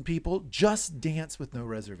love when people just dance with no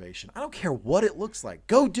reservation. I don't care what it looks like.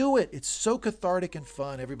 Go do it. It's so cathartic and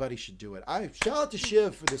fun. Everybody should do it. Shout out to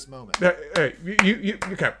Shiv for this moment. Hey,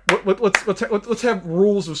 okay. Let's have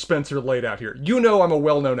rules of Spencer laid out here. You know I'm a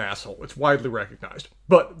well-known asshole. It's widely recognized.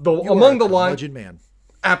 But among the lines, man.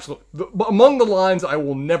 Absolutely. Among the lines I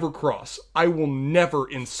will never cross. I will never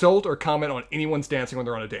insult or comment on anyone's dancing when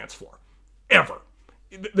they're on a dance floor. Ever.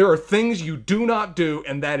 There are things you do not do,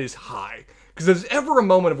 and that is high. Because there's ever a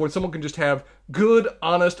moment of when someone can just have good,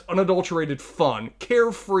 honest, unadulterated fun,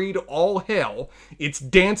 carefree to all hell, it's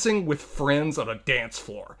dancing with friends on a dance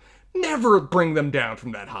floor. Never bring them down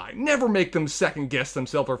from that high. Never make them second guess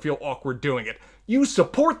themselves or feel awkward doing it. You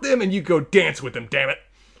support them and you go dance with them, damn it.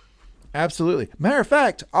 Absolutely. Matter of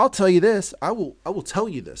fact, I'll tell you this. I will tell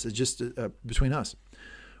you this. It's just between us.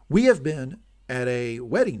 We have been at a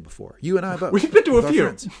wedding before. You and I both. We've been to a few.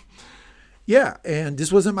 Friends. Yeah, and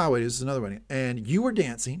this wasn't my wedding. This was another wedding. And you were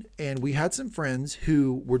dancing, and we had some friends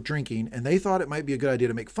who were drinking, and they thought it might be a good idea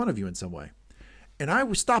to make fun of you in some way. And I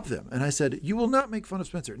would stop them, and I said, you will not make fun of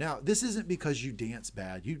Spencer. Now, this isn't because you dance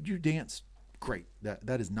bad. You dance great.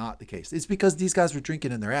 That is not the case. It's because these guys were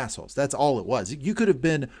drinking in their assholes. That's all it was. You could have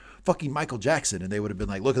been fucking Michael Jackson, and they would have been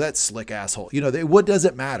like, look at that slick asshole. What does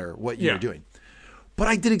it matter what you're doing? But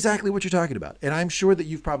I did exactly what you're talking about. And I'm sure that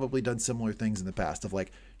you've probably done similar things in the past of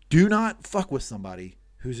like, do not fuck with somebody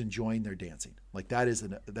who's enjoying their dancing. Like that is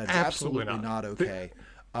absolutely not okay.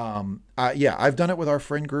 I've done it with our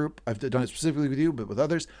friend group. I've done it specifically with you, but with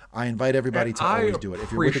others, I invite everybody to always do it.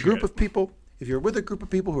 If you're with a group of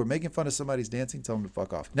people who are making fun of somebody's dancing, tell them to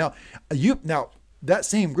fuck off. Now that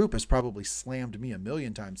same group has probably slammed me a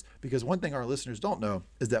million times because one thing our listeners don't know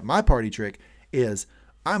is that my party trick is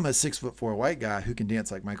I'm a 6'4" white guy who can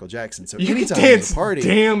dance like Michael Jackson. So you anytime there's a party,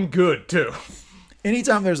 damn good too.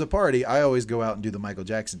 Anytime there's a party, I always go out and do the Michael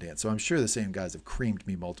Jackson dance. So I'm sure the same guys have creamed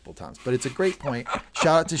me multiple times. But it's a great point.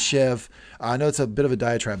 Shout out to Shiv. I know it's a bit of a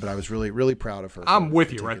diatribe, but I was really, really proud of her. I'm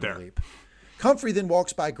with you right there. Leap. Comfrey then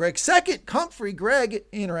walks by Greg. Second Comfrey-Greg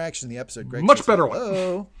interaction in the episode. Greg much better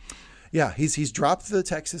one. Yeah, he's dropped the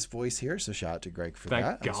Texas voice here, so shout out to Greg for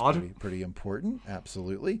that. Thank God. That's pretty important,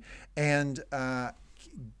 absolutely. And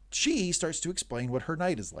she starts to explain what her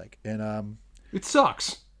night is like. And it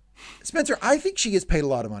sucks. Spencer, I think she gets paid a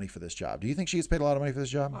lot of money for this job. Do you think she gets paid a lot of money for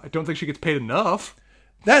this job? I don't think she gets paid enough.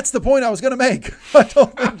 That's the point I was going to make. I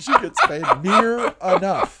don't think she gets paid near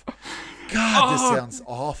enough. God, this sounds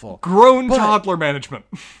awful. Toddler management.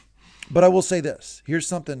 But I will say this. Here's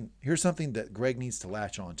something that Greg needs to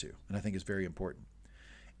latch onto, and I think is very important,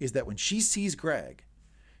 is that when she sees Greg,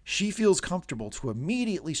 she feels comfortable to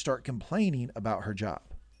immediately start complaining about her job.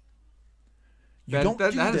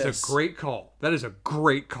 That is a great call. That is a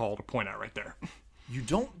great call to point out right there. You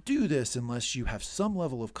don't do this unless you have some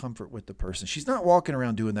level of comfort with the person. She's not walking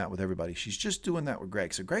around doing that with everybody. She's just doing that with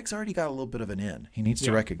Greg. So Greg's already got a little bit of an in. He needs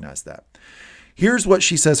to recognize that. Here's what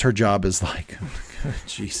she says her job is like.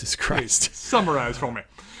 Jesus Christ. Please, summarize for me.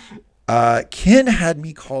 Ken had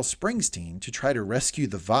me call Springsteen to try to rescue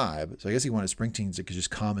the vibe. So I guess he wanted Springsteen to just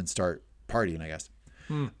come and start partying, I guess.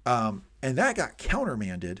 And that got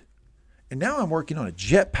countermanded. And now I'm working on a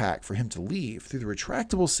jetpack for him to leave through the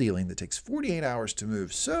retractable ceiling that takes 48 hours to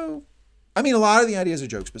move. So, I mean, a lot of the ideas are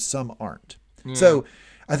jokes, but some aren't. Yeah. So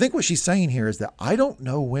I think what she's saying here is that I don't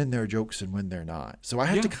know when they're jokes and when they're not. So I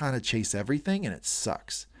have to kind of chase everything, and it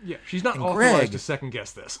sucks. Yeah, she's not authorized to second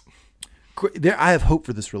guess this. I have hope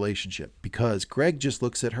for this relationship because Greg just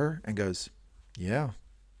looks at her and goes, yeah,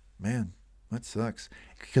 man, that sucks.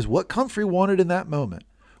 Because what Comfrey wanted in that moment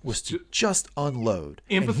was to just unload.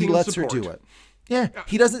 Empathy and he and lets support. her do it. Yeah.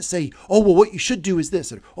 He doesn't say, oh, well, what you should do is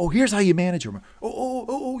this. Or, oh, here's how you manage her.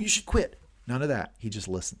 Oh, you should quit. None of that. He just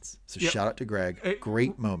listens. So shout out to Greg.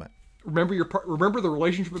 Great moment. Remember the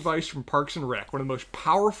relationship advice from Parks and Rec. One of the most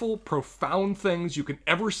powerful, profound things you can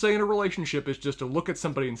ever say in a relationship is just to look at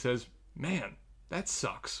somebody and says, man, that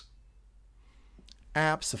sucks.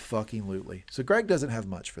 Abso-fucking-lutely. So Greg doesn't have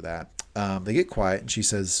much for that. They get quiet and she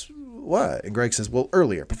says, what? And Greg says, well,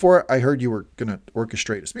 earlier, before I heard you were going to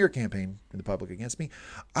orchestrate a smear campaign in the public against me,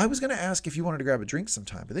 I was going to ask if you wanted to grab a drink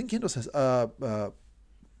sometime. But then Kendall says,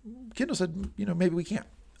 Kendall said, maybe we can't.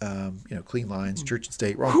 Clean lines, church and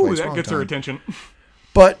state, wrong place, that wrong gets time. her attention.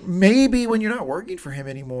 But maybe when you're not working for him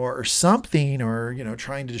anymore or something, or,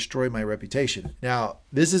 trying to destroy my reputation. Now,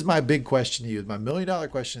 this is my big question to you, my $1 million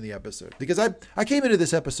question of the episode. Because I came into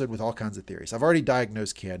this episode with all kinds of theories. I've already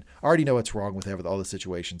diagnosed Ken. I already know what's wrong with all the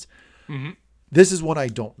situations. Mm-hmm. This is one I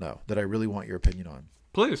don't know that I really want your opinion on.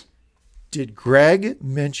 Please. Did Greg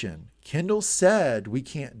mention Kendall said we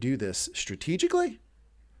can't do this strategically?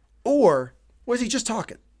 Or was he just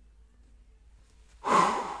talking?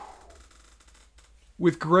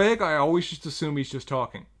 With Greg, I always just assume he's just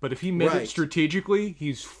talking. But if he meant it strategically,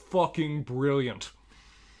 he's fucking brilliant.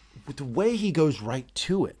 But the way he goes right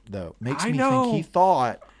to it, though, makes me think he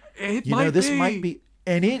thought, this might be,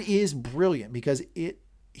 and it is brilliant because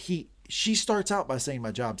she starts out by saying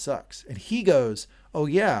my job sucks, and he goes, oh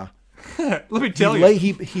yeah. Let me tell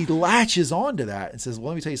you. He latches onto that and says, well,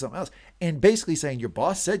 let me tell you something else, and basically saying your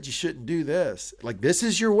boss said you shouldn't do this. Like, this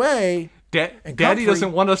is your way. Daddy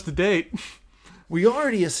doesn't want us to date. We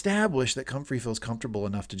already established that Comfrey feels comfortable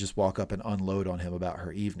enough to just walk up and unload on him about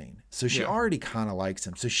her evening. So she already kind of likes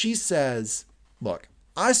him. So she says, look,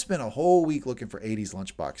 I spent a whole week looking for 80s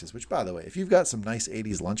lunchboxes, which, by the way, if you've got some nice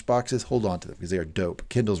 80s lunchboxes, hold on to them because they are dope.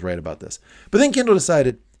 Kendall's right about this. But then Kendall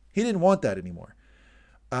decided he didn't want that anymore.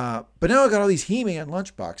 But now I got all these He-Man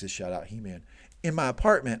lunchboxes, shout out He-Man, in my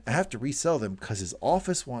apartment. I have to resell them because his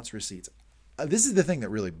office wants receipts. This is the thing that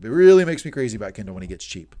really makes me crazy about Kendall when he gets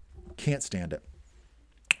cheap. Can't stand it.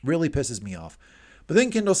 Really pisses me off. But then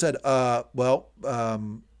Kendall said,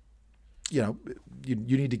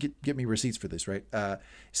 you need to get me receipts for this, right?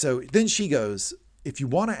 So then she goes, if you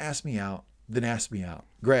want to ask me out, then ask me out.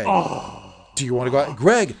 Greg, do you want to go out?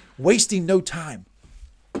 Greg, wasting no time.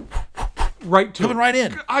 Right to Coming right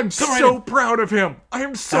in. I'm so proud of him. I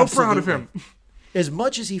am so proud of him. As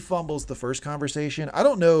much as he fumbles the first conversation, I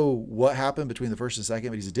don't know what happened between the first and second,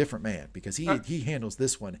 but he's a different man because he handles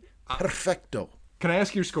this one perfecto. Can I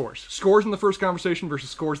ask your scores? Scores in the first conversation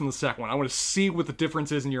versus scores in the second one. I want to see what the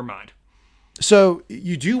difference is in your mind. So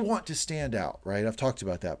you do want to stand out, right? I've talked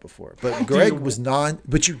about that before. But Greg was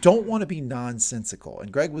but you don't want to be nonsensical.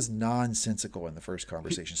 And Greg was nonsensical in the first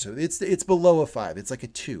conversation. So it's below a 5. It's like a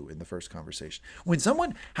 2 in the first conversation. When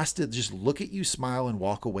someone has to just look at you, smile, and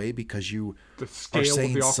walk away because you are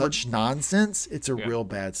saying such nonsense, it's a real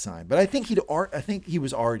bad sign. But I think he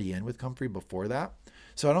was already in with Comfrey before that.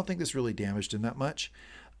 So I don't think this really damaged him that much.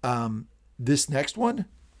 This next one,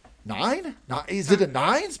 9? Is it a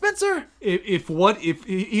 9, Spencer? If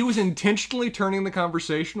he was intentionally turning the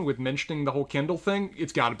conversation with mentioning the whole Kendall thing,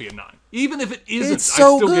 it's got to be a 9. Even if it isn't, it's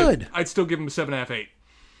so good. I'd still give him a 7.5, 8.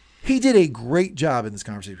 He did a great job in this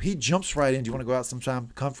conversation. He jumps right in. Do you want to go out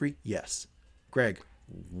sometime, Comfrey? Yes. Greg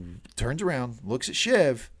turns around, looks at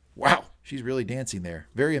Shiv. Wow, she's really dancing there.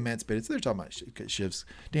 Very emancipated. So they're talking about Shiv's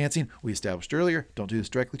dancing. We established earlier, don't do this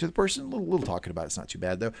directly to the person. A little talking about it. It's not too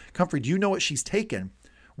bad, though. Comfrey, do you know what she's taken?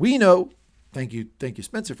 We know. Thank you,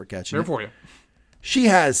 Spencer, for catching it. There for you. She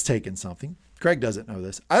has taken something. Greg doesn't know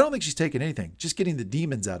this. I don't think she's taken anything. Just getting the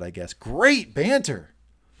demons out, I guess. Great banter.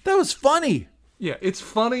 That was funny. Yeah, it's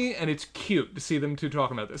funny and it's cute to see them two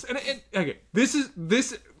talking about this. And okay, this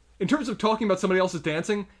in terms of talking about somebody else's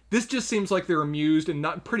dancing, this just seems like they're amused and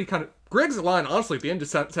not pretty kind of... Greg's line, honestly, at the end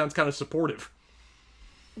just sounds kind of supportive.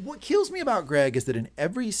 What kills me about Greg is that in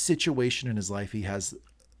every situation in his life, he has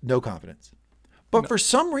no confidence. But for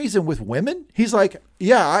some reason with women, he's like,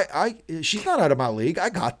 yeah, she's not out of my league. I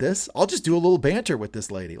got this. I'll just do a little banter with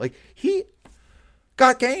this lady. Like, he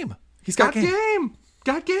got game. He's got game.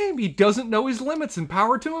 Got game. He doesn't know his limits, and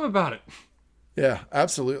power to him about it. Yeah,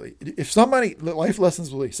 absolutely. If somebody, life lessons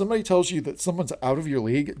believe, somebody tells you that someone's out of your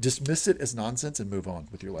league, dismiss it as nonsense and move on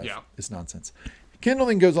with your life. Yeah. It's nonsense. Kendall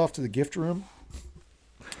then goes off to the gift room,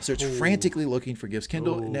 starts frantically looking for gifts.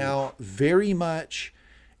 Kendall now very much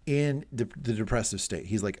in the depressive state.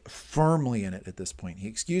 He's like firmly in it at this point. He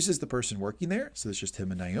excuses the person working there. So it's just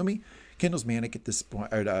him and Naomi. Kendall's manic at this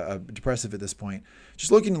point, or depressive at this point.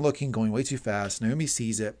 Just looking and looking, going way too fast. Naomi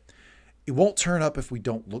sees it. It won't turn up if we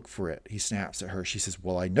don't look for it. He snaps at her. She says,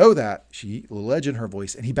 well, I know that. She ledge in her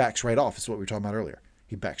voice, and he backs right off. This is what we were talking about earlier.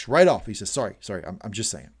 He backs right off. He says, sorry, I'm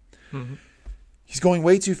just saying. Mm-hmm. He's going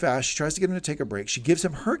way too fast. She tries to get him to take a break. She gives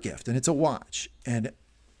him her gift, and it's a watch. And,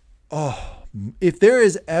 if there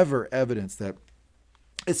is ever evidence that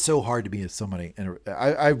it's so hard to be with somebody, and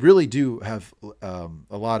I really do have a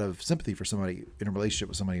lot of sympathy for somebody in a relationship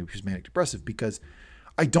with somebody who's manic depressive, because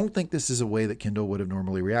I don't think this is a way that Kendall would have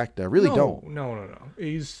normally reacted. I really don't. No.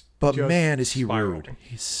 But man, is he spiraling. rude.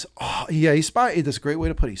 He's that's a great way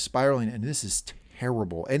to put it. He's spiraling, and this is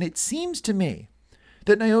terrible. And it seems to me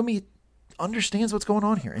that Naomi understands what's going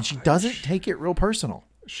on here, and she doesn't take it real personal.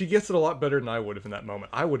 She gets it a lot better than I would have in that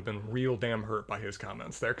moment. I would have been real damn hurt by his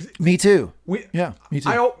comments there. Me too. Me too.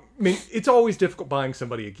 I mean, it's always difficult buying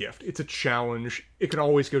somebody a gift. It's a challenge. It can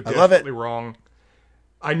always go desperately wrong.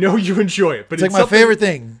 I know you enjoy it, but it's like my favorite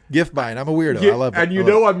thing, gift buying. I'm a weirdo. I love it. And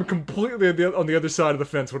I'm completely on the other side of the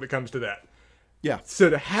fence when it comes to that. Yeah.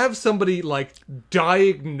 So to have somebody like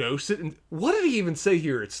diagnose it, and what did he even say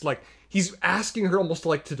here? It's like he's asking her almost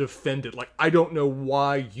like to defend it. Like, I don't know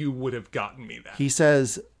why you would have gotten me that. He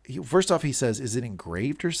says, first off, is it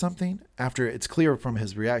engraved or something? After it's clear from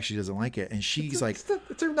his reaction, she doesn't like it. And she's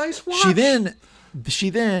it's a nice watch. She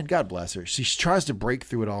then, God bless her, she tries to break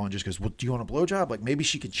through it all and just goes, well, do you want a blowjob? Like, maybe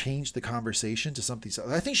she could change the conversation to something.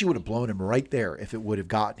 I think she would have blown him right there if it would have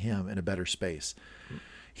gotten him in a better space.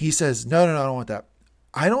 He says, no, I don't want that.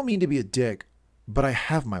 I don't mean to be a dick, but I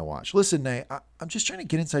have my watch. Listen, Nay, I'm just trying to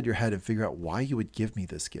get inside your head and figure out why you would give me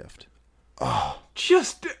this gift. Oh,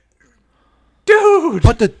 just, dude.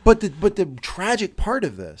 But the tragic part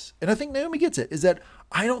of this, and I think Naomi gets it, is that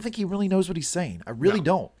I don't think he really knows what he's saying. I really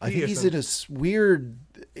don't. I think he's in a weird.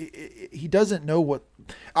 He doesn't know what.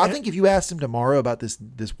 I think if you asked him tomorrow about this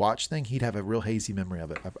watch thing, he'd have a real hazy memory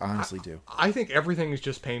of it. I honestly do. I think everything is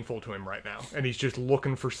just painful to him right now, and he's just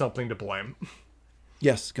looking for something to blame.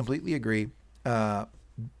 Yes, completely agree.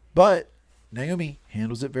 But Naomi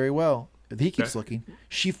handles it very well. He keeps looking.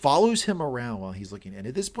 She follows him around while he's looking, and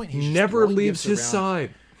at this point, he never leaves his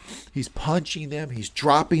side. He's punching them, he's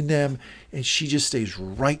dropping them, and she just stays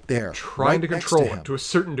right there, trying to control it to a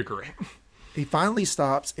certain degree. He finally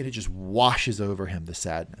stops, and it just washes over him, the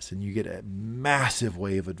sadness, and you get a massive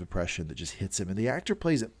wave of depression that just hits him. And the actor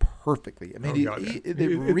plays it perfectly. I mean, it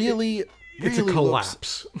really it's a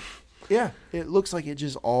collapse. It looks like it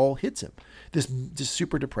just all hits him. This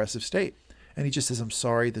super depressive state. And he just says, I'm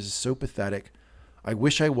sorry. This is so pathetic. I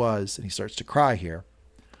wish I was. And he starts to cry here.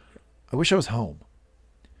 I wish I was home.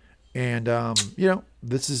 And,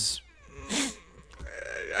 this is.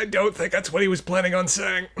 I don't think that's what he was planning on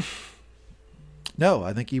saying. No,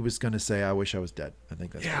 I think he was going to say, I wish I was dead. I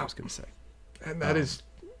think that's what he was going to say. And that is.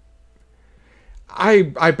 I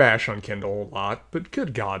bash on Kendall a lot, but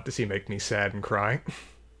good God, does he make me sad and cry?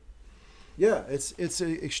 Yeah, it's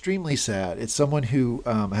extremely sad. It's someone who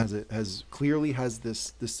clearly has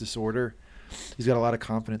this disorder. He's got a lot of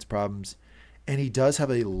confidence problems, and he does have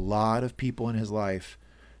a lot of people in his life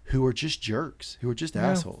who are just jerks, who are just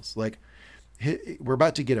assholes. Like, we're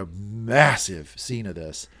about to get a massive scene of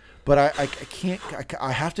this, but I can't.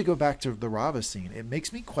 I have to go back to the Rava scene. It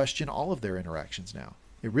makes me question all of their interactions now.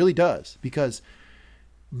 It really does, because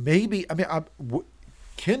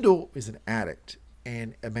Kendall is an addict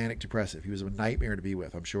and a manic depressive. He was a nightmare to be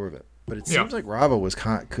with. I'm sure of it. But it seems like Rava was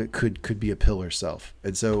could be a pill herself,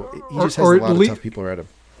 and so he just has a lot of tough people around him.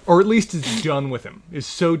 Or at least is done with him. Is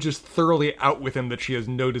so just thoroughly out with him that she has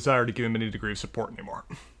no desire to give him any degree of support anymore.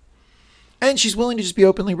 And she's willing to just be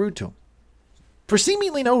openly rude to him for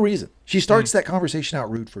seemingly no reason. She starts that conversation out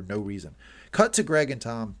rude for no reason. Cut to Greg and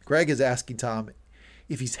Tom. Greg is asking Tom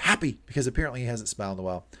if he's happy because apparently he hasn't smiled in a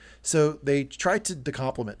while. So they try to the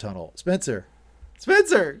compliment tunnel. Spencer,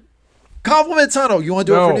 compliment tunnel. You want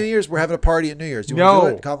to do it for New Year's? We're having a party at New Year's. You want to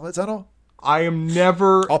do it? Compliment tunnel? I am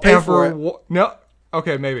never. I'll pay for it. No.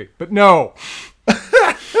 Okay, maybe, but no.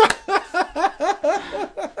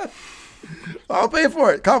 I'll pay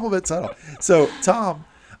for it. Compliment tunnel. So Tom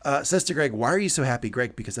says to Greg, "Why are you so happy,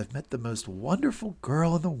 Greg? Because I've met the most wonderful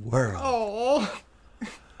girl in the world." Oh,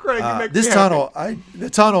 Greg, you make this me tunnel. happy. The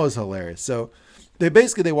tunnel is hilarious. So.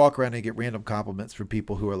 They walk around and get random compliments from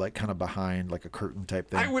people who are like kind of behind like a curtain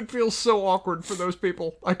type thing. I would feel so awkward for those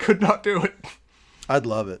people. I could not do it. I'd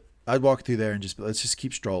love it. I'd walk through there and let's just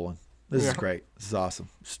keep strolling. This is great. This is awesome.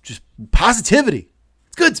 It's just positivity.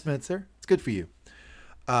 It's good, Spencer. It's good for you.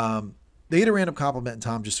 They get a random compliment and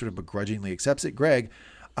Tom just sort of begrudgingly accepts it. Greg,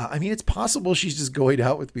 I mean, it's possible she's just going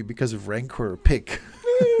out with me because of Rancor or Pink.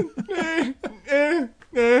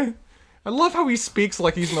 I love how he speaks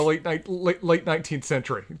like he's in the late 19th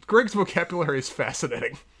century. Greg's vocabulary is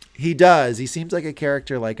fascinating. He does. He seems like a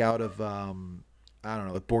character like out of, I don't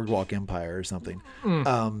know, like Boardwalk Empire or something.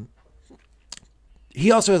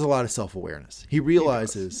 He also has a lot of self-awareness. He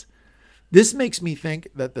realizes this makes me think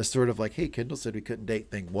that the sort of like, hey, Kendall said we couldn't date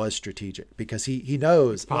thing was strategic because he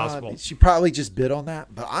knows she probably just bid on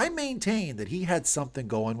that. But I maintain that he had something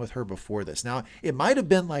going with her before this. Now, it might have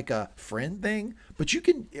been like a friend thing, but you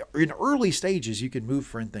can, in early stages, you can move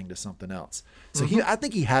friend thing to something else. So I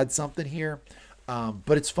think he had something here.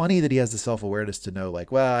 But it's funny that he has the self-awareness to know,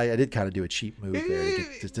 like, well, I did kind of do a cheap move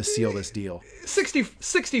there to seal this deal.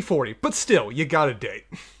 60-40, but still, you got to date.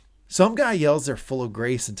 Some guy yells they're full of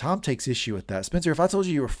grace, and Tom takes issue with that. Spencer, if I told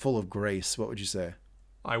you were full of grace, what would you say?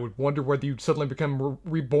 I would wonder whether you'd suddenly become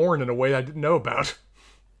reborn in a way I didn't know about.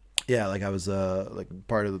 Yeah, like I was like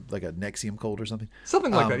part of like a Nexium cult or something.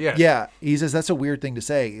 Something like that, yeah. Yeah, he says that's a weird thing to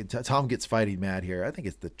say. Tom gets fighting mad here. I think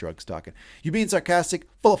it's the drugs talking. You being sarcastic?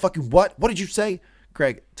 Full of fucking what? What did you say?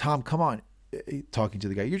 Greg, Tom, come on. Talking to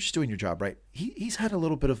the guy. You're just doing your job, right? He's had a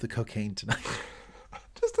little bit of the cocaine tonight.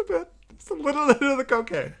 Just a bit. Just a little bit of the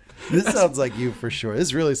cocaine. This sounds like you for sure.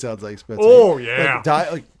 This really sounds like Spencer. Oh yeah.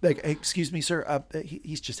 Like, excuse me, sir.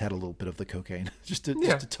 He's just had a little bit of the cocaine, just a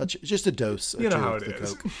touch, just a dose. You know how it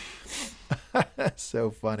is. Coke.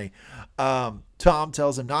 So funny. Tom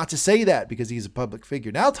tells him not to say that because he's a public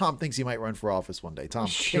figure. Now Tom thinks he might run for office one day. Tom,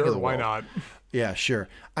 sure, why not? Yeah, sure.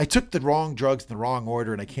 I took the wrong drugs in the wrong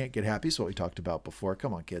order and I can't get happy. That's what we talked about before.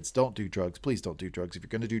 Come on, kids. Don't do drugs. Please don't do drugs. If you're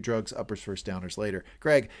going to do drugs, uppers first, downers later.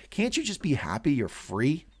 Greg, can't you just be happy you're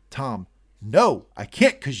free? Tom, no, I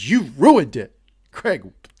can't because you ruined it.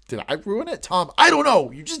 Greg, did I ruin it? Tom, I don't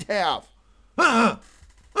know. You just have.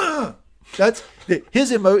 That's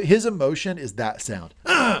his emotion is that sound.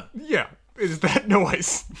 Yeah, it is that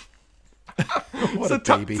noise. What it's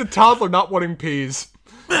a baby. It's a toddler not wanting peas.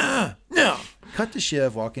 No. Cut to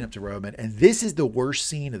Shiv walking up to Roman, and this is the worst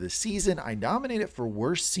scene of the season. I nominate it for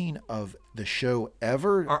worst scene of the show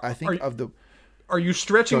ever. Are you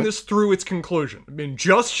stretching this through its conclusion? I mean,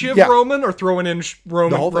 just Shiv Roman or throwing in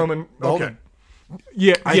Roman? Okay.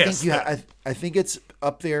 Yeah. I think it's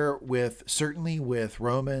up there with certainly with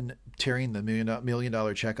Roman tearing the $1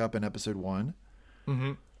 million check up in episode 1.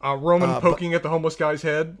 Mm-hmm. Roman poking at the homeless guy's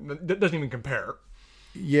head. That doesn't even compare.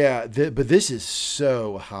 Yeah, but this is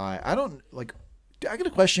so high. I got a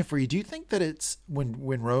question for you. Do you think that it's when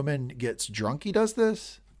Roman gets drunk he does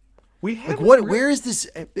this? Where is this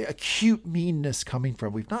acute meanness coming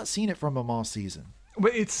from? We've not seen it from him all season.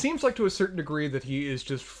 But it seems like to a certain degree that he is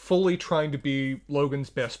just fully trying to be Logan's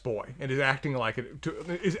best boy and is acting like it.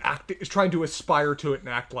 Is trying to aspire to it and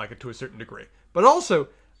act like it to a certain degree. But also,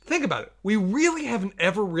 think about it. We really haven't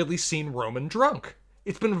ever really seen Roman drunk.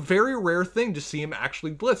 It's been a very rare thing to see him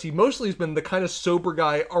actually blitz. He mostly has been the kind of sober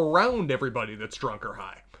guy around everybody that's drunk or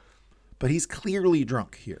high. But he's clearly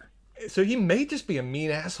drunk here. So he may just be a mean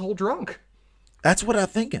asshole drunk. That's what I'm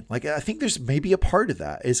thinking. Like, I think there's maybe a part of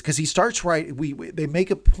that is because he starts right. They make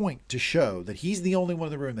a point to show that he's the only one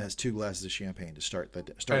in the room that has 2 glasses of champagne to start the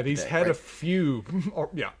day. And he's had a few.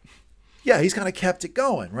 Yeah, he's kind of kept it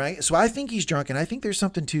going, right? So I think he's drunk, and I think there's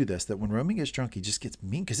something to this that when Roman gets drunk, he just gets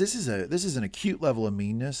mean because this is an acute level of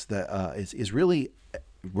meanness that is really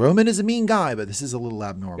Roman is a mean guy, but this is a little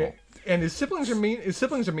abnormal. And his siblings are mean. His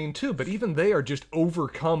siblings are mean too, but even they are just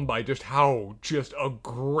overcome by just how just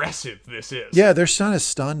aggressive this is. Yeah, their son is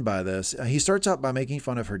stunned by this. He starts out by making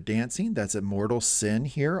fun of her dancing. That's a mortal sin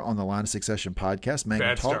here on the Line of Succession podcast.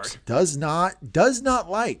 Mangum Talks does not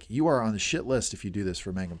like. You are on the shit list if you do this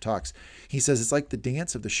for Mangum Talks. He says it's like the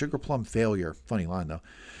dance of the sugar plum failure. Funny line though.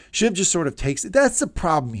 Shiv just sort of takes it. That's the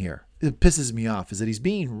problem here. It pisses me off is that he's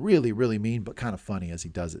being really, really mean, but kind of funny as he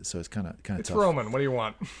does it. So it's kind of It's tough. Roman. What do you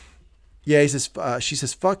want? Yeah, he says. She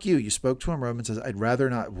says, "Fuck you." You spoke to him. Roman says, "I'd rather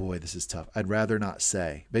not." Boy, this is tough. I'd rather not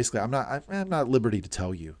say. Basically, I'm not at liberty to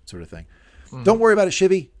tell you, sort of thing. Don't worry about it,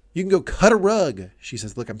 Shivy. You can go cut a rug. She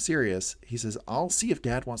says, "Look, I'm serious." He says, "I'll see if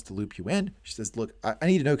Dad wants to loop you in." She says, "Look, I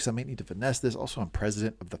need to know because I might need to finesse this. Also, I'm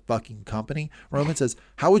president of the fucking company." Roman says,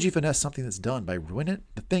 "How would you finesse something that's done by ruining it?"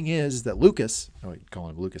 The thing is that Lucas, you call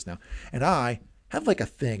him Lucas now, and I have like a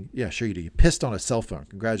thing. Yeah, sure you do. You pissed on a cell phone.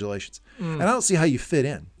 Congratulations. And I don't see how you fit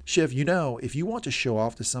in. Shiv, if you want to show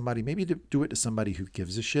off to somebody, maybe do it to somebody who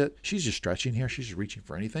gives a shit. She's just stretching here. She's just reaching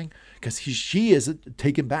for anything because she is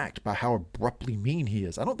taken back by how abruptly mean he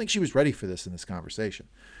is. I don't think she was ready for this in this conversation.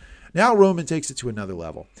 Now Roman takes it to another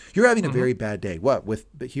level. You're having a very bad day. What? With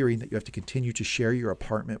hearing that you have to continue to share your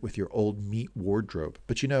apartment with your old meat wardrobe.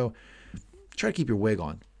 But try to keep your wig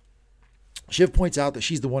on. Shiv points out that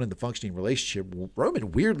she's the one in the functioning relationship.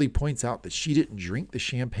 Roman weirdly points out that she didn't drink the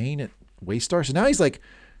champagne at Waystar. So now he's like,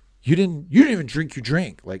 you didn't even drink your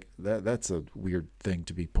drink. Like that's a weird thing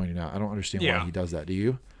to be pointing out. I don't understand why he does that. Do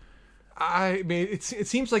you? I mean, it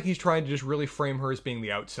seems like he's trying to just really frame her as being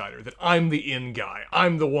the outsider, that I'm the in guy.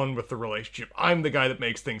 I'm the one with the relationship. I'm the guy that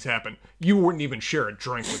makes things happen. You wouldn't even share a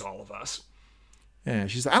drink with all of us. Yeah,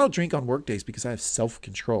 she's like, I don't drink on work days because I have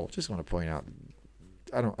self-control. Just want to point out,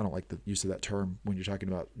 I don't like the use of that term when you're talking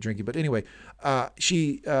about drinking. But anyway,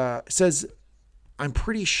 she says, I'm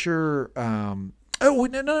pretty sure... no.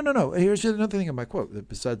 Here's another thing in my quote,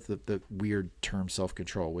 besides the weird term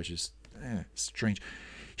self-control, which is strange.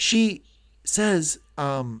 She says,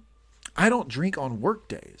 I don't drink on work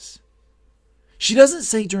days. She doesn't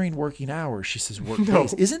say during working hours. She says work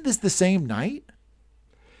days. Isn't this the same night?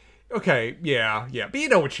 Okay, yeah. But you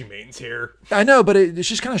know what she means here. I know, but it's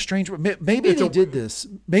just kind of strange. Maybe they did this.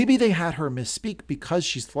 Maybe they had her misspeak because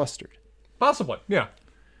she's flustered. Possibly, yeah.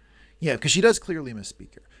 Yeah, because she does clearly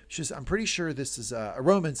misspeak her. She says, I'm pretty sure this is...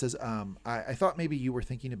 Roman says, I thought maybe you were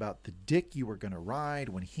thinking about the dick you were going to ride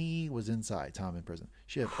when he was inside, Tom in prison.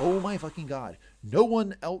 She said, oh my fucking God. No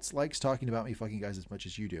one else likes talking about me fucking guys as much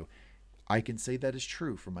as you do. I can say that is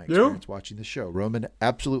true from my experience watching the show. Roman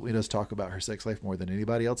absolutely does talk about her sex life more than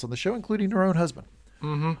anybody else on the show, including her own husband.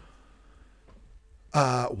 Mm-hmm.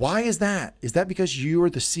 Why is that? Is that because you are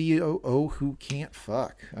the COO who can't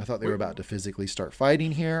fuck? I thought they were about to physically start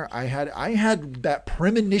fighting here. I had that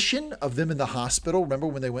premonition of them in the hospital. Remember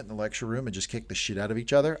when they went in the lecture room and just kicked the shit out of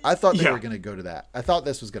each other? I thought they were going to go to that. I thought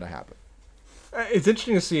this was going to happen. It's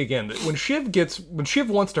interesting to see again that when Shiv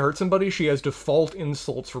wants to hurt somebody, she has default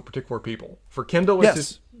insults for particular people. For Kendall,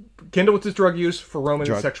 it's his drug use. For Roman,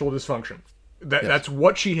 it's sexual dysfunction. That's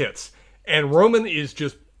what she hits. And Roman is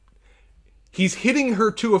just... He's hitting her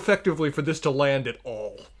too effectively for this to land at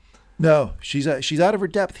all. No, she's out of her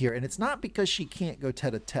depth here, and it's not because she can't go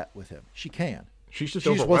tete-a-tete with him. She can. She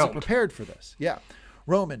just wasn't prepared for this. Yeah.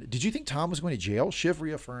 Roman, did you think Tom was going to jail? Shiv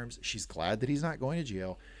reaffirms she's glad that he's not going to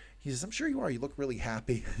jail. He says, I'm sure you are. You look really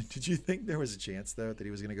happy. Did you think there was a chance, though, that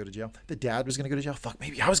he was going to go to jail? The dad was going to go to jail? Fuck,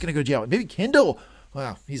 maybe I was going to go to jail. Maybe Kendall.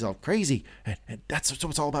 Wow, he's all crazy. And that's what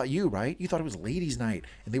it's all about you, right? You thought it was ladies' night,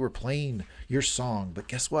 and they were playing your song. But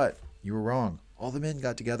guess what? You were wrong. All the men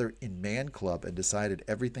got together in Man Club and decided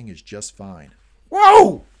everything is just fine.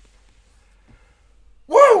 Whoa!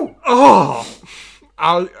 Oh!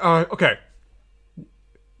 Okay.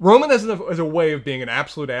 Roman as a way of being an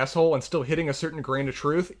absolute asshole and still hitting a certain grain of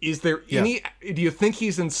truth. Is there any... Do you think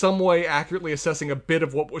he's in some way accurately assessing a bit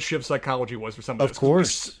of what Shiv's psychology was for some of this? Of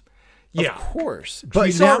course. Yeah. Of course.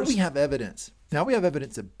 But now we have evidence. Now we have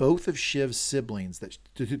evidence that both of Shiv's siblings, that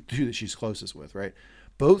she's closest with, right?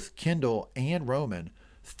 Both Kendall and Roman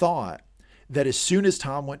thought that as soon as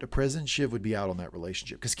Tom went to prison, Shiv would be out on that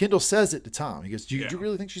relationship. Because Kendall says it to Tom. He goes, do you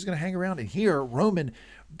really think she's going to hang around? And here, Roman,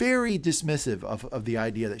 very dismissive of the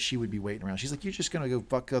idea that she would be waiting around. She's like, you're just going to go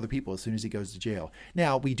fuck other people as soon as he goes to jail.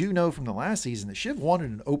 Now, we do know from the last season that Shiv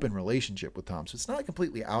wanted an open relationship with Tom. So it's not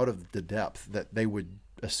completely out of the depth that they would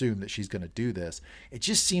assume that she's going to do this. It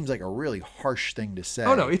just seems like a really harsh thing to say.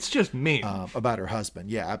 Oh, no, it's just mean. About her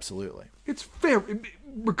husband. Yeah, absolutely. It's fair.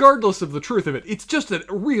 Regardless of the truth of it, it's just a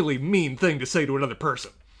really mean thing to say to another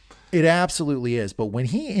person. It absolutely is. But when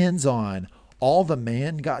he ends on all the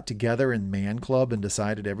men got together in Man Club and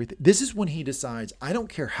decided everything, this is when he decides, I don't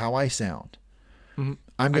care how I sound. Mm-hmm.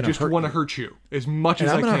 I just want to hurt you as much as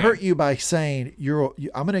I can. I'm going to hurt you by saying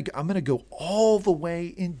I'm going to go all the way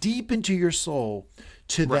in deep into your soul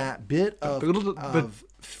to that bit of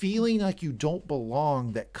feeling like you don't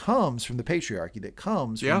belong that comes from the patriarchy, that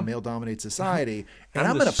comes from a male-dominated society. And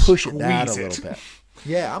I'm going to push that a little bit.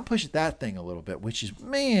 Yeah, I'm pushing that thing a little bit, which is,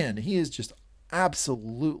 man, he is just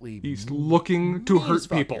absolutely... He's looking to hurt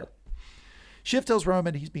people. Here. Shiv tells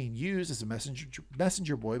Roman he's being used as a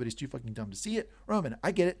messenger boy, but he's too fucking dumb to see it. Roman,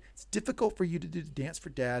 I get it. It's difficult for you to do the dance for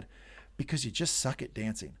dad because you just suck at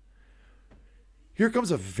dancing. Here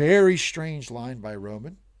comes a very strange line by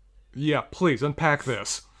Roman. Yeah, please unpack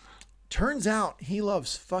this. Turns out he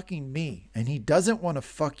loves fucking me and he doesn't want to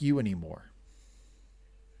fuck you anymore.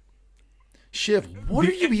 Shiv, what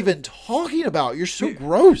are you even talking about? You're so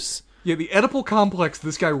gross. Yeah, the Oedipal complex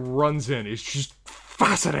this guy runs in is just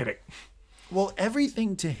fascinating. Well,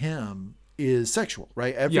 everything to him is sexual,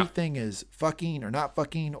 right? Everything is fucking or not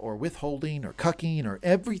fucking or withholding or cucking or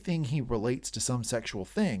everything he relates to some sexual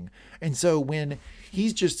thing. And so when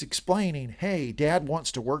he's just explaining, hey, dad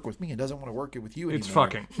wants to work with me and doesn't want to work it with you anymore. It's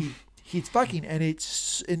fucking. He's fucking. And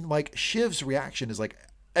it's in like Shiv's reaction is like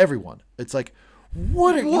everyone. It's like,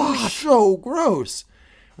 what are you so gross?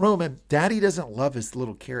 Roman, Daddy doesn't love his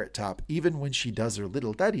little carrot top, even when she does her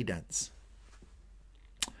little daddy dance.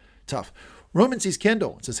 Tough. Roman sees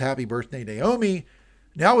Kendall and says, happy birthday, Naomi.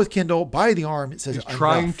 Now with Kendall by the arm, it says, he's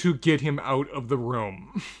trying to get him out of the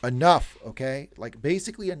room. Enough, okay? Like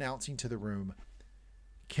basically announcing to the room,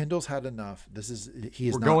 Kendall's had enough. He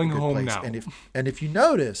is We're not going in a good home place. now. And if you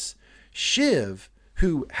notice, Shiv,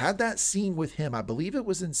 who had that scene with him, I believe it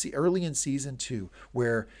was early in season 2,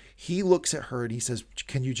 where he looks at her and he says,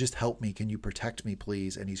 can you just help me? Can you protect me,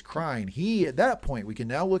 please? And he's crying. He, at that point, we can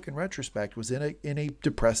now look in retrospect, was in a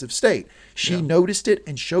depressive state. She noticed it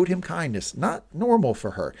and showed him kindness. Not normal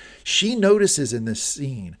for her. She notices in this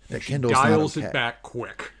scene that Kendall's not okay. Dials it back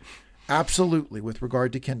quick. Absolutely. With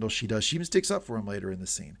regard to Kendall, she does. She even sticks up for him later in the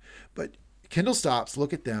scene. But Kendall stops,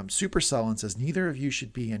 look at them, super sullen, says, neither of you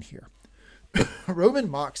should be in here. Roman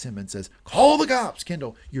mocks him and says, call the cops,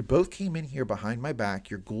 Kendall. You both came in here behind my back.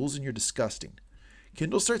 You're ghouls and you're disgusting.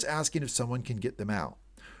 Kendall starts asking if someone can get them out.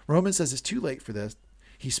 Roman says it's too late for this.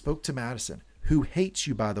 He spoke to Madison, who hates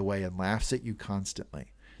you, by the way, and laughs at you constantly.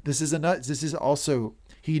 This is also,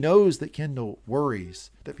 he knows that Kendall worries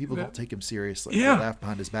that people don't take him seriously. Yeah. They laugh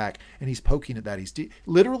behind his back, and he's poking at that. He's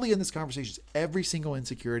literally in this conversation, every single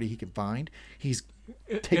insecurity he can find, he's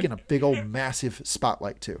taking a big old massive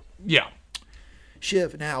spotlight to. Yeah.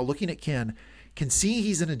 Shiv, now looking at Ken, can see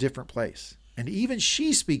he's in a different place. And even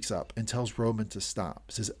she speaks up and tells Roman to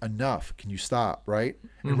stop. Says, enough. Can you stop, right?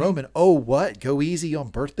 And Roman, oh, what? Go easy on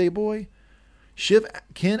birthday boy?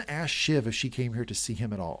 Ken asked Shiv if she came here to see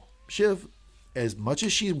him at all. Shiv, as much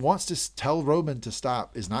as she wants to tell Roman to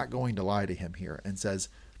stop, is not going to lie to him here and says,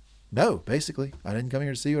 no, basically, I didn't come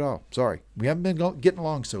here to see you at all. Sorry. We haven't been getting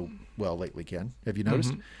along so well lately, Ken. Have you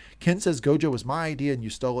noticed? Ken says Gojo was my idea and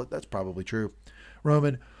you stole it. That's probably true.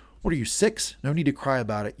 Roman, what are you, 6? No need to cry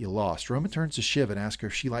about it. You lost. Roman turns to Shiv and asks her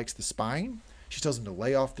if she likes the spine. She tells him to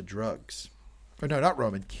lay off the drugs. Or no, not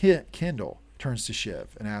Roman. Kendall turns to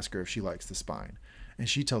Shiv and asks her if she likes the spine. And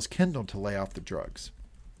she tells Kendall to lay off the drugs.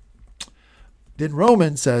 Then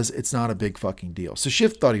Roman says it's not a big fucking deal. So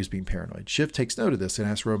Shiv thought he was being paranoid. Shiv takes note of this and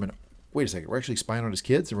asks Roman, wait a second, we're actually spying on his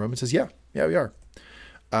kids? And Roman says, yeah, we are.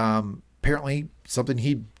 Apparently something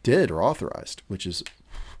he did or authorized, which is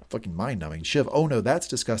fucking mind-numbing. Shiv, oh no, that's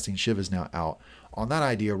disgusting. Shiv is now out. On that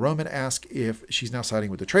idea, Roman asks if she's now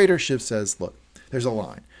siding with the traitor. Shiv says, look, there's a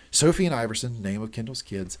line. Sophie and Iverson, name of Kendall's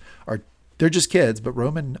kids, they're just kids, but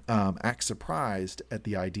Roman acts surprised at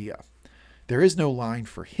the idea. There is no line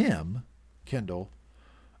for him, Kendall.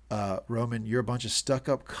 Roman, you're a bunch of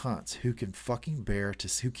stuck-up cunts who can't fucking bear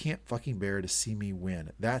to see me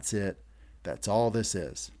win. That's it. That's all this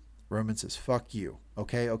is. Roman says, fuck you.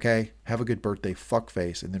 Okay. Have a good birthday,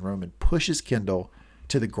 fuckface. And then Roman pushes Kendall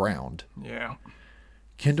to the ground. Yeah.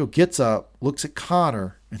 Kendall gets up, looks at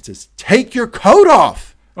Connor, and says, take your coat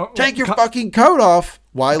off. Take your fucking coat off.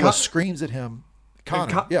 Wyla screams at him.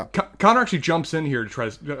 Connor, Connor actually jumps in here to try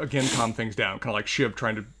to, again, calm things down. Kind of like Shiv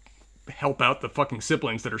trying to help out the fucking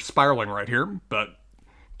siblings that are spiraling right here. But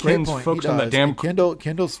Ken's focused on that damn...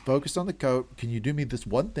 Kendall's focused on the coat. Can you do me this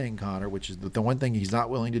one thing, Connor? Which is the one thing he's not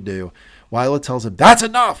willing to do. Wyla tells him, that's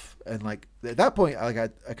enough! And like at that point, I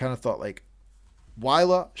kind of thought like,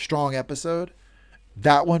 Wyla, strong episode.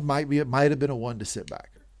 That one might have been a one to sit back.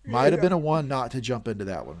 Might have been a one not to jump into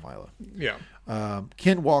that one, Wyla. Yeah.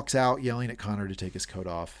 Ken walks out yelling at Connor to take his coat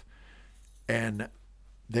off. And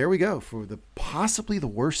there we go for possibly the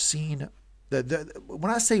worst scene.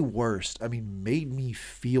 When I say worst, I mean made me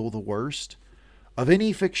feel the worst of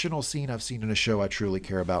any fictional scene I've seen in a show I truly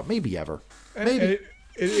care about, maybe ever. Maybe.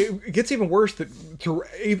 It gets even worse that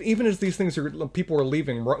even as these things people are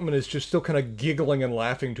leaving, Roman is just still kind of giggling and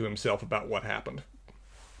laughing to himself about what happened.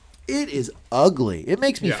 It is ugly. It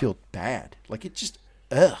makes me feel bad. Like it just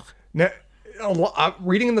ugh. Now,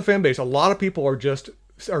 reading in the fan base, a lot of people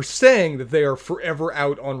are saying that they are forever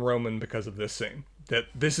out on Roman because of this scene. That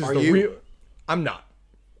this is real. I'm not.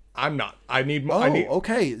 I need more.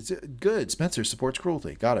 Okay. Good. Spencer supports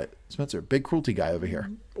cruelty. Got it. Spencer, big cruelty guy over here.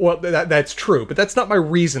 Well, that's true, but that's not my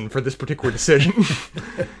reason for this particular decision.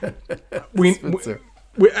 Spencer.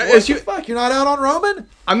 You're not out on Roman?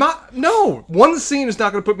 I'm not. No. One scene is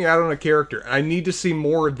not going to put me out on a character. I need to see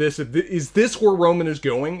more of this. Is this where Roman is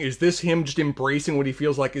going? Is this him just embracing what he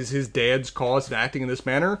feels like is his dad's cause and acting in this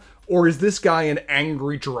manner? Or is this guy an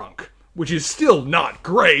angry drunk? Which is still not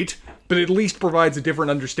great, but at least provides a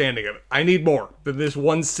different understanding of it. I need more than this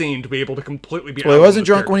one scene to be able to completely be. Well, he wasn't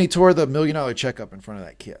drunk when he tore the $1 million checkup in front of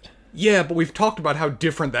that kid. Yeah, but we've talked about how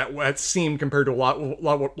different that seemed compared to a lot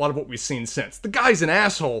of what we've seen since. The guy's an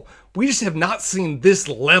asshole. We just have not seen this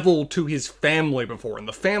level to his family before, and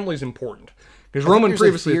the family's important. Because Roman previously...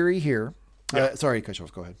 There's a theory here. Sorry, cut you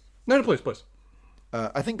off. Go ahead. No, please.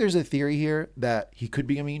 I think there's a theory here that he could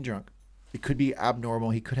be a mean drunk. It could be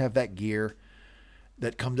abnormal. He could have that gear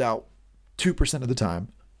that comes out 2% of the time.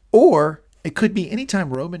 Or it could be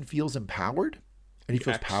anytime Roman feels empowered and he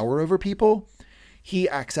feels power over people, he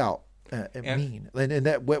acts out mean. And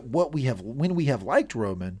that what we have, when we have liked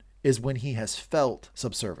Roman, is when he has felt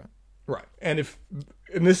subservient. Right. And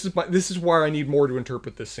this is why I need more to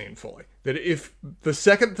interpret this scene fully. That if the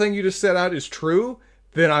second thing you just set out is true,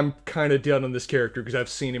 then I'm kind of done on this character because I've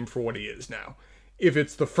seen him for what he is now. If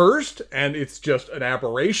it's the first and it's just an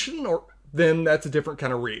aberration, then that's a different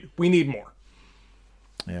kind of read. We need more.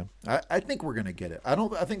 Yeah, I think we're gonna get it. I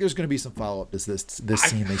think there's gonna be some follow up to this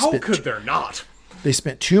scene. How could there not? They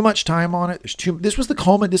spent too much time on it. This was the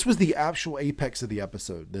culmination. This was the actual apex of the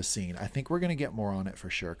episode. This scene. I think we're gonna get more on it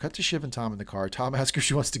for sure. Cut to Shiv and Tom in the car. Tom asks her if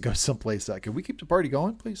she wants to go someplace. Can we keep the party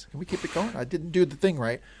going, please? Can we keep it going? I didn't do the thing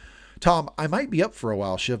right. Tom, I might be up for a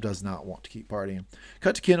while. Shiv does not want to keep partying.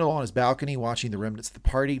 Cut to Kendall on his balcony watching the remnants of the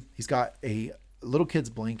party. He's got a little kid's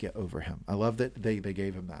blanket over him. I love that they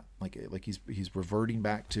gave him that. Like he's reverting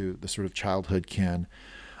back to the sort of childhood Ken.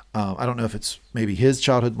 I don't know if it's maybe his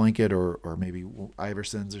childhood blanket or maybe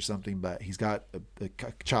Iverson's or something, but he's got a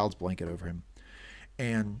child's blanket over him.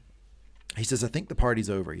 And he says, I think the party's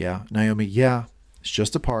over. Yeah. Naomi, yeah, it's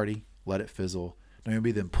just a party. Let it fizzle.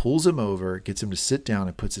 Naomi then pulls him over, gets him to sit down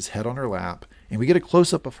and puts his head on her lap. And we get a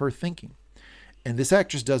close up of her thinking. And this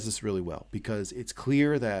actress does this really well because it's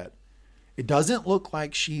clear that it doesn't look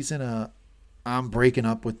like she's in a, I'm breaking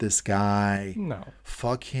up with this guy. No.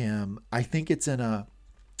 Fuck him. I think it's in a,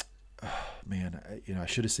 oh, man, I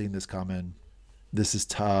should have seen this coming. This is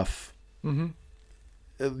tough.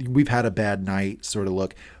 Mm-hmm. We've had a bad night sort of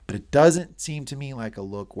look, but it doesn't seem to me like a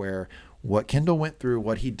look where what Kendall went through,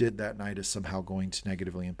 what he did that night is somehow going to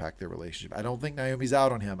negatively impact their relationship. I don't think Naomi's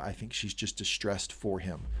out on him. I think she's just distressed for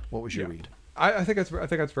him. What was your read? I think that's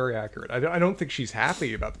very accurate. I don't think she's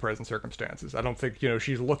happy about the present circumstances. I don't think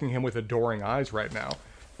she's looking at him with adoring eyes right now.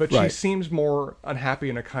 But she seems more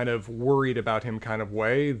unhappy in a kind of worried about him kind of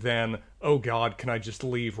way than, oh God, can I just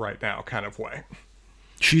leave right now kind of way.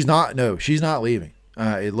 She's not leaving.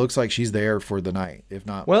 It looks like she's there for the night, if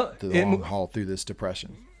not the long haul through this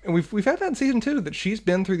depression. And we've had that in season 2 that she's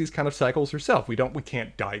been through these kind of cycles herself. We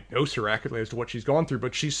can't diagnose her accurately as to what she's gone through,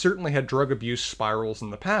 but she's certainly had drug abuse spirals in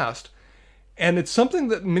the past. And it's something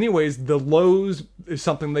that in many ways the lows is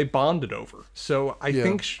something they bonded over. So I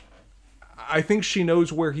think she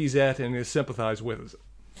knows where he's at and is sympathized with us.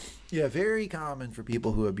 Yeah, very common for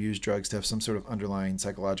people who abuse drugs to have some sort of underlying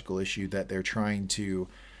psychological issue that they're trying to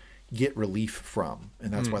get relief from,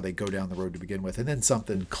 and that's why they go down the road to begin with, and then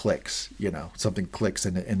something clicks,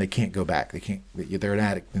 and they can't go back. They're an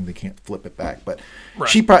addict and they can't flip it back. But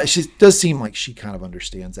she does seem like she kind of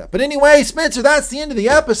understands that. But anyway, Spencer, that's the end of the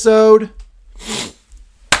episode.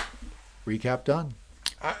 Recap done.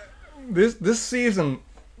 This season,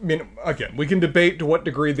 I mean, again, we can debate to what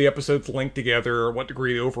degree the episodes link together, or what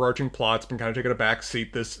degree the overarching plot's been kind of taking a back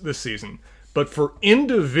seat this season. But for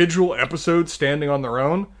individual episodes standing on their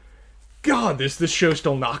own, God, this show's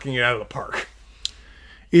still knocking it out of the park.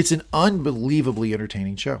 It's an unbelievably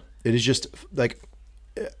entertaining show. It is just like,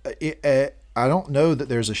 I don't know that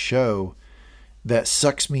there's a show that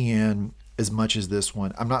sucks me in as much as this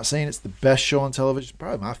one. I'm not saying it's the best show on television. It's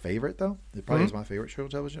probably my favorite, though. It probably is my favorite show on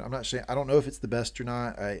television. I'm not saying, I don't know if it's the best or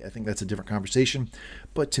not. I think that's a different conversation.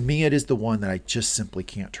 But to me, it is the one that I just simply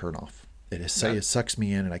can't turn off. It sucks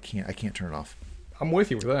me in, and I can't turn it off. I'm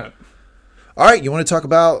with you with that. All right, you want to talk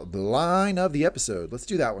about the line of the episode? Let's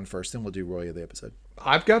do that one first, then we'll do Roy of the episode.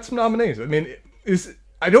 I've got some nominees. I mean,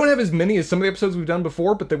 I don't have as many as some of the episodes we've done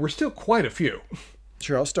before, but there were still quite a few.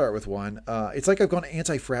 Sure, I'll start with one. It's like I've gone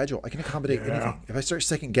Anti-Fragile. I can accommodate anything. If I start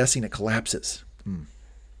second guessing, it collapses.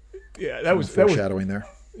 Yeah, that was foreshadowing there.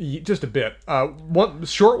 Just a bit. One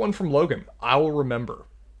short one from Logan. I will remember.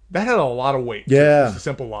 That had a lot of weight. Yeah, it's a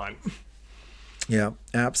simple line. Yeah,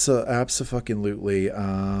 abso-fucking-lutely.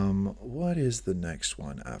 What is the next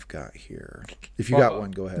one I've got here? If you got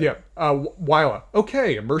one, go ahead. Yeah, Wyla.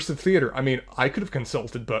 Okay, immersive theater. I mean, I could have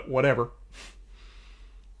consulted, but whatever.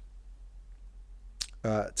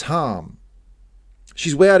 Tom.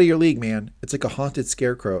 She's way out of your league, man. It's like a haunted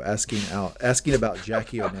scarecrow asking about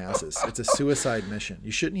Jackie Onassis. It's a suicide mission.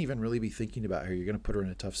 You shouldn't even really be thinking about her. You're going to put her in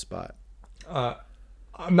a tough spot.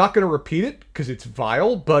 I'm not going to repeat it because it's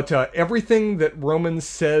vile, but everything that Roman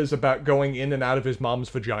says about going in and out of his mom's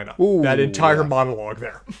vagina. Ooh, that entire monologue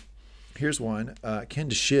there. Here's one. Ken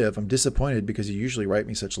to Shiv. I'm disappointed because you usually write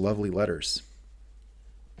me such lovely letters.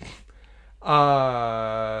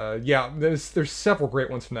 Yeah, there's several great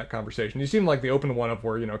ones from that conversation. You seem like the open one of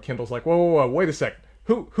where, Kendall's like, whoa, wait a second.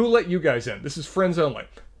 Who let you guys in? This is friends only.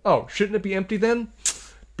 Oh, shouldn't it be empty then?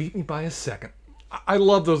 Beat me by a second. I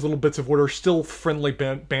love those little bits of what are still friendly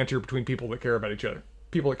banter between people that care about each other.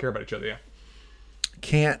 People that care about each other, yeah.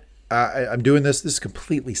 I'm doing this. This is a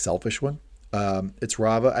completely selfish one. It's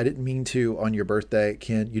Rava. I didn't mean to on your birthday,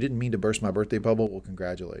 Ken. You didn't mean to burst my birthday bubble. Well,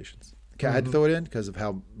 congratulations. Okay, I had to throw it in because of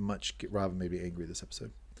how much Rava made me angry this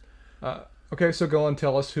episode. Okay, so go on,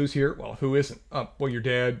 tell us who's here. Well, who isn't? Well, your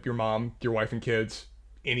dad, your mom, your wife and kids.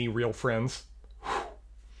 Any real friends?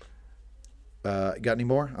 Got any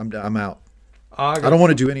more? I'm out. I don't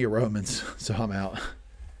want to do any of Roman's, so I'm out.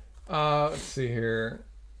 Let's see here.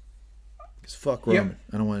 Because fuck Roman. Yep.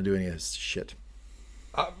 I don't want to do any of this shit.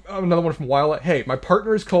 Another one from Wildlight. Hey, my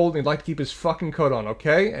partner is cold and he'd like to keep his fucking coat on,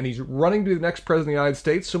 okay? And he's running to be the next president of the United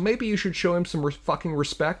States, so maybe you should show him some fucking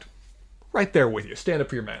respect. Right there with you. Stand up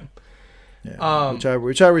for your man. Yeah.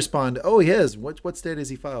 Which I respond, oh, he is. What state is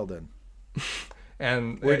he filed in?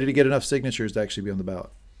 And where did he get enough signatures to actually be on the ballot?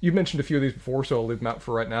 You mentioned a few of these before, so I'll leave them out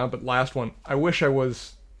for right now. But last one, I wish I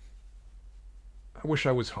was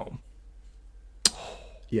home.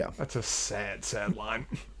 Yeah. That's a sad, sad line.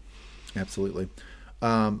 Absolutely.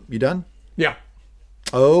 You done? Yeah.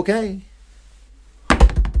 Okay.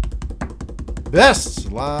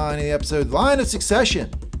 Best line of the episode, line of Succession.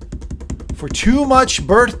 For Too Much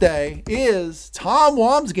Birthday is Tom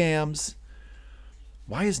Wambsgans.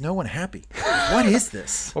 Why is no one happy? What is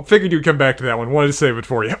this? Well, figured you'd come back to that one. Wanted to save it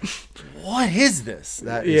for you. What is this?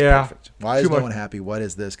 That is perfect. Why is no one happy? What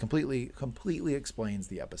is this? Completely explains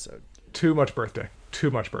the episode. Too much birthday.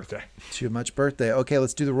 Too much birthday. Too much birthday. Okay,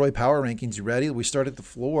 let's do the Roy Power rankings. You ready? We start at the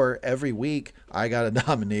floor every week. I got a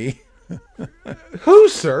nominee. Who,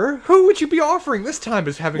 sir? Who would you be offering this time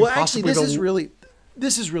as having possibly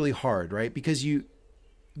this is really hard, right? Because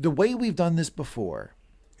the way we've done this before.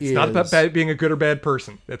 It's not about being a good or bad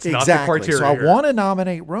person. That's not the criteria. So I want to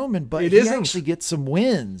nominate Roman, but he actually gets some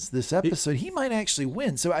wins this episode. He might actually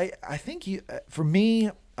win. So I think for me,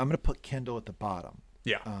 I'm going to put Kendall at the bottom.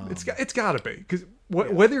 Yeah, it's got to be because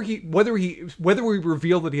whether we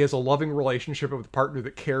reveal that he has a loving relationship with a partner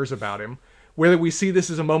that cares about him, whether we see this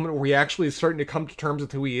as a moment where he actually is starting to come to terms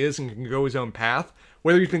with who he is and can go his own path,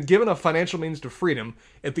 whether he's been given a financial means to freedom,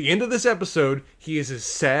 at the end of this episode, he is as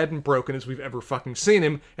sad and broken as we've ever fucking seen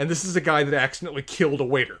him, and this is a guy that accidentally killed a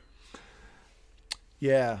waiter.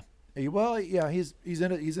 Yeah. Well, yeah, he's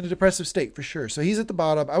in a depressive state for sure. So he's at the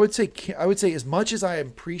bottom. I would say as much as I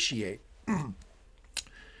appreciate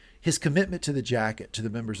his commitment to the jacket, to the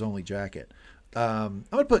members only jacket. I'm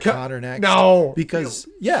gonna put Connor next. No, because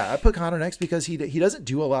I put Connor next because he doesn't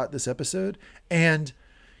do a lot this episode, and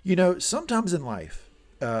sometimes in life,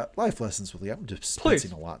 life lessons with Lee. I'm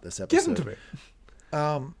dispensing a lot this episode. Give them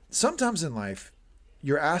to me. Sometimes in life,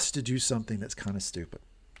 you're asked to do something that's kind of stupid.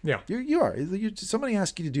 Yeah, you are. Somebody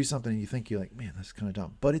asks you to do something, and you think you're like, man, that's kind of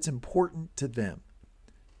dumb, but it's important to them.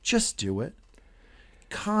 Just do it.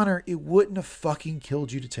 Connor, it wouldn't have fucking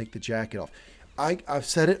killed you to take the jacket off. I've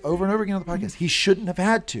said it over and over again on the podcast. He shouldn't have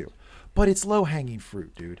had to, but it's low hanging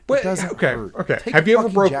fruit, dude. It doesn't hurt. Okay. Take have the you ever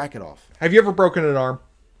broken jacket off? Have you ever broken an arm?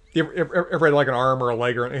 You ever had like an arm or a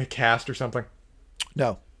leg or a cast or something?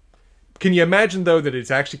 No. Can you imagine though that it's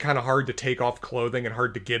actually kind of hard to take off clothing and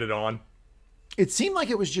hard to get it on? It seemed like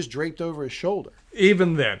it was just draped over his shoulder.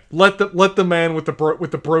 Even then, let the man with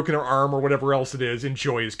the broken arm or whatever else it is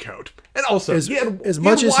enjoy his coat. And also, as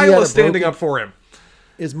much as he had standing up for him.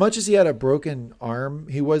 As much as he had a broken arm,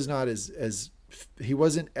 he wasn't as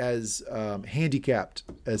handicapped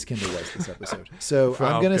as Kendall was this episode. So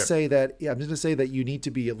I'm going to say that you need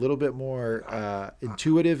to be a little bit more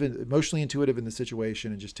intuitive and emotionally intuitive in the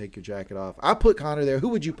situation and just take your jacket off. I put Connor there. Who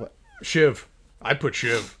would you put? Shiv. I'd put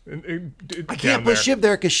Shiv. I can't put Shiv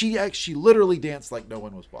there because she literally danced like no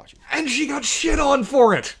one was watching. And she got shit on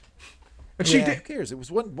for it. And who cares? It was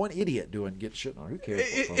one idiot getting shit on. Who cares?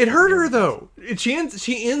 It hurt her though. She ends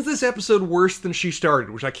this episode worse than she started,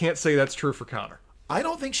 which I can't say that's true for Connor. I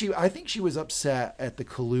think she was upset at the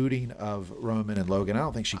colluding of Roman and Logan. I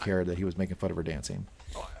don't think she cared that he was making fun of her dancing.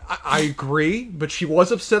 I agree, but she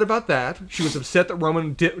was upset about that. She was upset that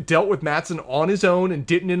Roman dealt with Matsson on his own and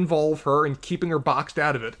didn't involve her and keeping her boxed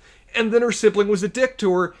out of it. And then her sibling was a dick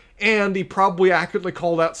to her, and he probably accurately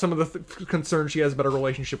called out some of the concerns she has about her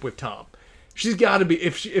relationship with Tom. She's got to be,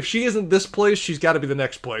 if she isn't this place, she's got to be the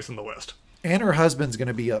next place on the list. And her husband's going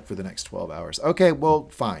to be up for the next 12 hours. Okay, well,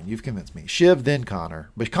 fine. You've convinced me. Shiv, then Connor.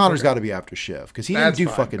 But Connor's got to be after Shiv because he didn't do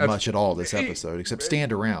fucking much at all this episode except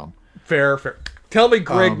stand around. Fair. Tell me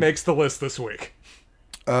Greg makes the list this week.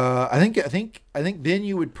 I think then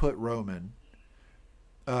you would put Roman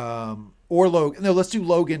Or Logan. No, let's do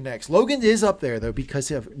Logan next. Logan is up there, though,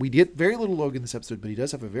 because we get very little Logan this episode, but he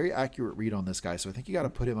does have a very accurate read on this guy. So I think you got to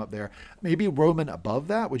put him up there. Maybe Roman above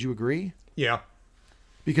that. Would you agree? Yeah.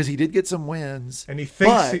 Because he did get some wins. And he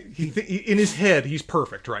thinks, in his head, he's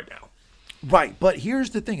perfect right now. Right. But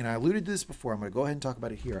here's the thing, and I alluded to this before. I'm going to go ahead and talk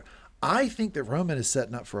about it here. I think that Roman is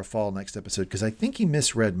setting up for a fall next episode because I think he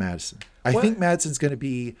misread Madison. I think Madison's going to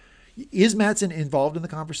be... Is Madsen involved in the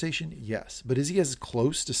conversation? Yes. But is he as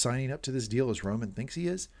close to signing up to this deal as Roman thinks he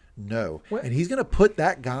is? No. What? And he's going to put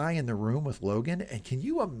that guy in the room with Logan. And can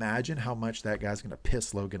you imagine how much that guy's going to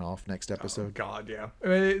piss Logan off next episode? Oh, God, yeah. I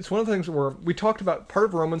mean, it's one of the things where we talked about part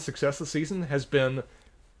of Roman's success this season has been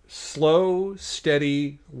slow,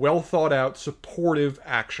 steady, well thought out, supportive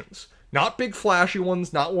actions. Not big flashy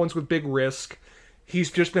ones, not ones with big risk.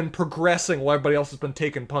 He's just been progressing while everybody else has been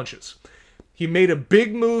taking punches. He made a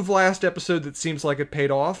big move last episode that seems like it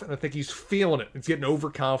paid off, and I think he's feeling it. He's getting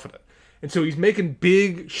overconfident. And so he's making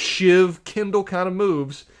big Shiv, Kindle kind of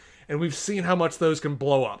moves, and we've seen how much those can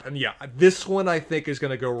blow up. And yeah, this one I think is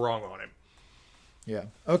going to go wrong on him. Yeah.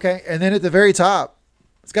 Okay, and then at the very top,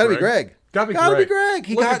 it's got to be Greg. Gotta be Greg.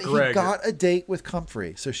 He got a date with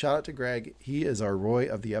Comfrey. So shout out to Greg. He is our Roy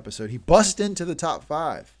of the episode. He bust into the top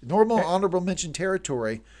 5. Normal honorable mention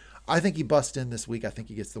territory. I think he bust in this week. I think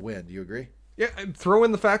he gets the win. Do you agree? Yeah, and throw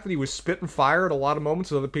in the fact that he was spitting fire at a lot of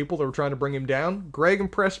moments with other people that were trying to bring him down. Greg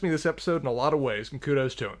impressed me this episode in a lot of ways, and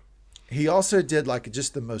kudos to him. He also did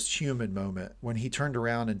just the most human moment when he turned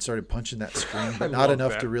around and started punching that screen, but not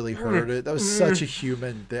enough to really hurt it. That was such a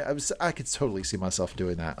human thing. I could totally see myself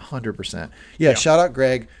doing that 100%. Yeah, shout out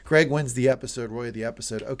Greg. Greg wins the episode, Roy of the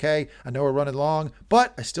episode. Okay, I know we're running long,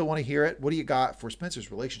 but I still want to hear it. What do you got for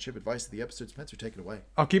Spencer's relationship advice of the episode? Spencer, take it away.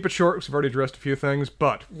 I'll keep it short because we've already addressed a few things,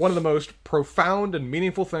 but one of the most profound and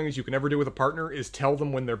meaningful things you can ever do with a partner is tell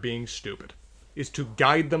them when they're being stupid. Is to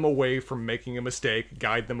guide them away from making a mistake,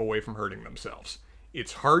 guide them away from hurting themselves.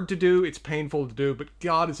 It's hard to do, it's painful to do, but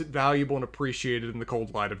God, is it valuable and appreciated in the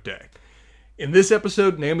cold light of day. In this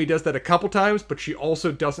episode, Naomi does that a couple times, but she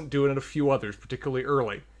also doesn't do it in a few others, particularly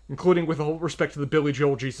early, including with all respect to the Billy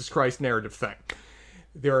Joel Jesus Christ narrative thing.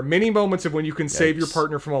 There are many moments of when you can save your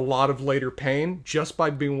partner from a lot of later pain just by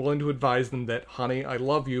being willing to advise them that, honey, I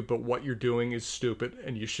love you, but what you're doing is stupid,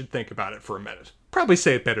 and you should think about it for a minute. Probably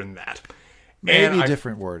say it better than that. Maybe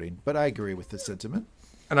different wording, but I agree with the sentiment.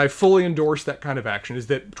 And I fully endorse that kind of action, is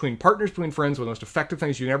that between partners, between friends, one of the most effective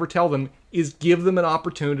things you can ever tell them is give them an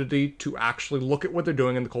opportunity to actually look at what they're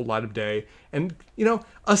doing in the cold light of day and,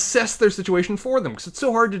 assess their situation for them. Because it's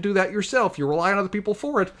so hard to do that yourself. You rely on other people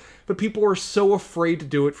for it, but people are so afraid to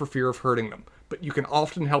do it for fear of hurting them. But you can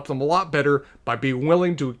often help them a lot better by being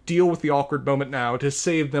willing to deal with the awkward moment now to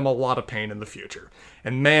save them a lot of pain in the future.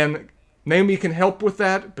 And man, Naomi can help with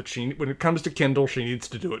that, but when it comes to Kindle, she needs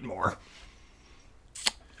to do it more.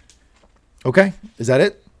 Okay, is that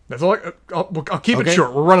it? That's all. I'll keep it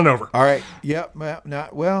short. We're running over. All right. Yeah.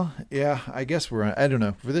 I guess we're. I don't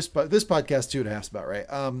know. For this podcast, 2.5 is about right.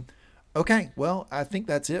 Okay. Well, I think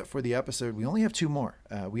that's it for the episode. We only have 2 more.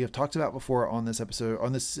 We have talked about before on this episode,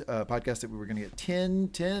 on this podcast, that we were going to get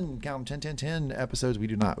 10 episodes. We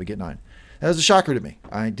do not. We get 9. That was a shocker to me.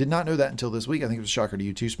 I did not know that until this week. I think it was a shocker to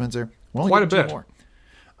you too, Spencer. We'll only get 2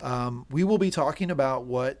 more. We will be talking about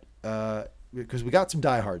what, because we got some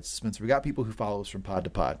diehards, Spencer. We got people who follow us from pod to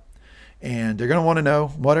pod, and they're going to want to know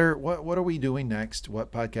what are we doing next?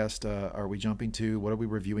 What podcast are we jumping to? What are we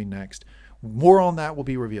reviewing next? More on that will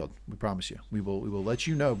be revealed. We promise you. We will let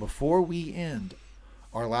you know before we end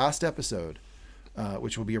our last episode,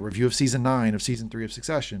 which will be a review of season 9 of season 3 of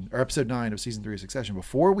Succession, or episode 9 of season 3 of Succession.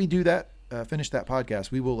 Before we do that, finish that podcast,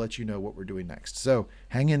 we will let you know what we're doing next. So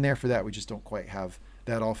hang in there for that. We just don't quite have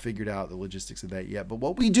that all figured out, the logistics of that yet. But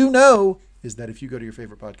what we do know is that if you go to your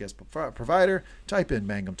favorite podcast provider, type in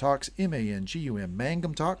Mangum Talks, MANGUM,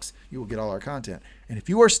 Mangum Talks, you will get all our content. And if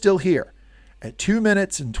you are still here at 2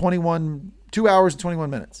 hours and 21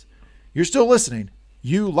 minutes, you're still listening,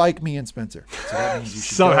 you like me and Spencer. So that means you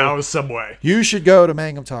should somehow, some way. You should go to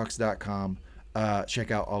mangumtalks.com.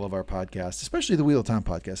 Check out all of our podcasts, especially the Wheel of Time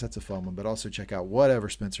podcast. That's a fun one, but also check out whatever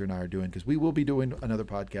Spencer and I are doing, because we will be doing another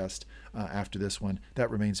podcast after this one. That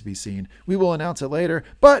remains to be seen. We will announce it later.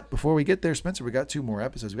 But before we get there, Spencer, we got 2 more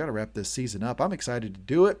episodes. We got to wrap this season up. I'm excited to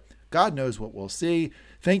do it. God knows what we'll see.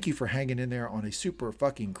 Thank you for hanging in there on a super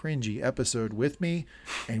fucking cringy episode with me.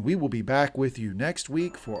 And we will be back with you next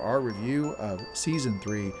week for our review of season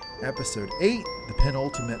 3, episode 8, the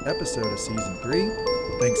penultimate episode of season 3.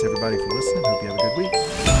 Thanks everybody for listening. Hope you have a good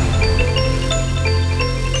week.